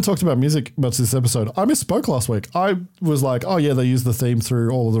 I haven't talked about music much this episode. I misspoke last week. I was like, oh yeah, they use the theme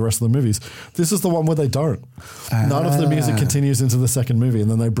through all of the rest of the movies. This is the one where they don't. None of the music continues into the second movie, and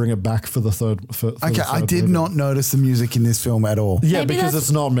then they bring it back for the third. I did not notice the music in this film at all. Yeah, Maybe because that's-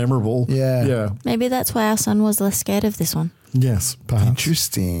 it's not memorable. Yeah. Maybe that's why our son was less scared of this one. Yes, perhaps.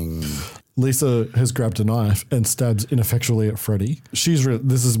 Interesting. Lisa has grabbed a knife and stabs ineffectually at Freddy.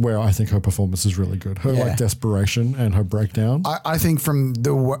 This is where I think her performance is really good. Her like desperation and her breakdown. I think from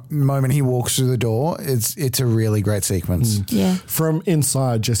the moment he walks through the door, it's a really great sequence. Yeah. From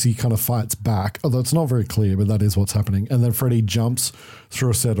inside, Jesse kind of fights back, although it's not very clear, but that is what's happening. And then Freddy jumps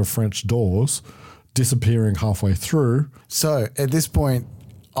through a set of French doors, disappearing halfway through. So at this point,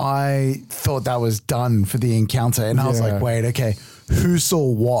 I thought that was done for the encounter. And I was like, wait, okay, who saw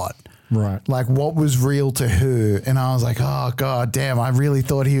what? Right. Like what was real to who? And I was like, oh, God damn, I really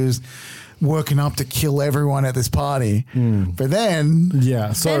thought he was working up to kill everyone at this party. But then...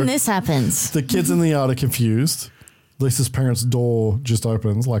 Yeah. So then this happens. The kids in the yard are confused. Lisa's parents' door just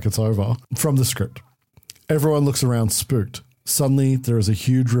opens like it's over. From the script, everyone looks around spooked. Suddenly, there is a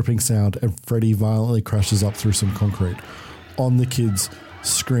huge ripping sound and Freddy violently crashes up through some concrete. On the kids,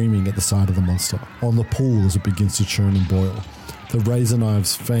 screaming at the side of the monster. On the pool as it begins to churn and boil. The razor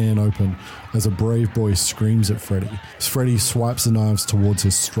knives fan open as a brave boy screams at Freddy. Freddy swipes the knives towards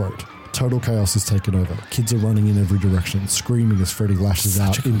his throat. Total chaos is taken over. Kids are running in every direction, screaming as Freddy lashes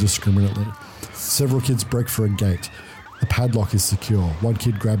out indiscriminately. Several kids break for a gate. The padlock is secure. One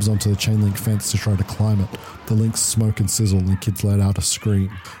kid grabs onto the chain link fence to try to climb it. The links smoke and sizzle and kids let out a scream.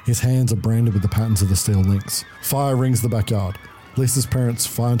 His hands are branded with the patterns of the steel links. Fire rings the backyard. Lisa's parents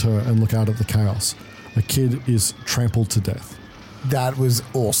find her and look out at the chaos. A kid is trampled to death. That was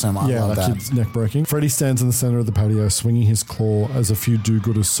awesome. I love that. Kid's neck breaking. Freddy stands in the center of the patio, swinging his claw as a few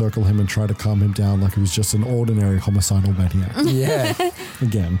do-gooders circle him and try to calm him down like he was just an ordinary homicidal maniac. Yeah.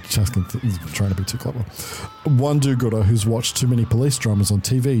 Again, Chaskin is trying to be too clever. One do-gooder who's watched too many police dramas on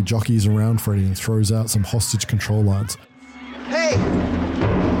TV jockeys around Freddy and throws out some hostage control lines. Hey!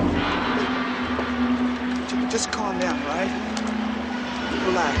 Just calm down, right?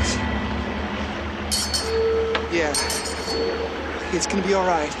 Relax. Yeah. It's gonna be all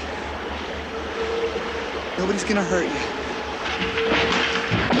right. Nobody's gonna hurt you.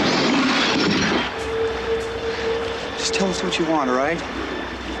 Just tell us what you want, all right?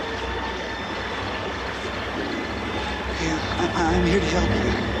 Yeah, I'm here to help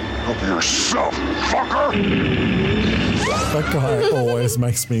you. Help yourself, fucker! That guy always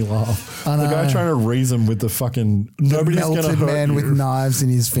makes me laugh. I know. The guy trying to reason with the fucking nobody's going to melted hurt man you. with knives in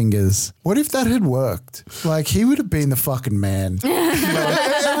his fingers. What if that had worked? Like, he would have been the fucking man.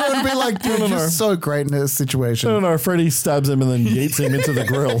 Everyone would be like, dude, you're so great in this situation. No, Freddy stabs him and then yeets him into the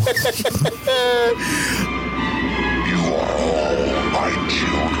grill. You are all my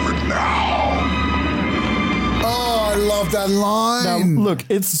children now. Oh, I love that line. Now, look,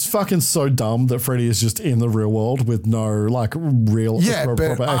 it's fucking so dumb that Freddy is just in the real world with no, like, real but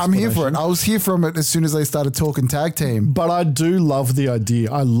proper I'm here for it. explanation. I was here from it as soon as they started talking tag team. But I do love the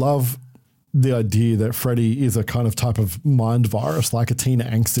idea. I love the idea that Freddy is a kind of type of mind virus, like a teen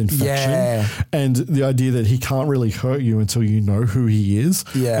angst infection. Yeah. And the idea that he can't really hurt you until you know who he is.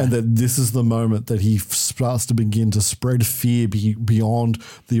 Yeah. And that this is the moment that he starts to begin to spread fear beyond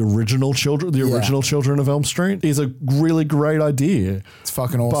the original children, original children of Elm Street is a really great idea. It's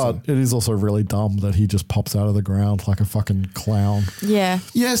fucking awesome. But it is also really dumb that he just pops out of the ground like a fucking clown. Yeah.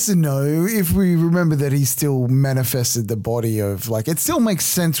 Yes and no. If we remember that he still manifested the body of, like, it still makes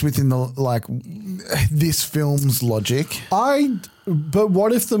sense within the, like, this film's logic. But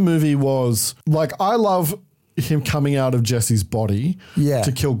what if the movie was like, I love him coming out of Jesse's body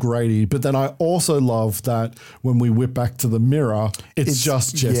to kill Grady, but then I also love that when we whip back to the mirror, it's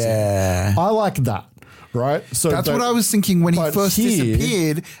just Jesse. Yeah. I like that. Right? So that's what I was thinking when he first here,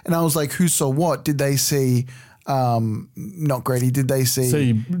 disappeared, and I was like, who saw what? Did they see not Grady, did they see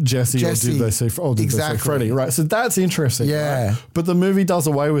Jesse or did they see they say Freddy? Right. So that's interesting. Yeah. Right? But the movie does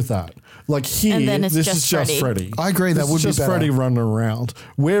away with that. Like here, And then it's this just is just Freddy. I agree, that This would is be just better. Freddy running around.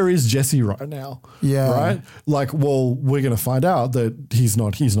 Where is Jesse right now? Yeah. Right? Like, well, we're gonna find out that he's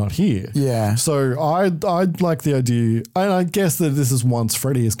not here. Yeah. So I like the idea, and I guess that this is once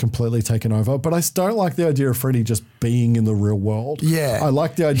Freddy is completely taken over, but I don't like the idea of Freddy just being in the real world. Yeah. I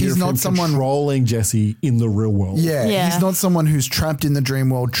like the idea He's of not him someone- controlling Jesse in the real world. Yeah, he's not someone who's trapped in the dream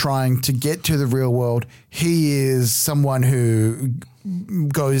world trying to get to the real world. He is someone who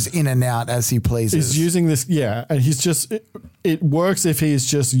goes in and out as he pleases. He's using this, and he's just, it works if he is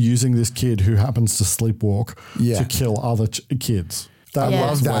just using this kid who happens to sleepwalk to kill other kids. I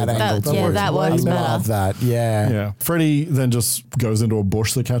love that angle. That works better. I love that. Yeah. Freddy then just goes into a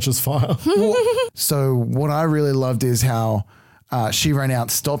bush that catches fire. So what I really loved is how she ran out,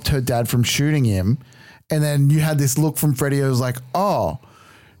 stopped her dad from shooting him, and then you had this look from Freddy. It was like, oh,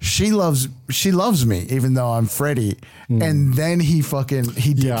 she loves me, even though I'm Freddy. And then he dips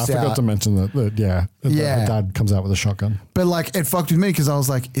out. I forgot to mention that. Her dad comes out with a shotgun. But like, it fucked with me because I was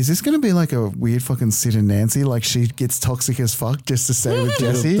like, is this going to be like a weird fucking Sid and Nancy? Like she gets toxic as fuck just to stay with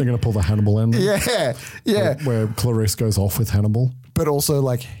Jesse? They're going to pull the Hannibal end. Yeah. Where Clarice goes off with Hannibal. But also,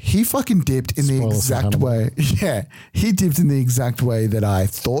 like, he fucking dipped in the exact way. Yeah. He dipped in the exact way that I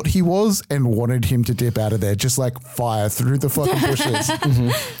thought he was and wanted him to dip out of there. Just like fire through the fucking bushes.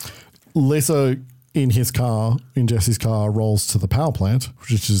 Lisa, in Jesse's car, rolls to the power plant,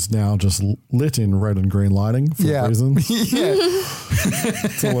 which is now just lit in red and green lighting for reasons.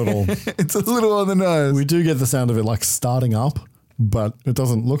 It's a little on the nose. We do get the sound of it like starting up, but it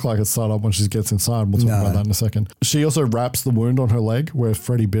doesn't look like it's started up when she gets inside. We'll talk about that in a second. She also wraps the wound on her leg where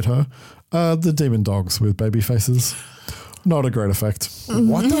Freddy bit her. The demon dogs with baby faces. Not a great effect.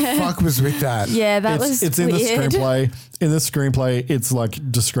 What the fuck was with that? Yeah, it's in weird. the screenplay. In the screenplay, it's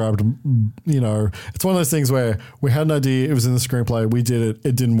like described, it's one of those things where we had an idea, it was in the screenplay, we did it,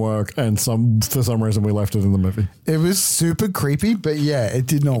 it didn't work, and for some reason we left it in the movie. It was super creepy, but yeah, it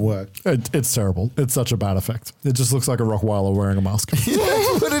did not work. It's terrible. It's such a bad effect. It just looks like a Rockweiler wearing a mask. That's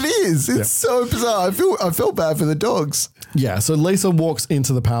what it is. It's so bizarre. I feel bad for the dogs. Yeah, so Lisa walks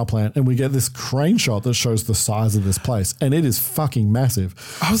into the power plant and we get this crane shot that shows the size of this place, and it is fucking massive.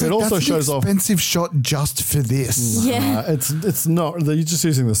 It also shows off expensive shot just for this. It's not. You're just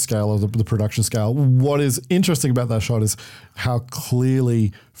using the scale of the production scale. What is interesting about that shot is how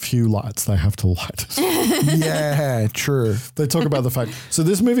clearly few lights they have to light. Yeah, true. They talk about the fact. So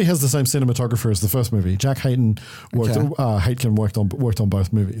this movie has the same cinematographer as the first movie. Jack Hayton Haitkin worked on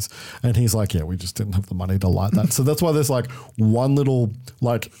both movies, and he's like, yeah, we just didn't have the money to light that. So that's why there's like one little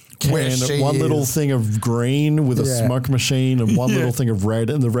little thing of green with a smoke machine and one little thing of red,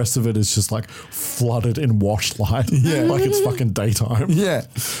 and the rest of it is just like flooded in washed light. Yeah, like it's fucking daytime. Yeah,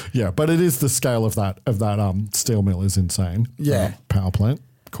 yeah. But it is the scale of that steel mill is insane. Yeah, power plant,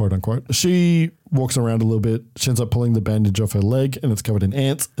 quote unquote. She walks around a little bit. She ends up pulling the bandage off her leg, and it's covered in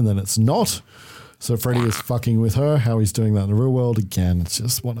ants, and then it's not. So Freddy is fucking with her. How he's doing that in the real world, again, it's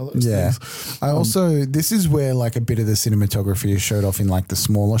just one of those things. I also, this is where like a bit of the cinematography is showed off in like the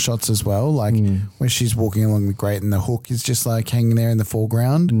smaller shots as well, like where she's walking along the grate and the hook is just like hanging there in the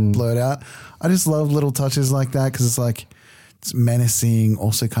foreground, blurred out. I just love little touches like that because it's like, it's menacing,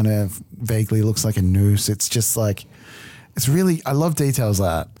 also kind of vaguely looks like a noose. It's just like, it's really, I love details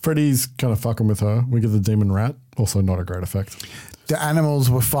like that. Freddy's kind of fucking with her. We get the demon rat, also not a great effect. The animals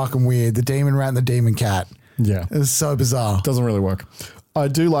were fucking weird. The demon rat and the demon cat. Yeah. It was so bizarre. Doesn't really work. I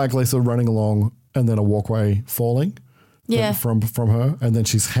do like Lisa running along and then a walkway falling from her, and then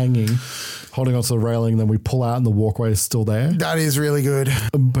she's hanging, holding onto the railing, then we pull out and the walkway is still there. That is really good.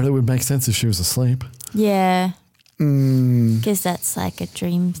 But it would make sense if she was asleep. Yeah. Because that's like a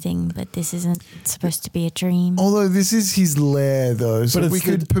dream thing, but this isn't supposed to be a dream. Although this is his lair, though, so we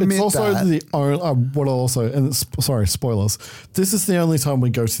could permit it's also that. Sorry, spoilers. This is the only time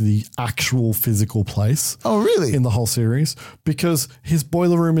we go to the actual physical place. Oh, really? In the whole series, because his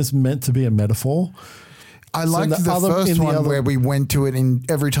boiler room is meant to be a metaphor. I liked the first one where we went to it, and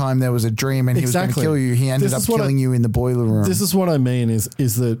every time there was a dream and he was going to kill you, he ended up killing you in the boiler room. This is what I mean is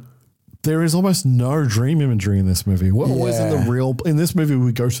that there is almost no dream imagery in this movie. We're always in this movie,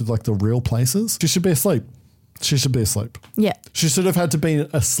 we go to like the real places. She should be asleep. Yeah. She should have had to be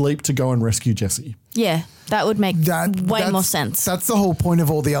asleep to go and rescue Jesse. Yeah. That would make way more sense. That's the whole point of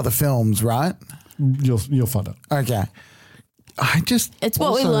all the other films, right? You'll find out. Okay. It's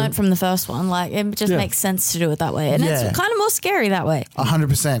what we learned from the first one. Like, it just makes sense to do it that way. And it's kind of more scary that way.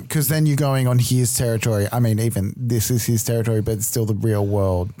 100%. Because then you're going on his territory. I mean, even this is his territory, but it's still the real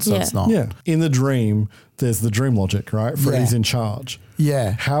world. So it's not. Yeah. In the dream, there's the dream logic, right? Freddy's in charge.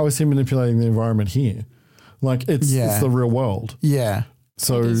 Yeah. How is he manipulating the environment here? Like, it's the real world. Yeah.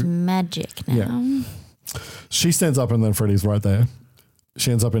 So it's magic now. Yeah. She stands up and then Freddy's right there.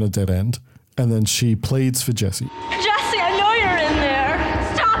 She ends up in a dead end. And then she pleads for Jesse. Jesse, I know you're in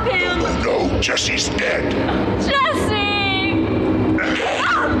there. Stop him. No, Jesse's dead. Jesse!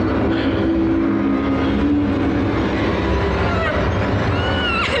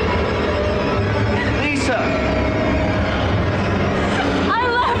 Lisa! I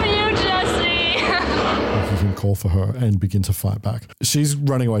love you, Jesse. He can call for her and begin to fight back. She's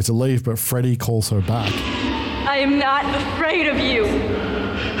running away to leave, but Freddy calls her back. I am not afraid of you.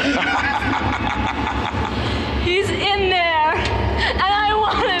 He's in there, and I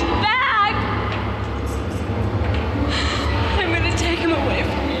want him back. I'm gonna take him away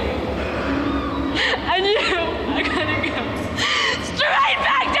from you. And you are gonna go straight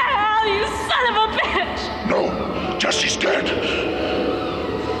back to hell, you son of a bitch! No, Jesse's dead.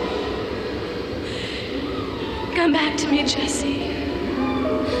 Come back to me, Jesse.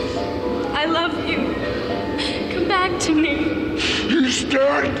 I love you. Come back to me. He's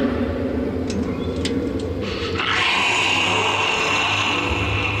dead.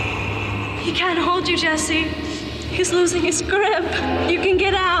 He can't hold you, Jesse. He's losing his grip. You can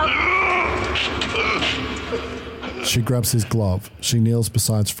get out. She grabs his glove. She kneels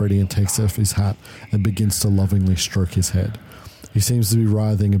beside Freddy and takes off his hat and begins to lovingly stroke his head. He seems to be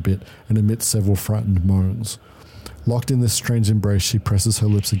writhing a bit and emits several frightened moans. Locked in this strange embrace, she presses her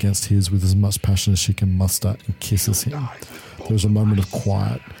lips against his with as much passion as she can muster and kisses him. There's a moment of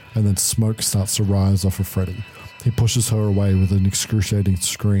quiet, and then smoke starts to rise off of Freddy. He pushes her away with an excruciating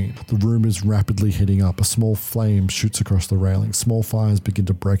scream. The room is rapidly heating up. A small flame shoots across the railing. Small fires begin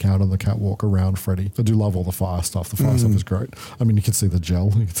to break out on the catwalk around Freddy. I do love all the fire stuff. The fire stuff is great. I mean, you can see the gel.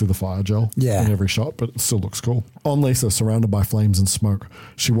 You can see the fire gel in every shot, but it still looks cool. On Lisa, surrounded by flames and smoke,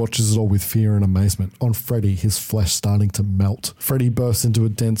 she watches it all with fear and amazement. On Freddy, his flesh starting to melt. Freddy bursts into a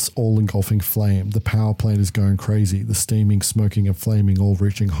dense, all-engulfing flame. The power plant is going crazy. The steaming, smoking, and flaming all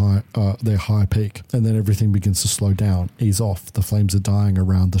reaching their high peak. And then everything begins to slow down, ease off. The flames are dying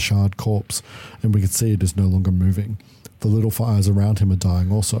around the charred corpse, and we can see it is no longer moving. The little fires around him are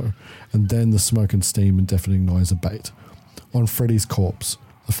dying also, and then the smoke and steam and deafening noise abate. On Freddy's corpse,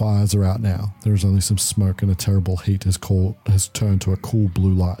 the fires are out now. There is only some smoke, and a terrible heat has turned to a cool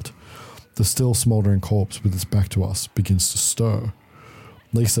blue light. The still smouldering corpse, with its back to us, begins to stir.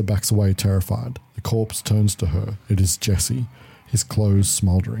 Lisa backs away terrified. The corpse turns to her. It is Jesse. His clothes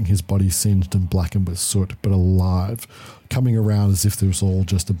smouldering, his body singed and blackened with soot, but alive, coming around as if this was all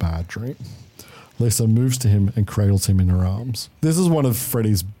just a bad dream. Lisa moves to him and cradles him in her arms. This is one of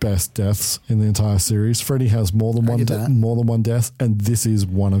Freddy's best deaths in the entire series. Freddy has more than one death, and this is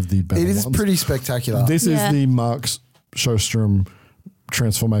one of the better ones. It is pretty spectacular. This is the Mark Shostrom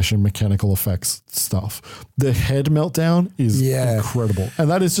transformation mechanical effects stuff. The head meltdown is incredible, and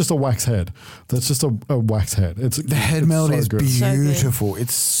that is just a wax head. That's just a wax head. The head melt is beautiful.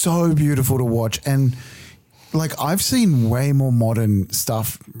 It's so beautiful to watch, and like I've seen way more modern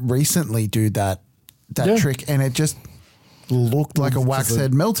stuff recently do that trick, and it just looked like a wax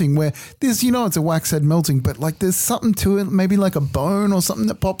head melting, where there's, it's a wax head melting, but like there's something to it, maybe like a bone or something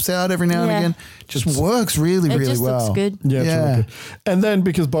that pops out every now and again. Just works really well. It just looks good. Yeah, it's really good. And then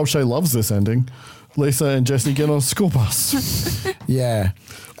because Bob Shea loves this ending, Lisa and Jesse get on a school bus.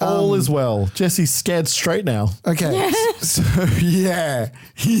 All is well. Jesse's scared straight now. Okay. So,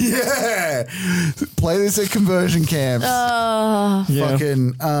 play this at conversion camps.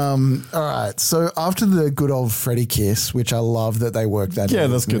 Fucking, all right. So after the good old Freddy kiss, which I love that they worked that in. Yeah,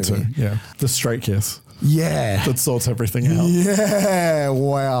 that's good too. Yeah. The straight kiss. Yeah. That sorts everything out. Yeah.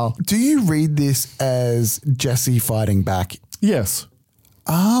 Wow. Do you read this as Jesse fighting back? Yes.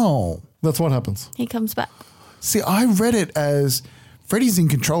 Oh. That's what happens. He comes back. See, I read it as Freddy's in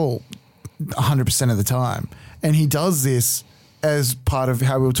control 100% of the time. And he does this as part of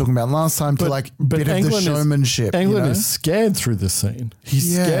how we were talking about last time bit of the showmanship. Englund is scared through this scene.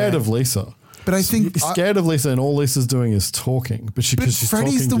 He's scared of Lisa. But I think he's scared of Lisa, and all Lisa's doing is talking. But she's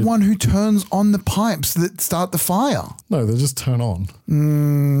Freddy's the one who turns on the pipes that start the fire. No, they just turn on.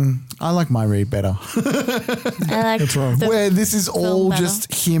 I like my read better. I like What's wrong? Where this is all better.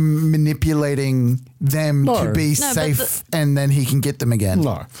 just him manipulating them to be safe, and then he can get them again.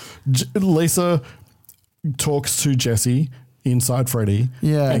 No, Lisa talks to Jesse inside Freddy,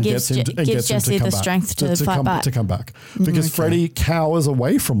 and gives Jesse the strength to fight back. To come back, because Freddy cowers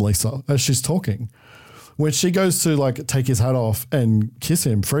away from Lisa as she's talking. When she goes to like take his hat off and kiss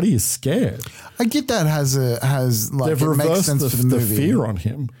him, Freddy is scared. I get that they've it reversed makes sense for the movie. fear on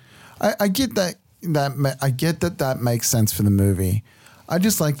him. I get that. I get that makes sense for the movie. I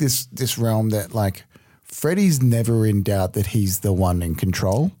just like this realm that like Freddy's never in doubt that he's the one in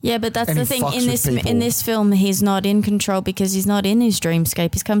control. Yeah, but that's the thing. In this film, he's not in control because he's not in his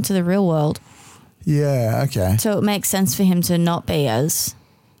dreamscape. He's come to the real world. Yeah, okay. So it makes sense for him to not be as...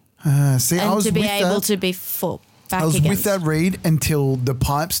 I was to be able that. to be full back I was against. with that read until the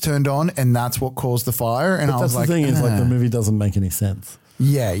pipes turned on, and that's what caused the fire. And But I was that's the like, thing is like the movie doesn't make any sense.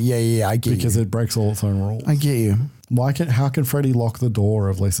 Yeah. I get because you. it breaks all its own rules. I get you. How can Freddy lock the door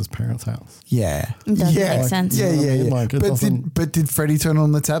of Lisa's parents' house? Yeah. It doesn't make sense. Yeah. But did Freddy turn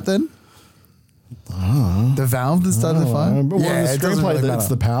on the tap then? The valve that started the fire? But in the screenplay, it's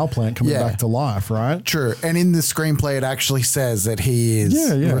the power plant coming back to life, right? True. And in the screenplay, it actually says that he is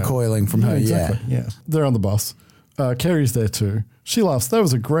recoiling from her. Exactly. Yeah. They're on the bus. Carrie's there too. She laughs. That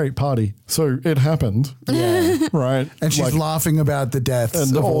was a great party. So it happened. Yeah. Right. And she's laughing about the deaths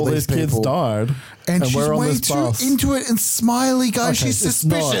and of all these kids people. died. And she's we're on way this too bus. into it and smiley, guys. Okay, she's it's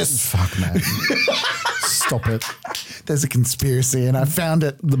suspicious. Fuck, man. Stop it. There's a conspiracy and I found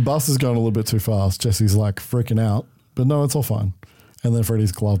it. The bus is going a little bit too fast. Jesse's like freaking out. But no, it's all fine. And then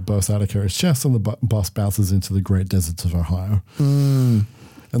Freddy's glove bursts out of Carrie's chest and the bus bounces into the great deserts of Ohio.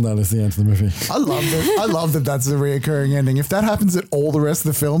 And that is the end of the movie. I love that that's the reoccurring ending. If that happens at all the rest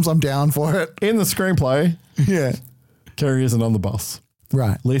of the films, I'm down for it. In the screenplay, Carrie isn't on the bus.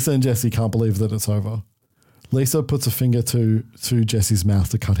 Right. Lisa and Jesse can't believe that it's over. Lisa puts a finger to Jesse's mouth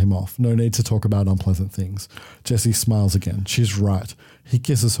to cut him off. No need to talk about unpleasant things. Jesse smiles again. She's right. He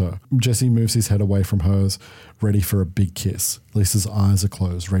kisses her. Jesse moves his head away from hers, ready for a big kiss. Lisa's eyes are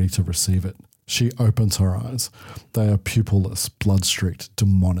closed, ready to receive it. she opens her eyes. They are pupilless, blood-streaked,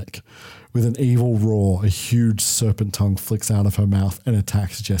 demonic. With an evil roar, a huge serpent tongue flicks out of her mouth and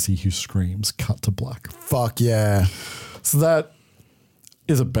attacks Jesse, who screams, cut to black. Fuck yeah. So that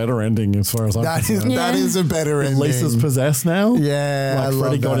is a better ending as far as I'm concerned. That is a better ending. Lisa's possessed now. Yeah, like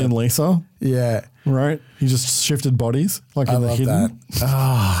Freddy got in Lisa. Yeah. Right? He just shifted bodies like in the hidden. That.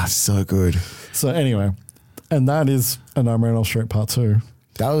 Ah, so good. So anyway, and that is A Nightmare on Elm Street Part 2.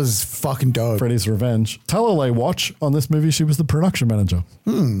 That was fucking dope. Freddy's Revenge. Talalay Watch on this movie. She was the production manager.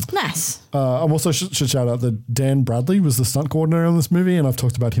 Nice. I'm also should shout out that Dan Bradley was the stunt coordinator on this movie, and I've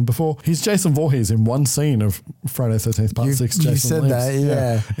talked about him before. He's Jason Voorhees in one scene of Friday the 13th Part 6. Jason you said Lives. that,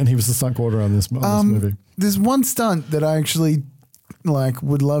 yeah. And he was the stunt coordinator on this movie. There's one stunt that I actually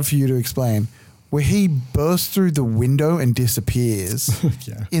would love for you to explain, where he bursts through the window and disappears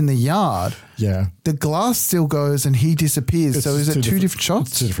in the yard. Yeah. The glass still goes and he disappears. So is it two different shots?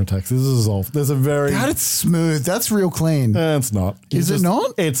 It's two different takes. This is all. There's a very... That's smooth. That's real clean. It's not. Is it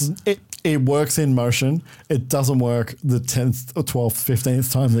not? It works in motion. It doesn't work the 10th or 12th,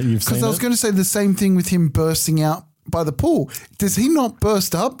 15th time that you've seen it. Because I was going to say the same thing with him bursting out by the pool. Does he not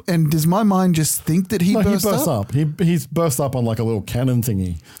burst up? And does my mind just think that he burst up? He's burst up on like a little cannon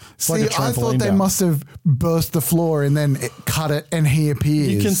thingy. It's See, like a I thought trampoline they down. must have burst the floor and then cut it and he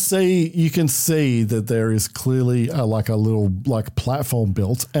appears. You can see that there is clearly a little platform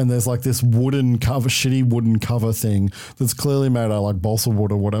built, and there's like this shitty wooden cover thing that's clearly made out of like balsa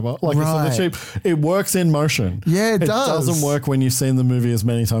wood or whatever. Like it's cheap. It works in motion. Yeah, it does. It doesn't work when you've seen the movie as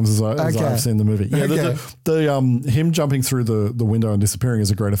many times as I've seen the movie. Yeah, him jumping through the window and disappearing is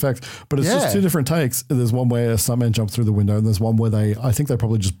a great effect, but it's just two different takes. There's one where some men jump through the window, and there's one where I think they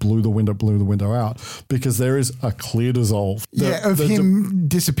probably just blew the window out, because there is a clear dissolve. Him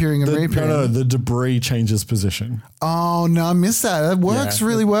disappearing and reappearing. No, the debris changes position. Oh, no, I missed that. It works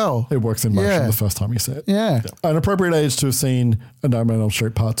really well. It works in motion the first time you see it. Yeah. An appropriate age to have seen A Nightmare on Elm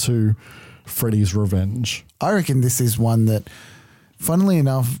Street Part 2, Freddy's Revenge. I reckon this is one that, funnily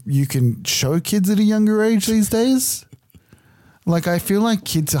enough, you can show kids at a younger age these days. Like, I feel like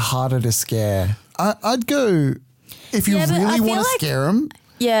kids are harder to scare. I'd go... If you really want to scare them,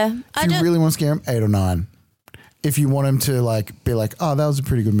 if you really want to scare them, 8 or 9. If you want them to be like, oh, that was a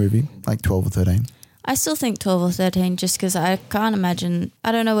pretty good movie, like 12 or 13. I still think 12 or 13, just because I can't imagine.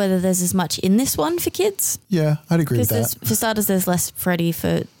 I don't know whether there's as much in this one for kids. Yeah, I'd agree with that. For starters, there's less Freddy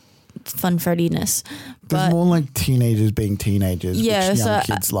for fun Freddiness. There's more like teenagers being teenagers, which young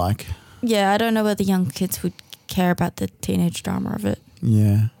kids like. Yeah, I don't know whether young kids would care about the teenage drama of it.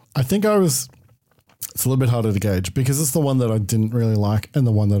 Yeah. I think it's a little bit harder to gauge, because it's the one that I didn't really like and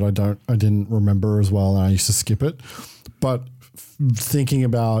the one that I didn't remember as well, and I used to skip it. But thinking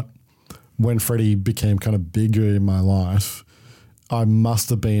about when Freddy became kind of bigger in my life, I must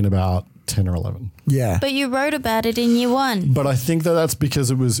have been about 10 or 11. Yeah. But you wrote about it in year 1. But I think that's because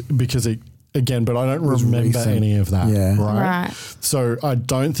it again, but I don't remember any of that. Yeah. Right? So I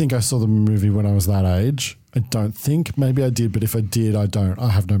don't think I saw the movie when I was that age. I don't think. Maybe I did, but if I did, I don't. I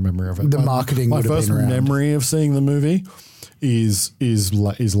have no memory of it. The marketing would have been around. My first memory of seeing the movie is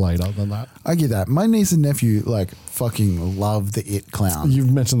later than that. I get that. My niece and nephew fucking love the It clown.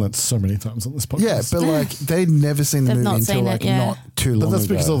 You've mentioned that so many times on this podcast. Yeah, but they'd never seen the movie until not too long ago. But that's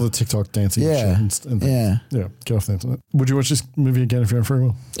because of the TikTok dancing shit. Yeah. Get off the internet. Would you watch this movie again if you're in free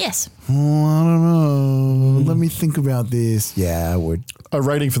will? Yes. Oh, I don't know. Let me think about this. Yeah, I would. A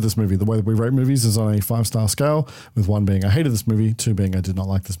rating for this movie, the way that we rate movies, is on a 5-star scale, with 1 being I hated this movie, 2 being I did not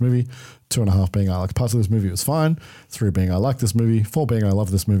like this movie, 2.5 being I like parts of this movie, it was fine, 3 being I like this movie, 4 being I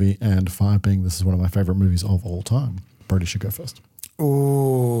love this movie, and 5 being this is one of my favorite movies of all time. Brody should go first.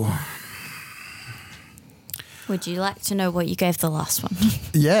 Oh. Would you like to know what you gave the last one?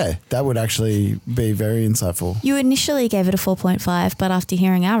 Yeah, that would actually be very insightful. You initially gave it a 4.5, but after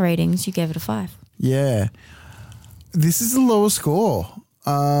hearing our ratings, you gave it a 5. Yeah. This is a lower score.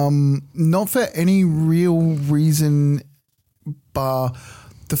 Not for any real reason, but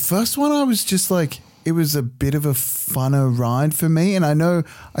the first one I was just like, it was a bit of a funner ride for me. And I know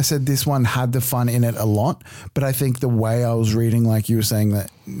I said this one had the fun in it a lot, but I think the way I was reading, like you were saying,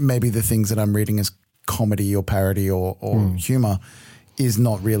 that maybe the things that I'm reading as comedy or parody or humor is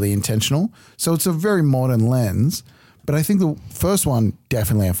not really intentional. So it's a very modern lens, but I think the first one,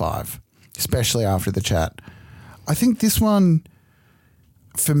 definitely a 5, especially after the chat. I think this one,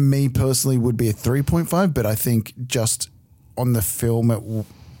 for me personally, would be a 3.5, but I think just on the film,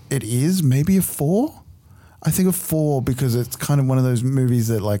 it is maybe a 4. I think a 4 because it's kind of one of those movies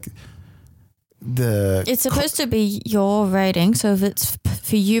that it's supposed to be your rating, so if it's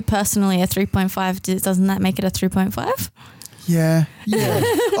for you personally a 3.5, doesn't that make it a 3.5? Yeah.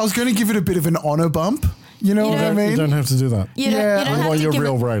 I was going to give it a bit of an honor bump. You know what I mean? You don't have to do that. You don't I have want to your give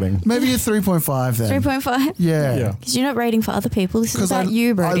real rating. Maybe a 3.5 then. 3.5? Yeah. Because you're not rating for other people. This is about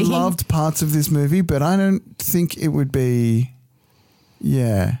you, Brody. I loved parts of this movie, but I don't think it would be,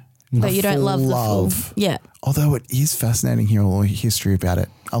 But you don't love the full. Yeah. Although it is fascinating hearing all the history about it.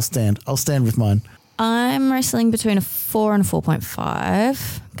 I'll stand with mine. I'm wrestling between a 4 and a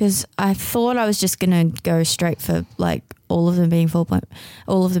 4.5 because I thought I was just going to go straight for like all of them being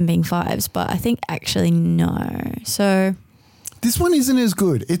 5s, but I think actually no. So this one isn't as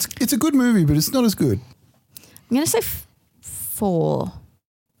good. It's a good movie, but it's not as good. I'm going to say 4.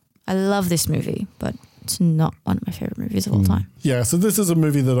 I love this movie, but it's not one of my favorite movies of all time. Yeah, so this is a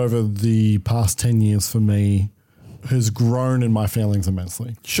movie that over the past 10 years for me has grown in my feelings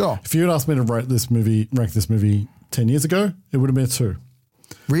immensely. Sure. If you had asked me to rank this movie 10 years ago, it would have been a 2.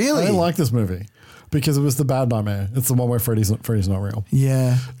 Really? I didn't like this movie because it was the bad nightmare. It's the one where Freddy's not real.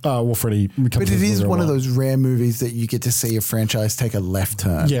 Yeah. Freddy becomes But it is one of one. those rare movies that you get to see a franchise take a left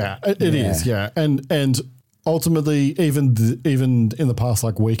turn. Yeah, it is. Yeah. And ultimately, even in the past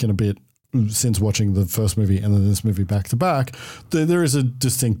like week and a bit since watching the first movie and then this movie back to back, there is a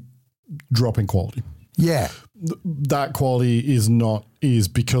distinct drop in quality. Yeah. That quality is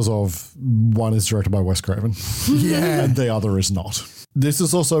because of one is directed by Wes Craven. Yeah. And the other is not. This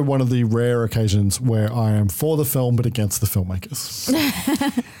is also one of the rare occasions where I am for the film but against the filmmakers.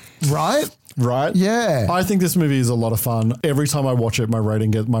 Right? Yeah. I think this movie is a lot of fun. Every time I watch it, my rating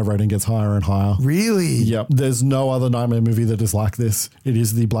gets higher and higher. Really? Yep. There's no other Nightmare movie that is like this. It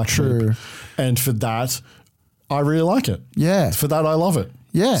is the Black Sheep. And for that, I really like it. Yeah. For that, I love it.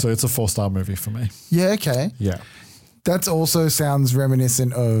 Yeah. So it's a 4-star movie for me. Yeah, okay. Yeah. That also sounds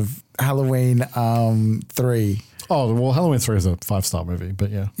reminiscent of Halloween 3. Oh, well, Halloween 3 is a 5-star movie, but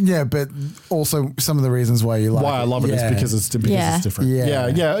yeah. Yeah, but also some of the reasons why you like why I love it is because it's different.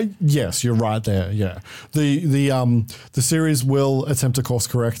 Yeah. Yes, you're right there. Yeah. The series will attempt to course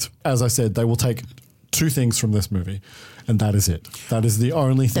correct. As I said, they will take 2 things from this movie, and that is it. That is the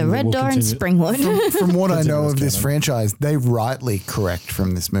only thing. The Red Door and Springwood. From what I know of this franchise, they rightly correct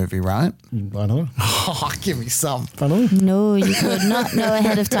from this movie, right? I know. Oh, give me some. I know. No, you could not know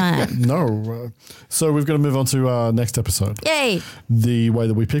ahead of time. No. So we've got to move on to our next episode. Yay. The way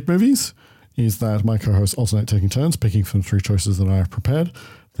that we pick movies is that my co-hosts alternate taking turns picking from 3 choices that I have prepared.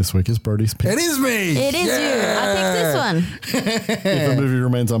 This week is Brody's pick. It is me. It is you. I picked this one. If a movie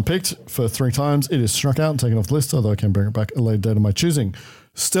remains unpicked for 3 times, it is struck out and taken off the list, although I can bring it back at a later date of my choosing.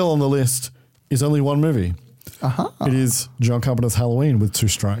 Still on the list is only one movie. It is John Carpenter's Halloween with 2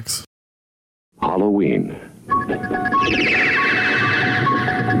 strikes. Halloween.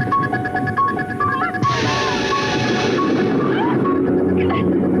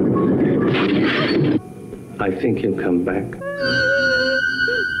 I think he'll come back.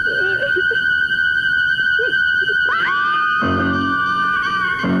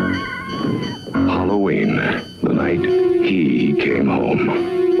 Halloween, the night he came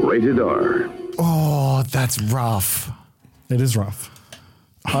home. Rated R. Oh, that's rough. It is rough.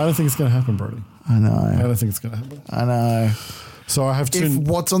 I don't think it's going to happen, Brody. I know. I don't think it's going to happen. I know. So I have 2. If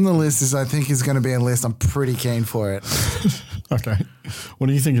what's on the list is I think is going to be on the list, I'm pretty keen for it. Okay. What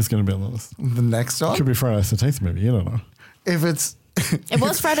do you think is going to be on the list? The next one? Could be Friday the 13th, maybe. You don't know. If it's... It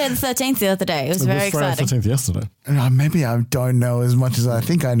was Friday the 13th the other day. It was very Friday exciting. the 13th yesterday. Maybe I don't know as much as I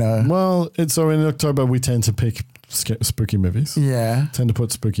think I know. Well, so in October, we tend to pick spooky movies. Yeah. Tend to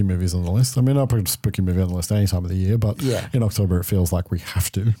put spooky movies on the list. I mean, I'll put a spooky movie on the list any time of the year, but in October, it feels like we have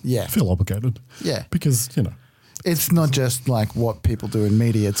to. Yeah. Feel obligated. Yeah. Because, it's not just like what people do in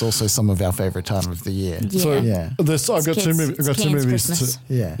media, it's also some of our favorite time of the year. So I've got two movies Christmas.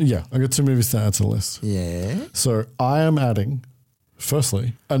 to I've got 2 movies to add to the list. Yeah. So I am adding,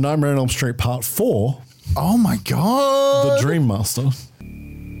 firstly, A Nightmare on Elm Street Part 4. Oh my God. The Dream Master.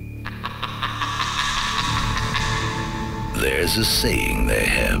 There's a saying they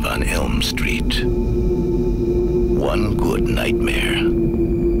have on Elm Street. One good nightmare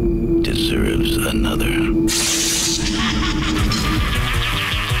deserves another.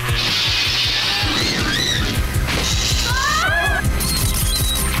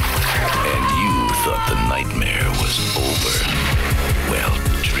 And you thought the nightmare was over. Well,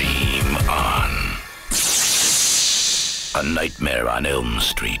 dream on. A Nightmare on Elm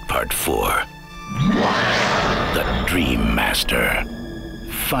Street Part 4. The Dream Master.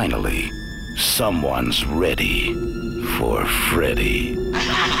 Finally, someone's ready for Freddy.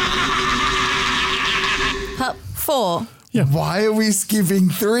 Part 4. Yeah. Why are we skipping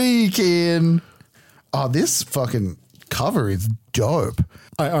 3, Ken? Oh, this fucking cover is dope.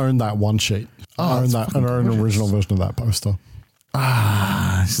 I own that one sheet. I own an original version of that poster.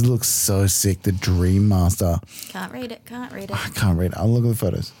 This looks so sick. The Dream Master. Can't read it. I can't read it. I'll look at the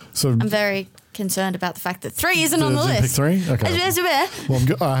photos. So I'm very concerned about the fact that 3 isn't on the Did you list. pick 3? Okay. Well,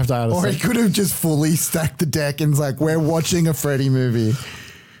 I have to add a Or he could have just fully stacked the deck and it's like, we're watching a Freddy movie.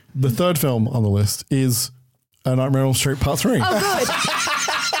 The third film on the list is A Nightmare on Elm Street Part 3. Oh, good.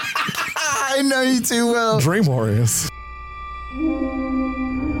 I know you too well. Dream Warriors.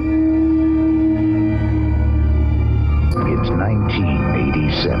 It's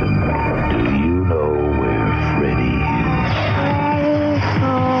 1987. Do you know where Freddy is?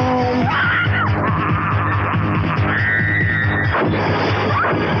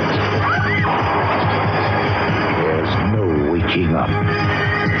 There's no waking up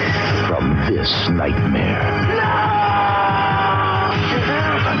from this nightmare.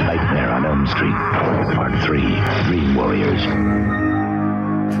 A Nightmare on Elm Street, Part 3, Dream Warriors.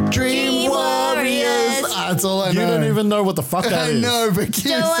 Dream Warriors. That's all I know. You don't even know what the fuck that is. I know, but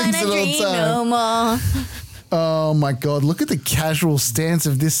Kira Don't sings it wanna all the dream time. no more. Oh my God, look at the casual stance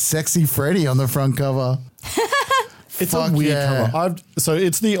of this sexy Freddy on the front cover. It's Fuck a weird yeah. cover. So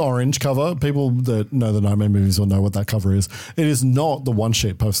it's the orange cover. People that know the Nightmare movies will know what that cover is. It is not the one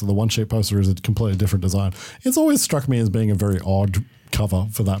sheet poster. The one sheet poster is a completely different design. It's always struck me as being a very odd cover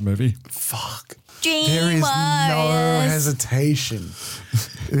for that movie. Fuck. Dream There is no Warriors. hesitation.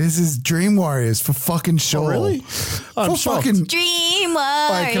 This is Dream Warriors for fucking sure. really? I'm For shocked. fucking. Dream Warriors.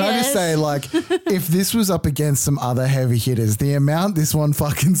 Like, can I just say, like, if this was up against some other heavy hitters, the amount this one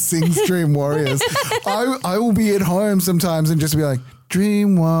fucking sings Dream Warriors, I will be at home sometimes and just be like,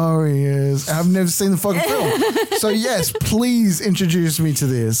 Dream Warriors. I've never seen the fucking film. So, yes, please introduce me to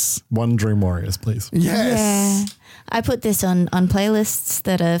this. One Dream Warriors, please. Yes. Yeah. I put this on playlists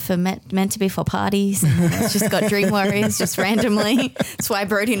that are for meant to be for parties. And it's just got Dream Warriors just randomly. That's why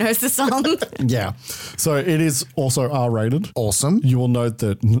Brody knows the song. Yeah. So it is also R-rated. Awesome. You will note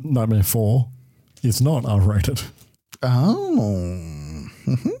that Nightmare 4 is not R-rated. Oh.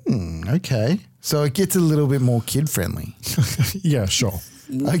 Okay. So it gets a little bit more kid-friendly. Yeah, sure.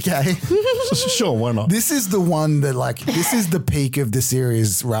 Okay. Sure, why not? This is the one that, like, this is the peak of the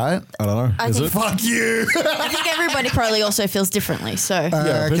series, right? I don't know. I Is think- it? Fuck you. I think everybody probably also feels differently. So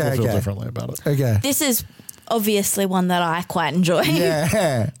Yeah, people okay, feel okay. differently about it. Okay. this is obviously one that I quite enjoy.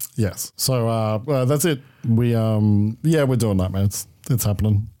 Yeah. Yes. So that's it. We're doing Nightmares. It's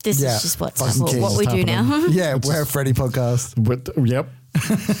happening. This Yeah. is just what Fucking kings. we do now. Yeah, we're a Freddy podcast. Yep.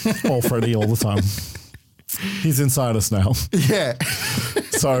 All Freddy all the time. He's inside us now. Yeah.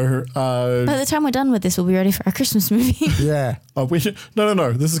 So By the time we're done with this, we'll be ready for our Christmas movie. Yeah. we should,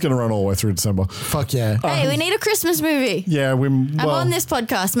 no. This is going to run all the way through December. Fuck yeah. Hey, we need a Christmas movie. Yeah, I'm on this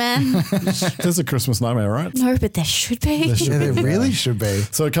podcast, man. There's a Christmas Nightmare, right? No, but there should be. There should Yeah, be. they really should be.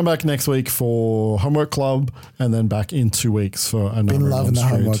 So come back next week for Homework Club, and then back in 2 weeks for a Nightmare Been on loving Elm the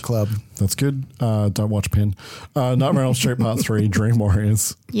Street. Homework Club. That's good. Don't watch Pin. Nightmare on Elm Street Part 3, Dream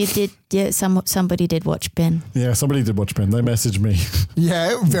Warriors. You did, yeah. Somebody did watch Ben. Yeah, somebody did watch Pin. They messaged me.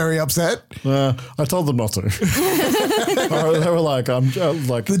 Yeah, very upset. I told them not to. They were like,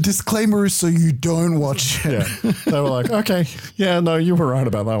 The disclaimer is so you don't watch it. yeah. They were like, okay, yeah, no, you were right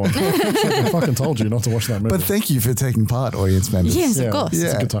about that one. It's like, I fucking told you not to watch that movie. But thank you for taking part, audience members. Yes, yeah, of course. It's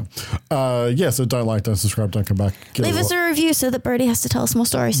Yeah. a good time. So don't like, don't subscribe, don't come back. Leave us a review so that Brody has to tell us more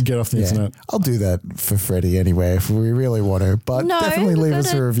stories. Get off the Yeah. internet. I'll do that for Freddie anyway if we really want to. But definitely leave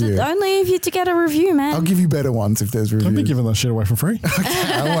us a review. Only if you to get a review, man. I'll give you better ones if there's reviews. Don't be giving that shit away for free.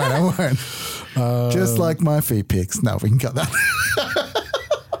 I won't. Just like my feet pics. No, we can cut that.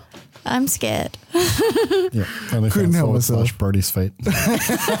 I'm scared. Yeah, Couldn't help myself. Brody's feet.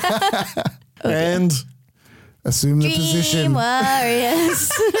 And Assume the Dream position.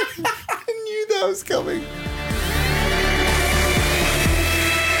 Warriors. I knew that was coming.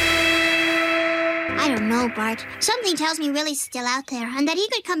 I don't know, Bart. Something tells me Willie's still out there and that he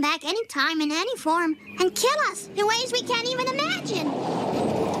could come back anytime in any form and kill us in ways we can't even imagine.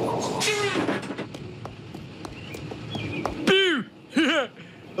 Boo!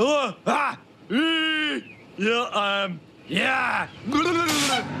 Hello? Yeah.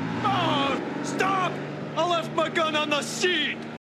 Oh, stop! I left my gun on the seat.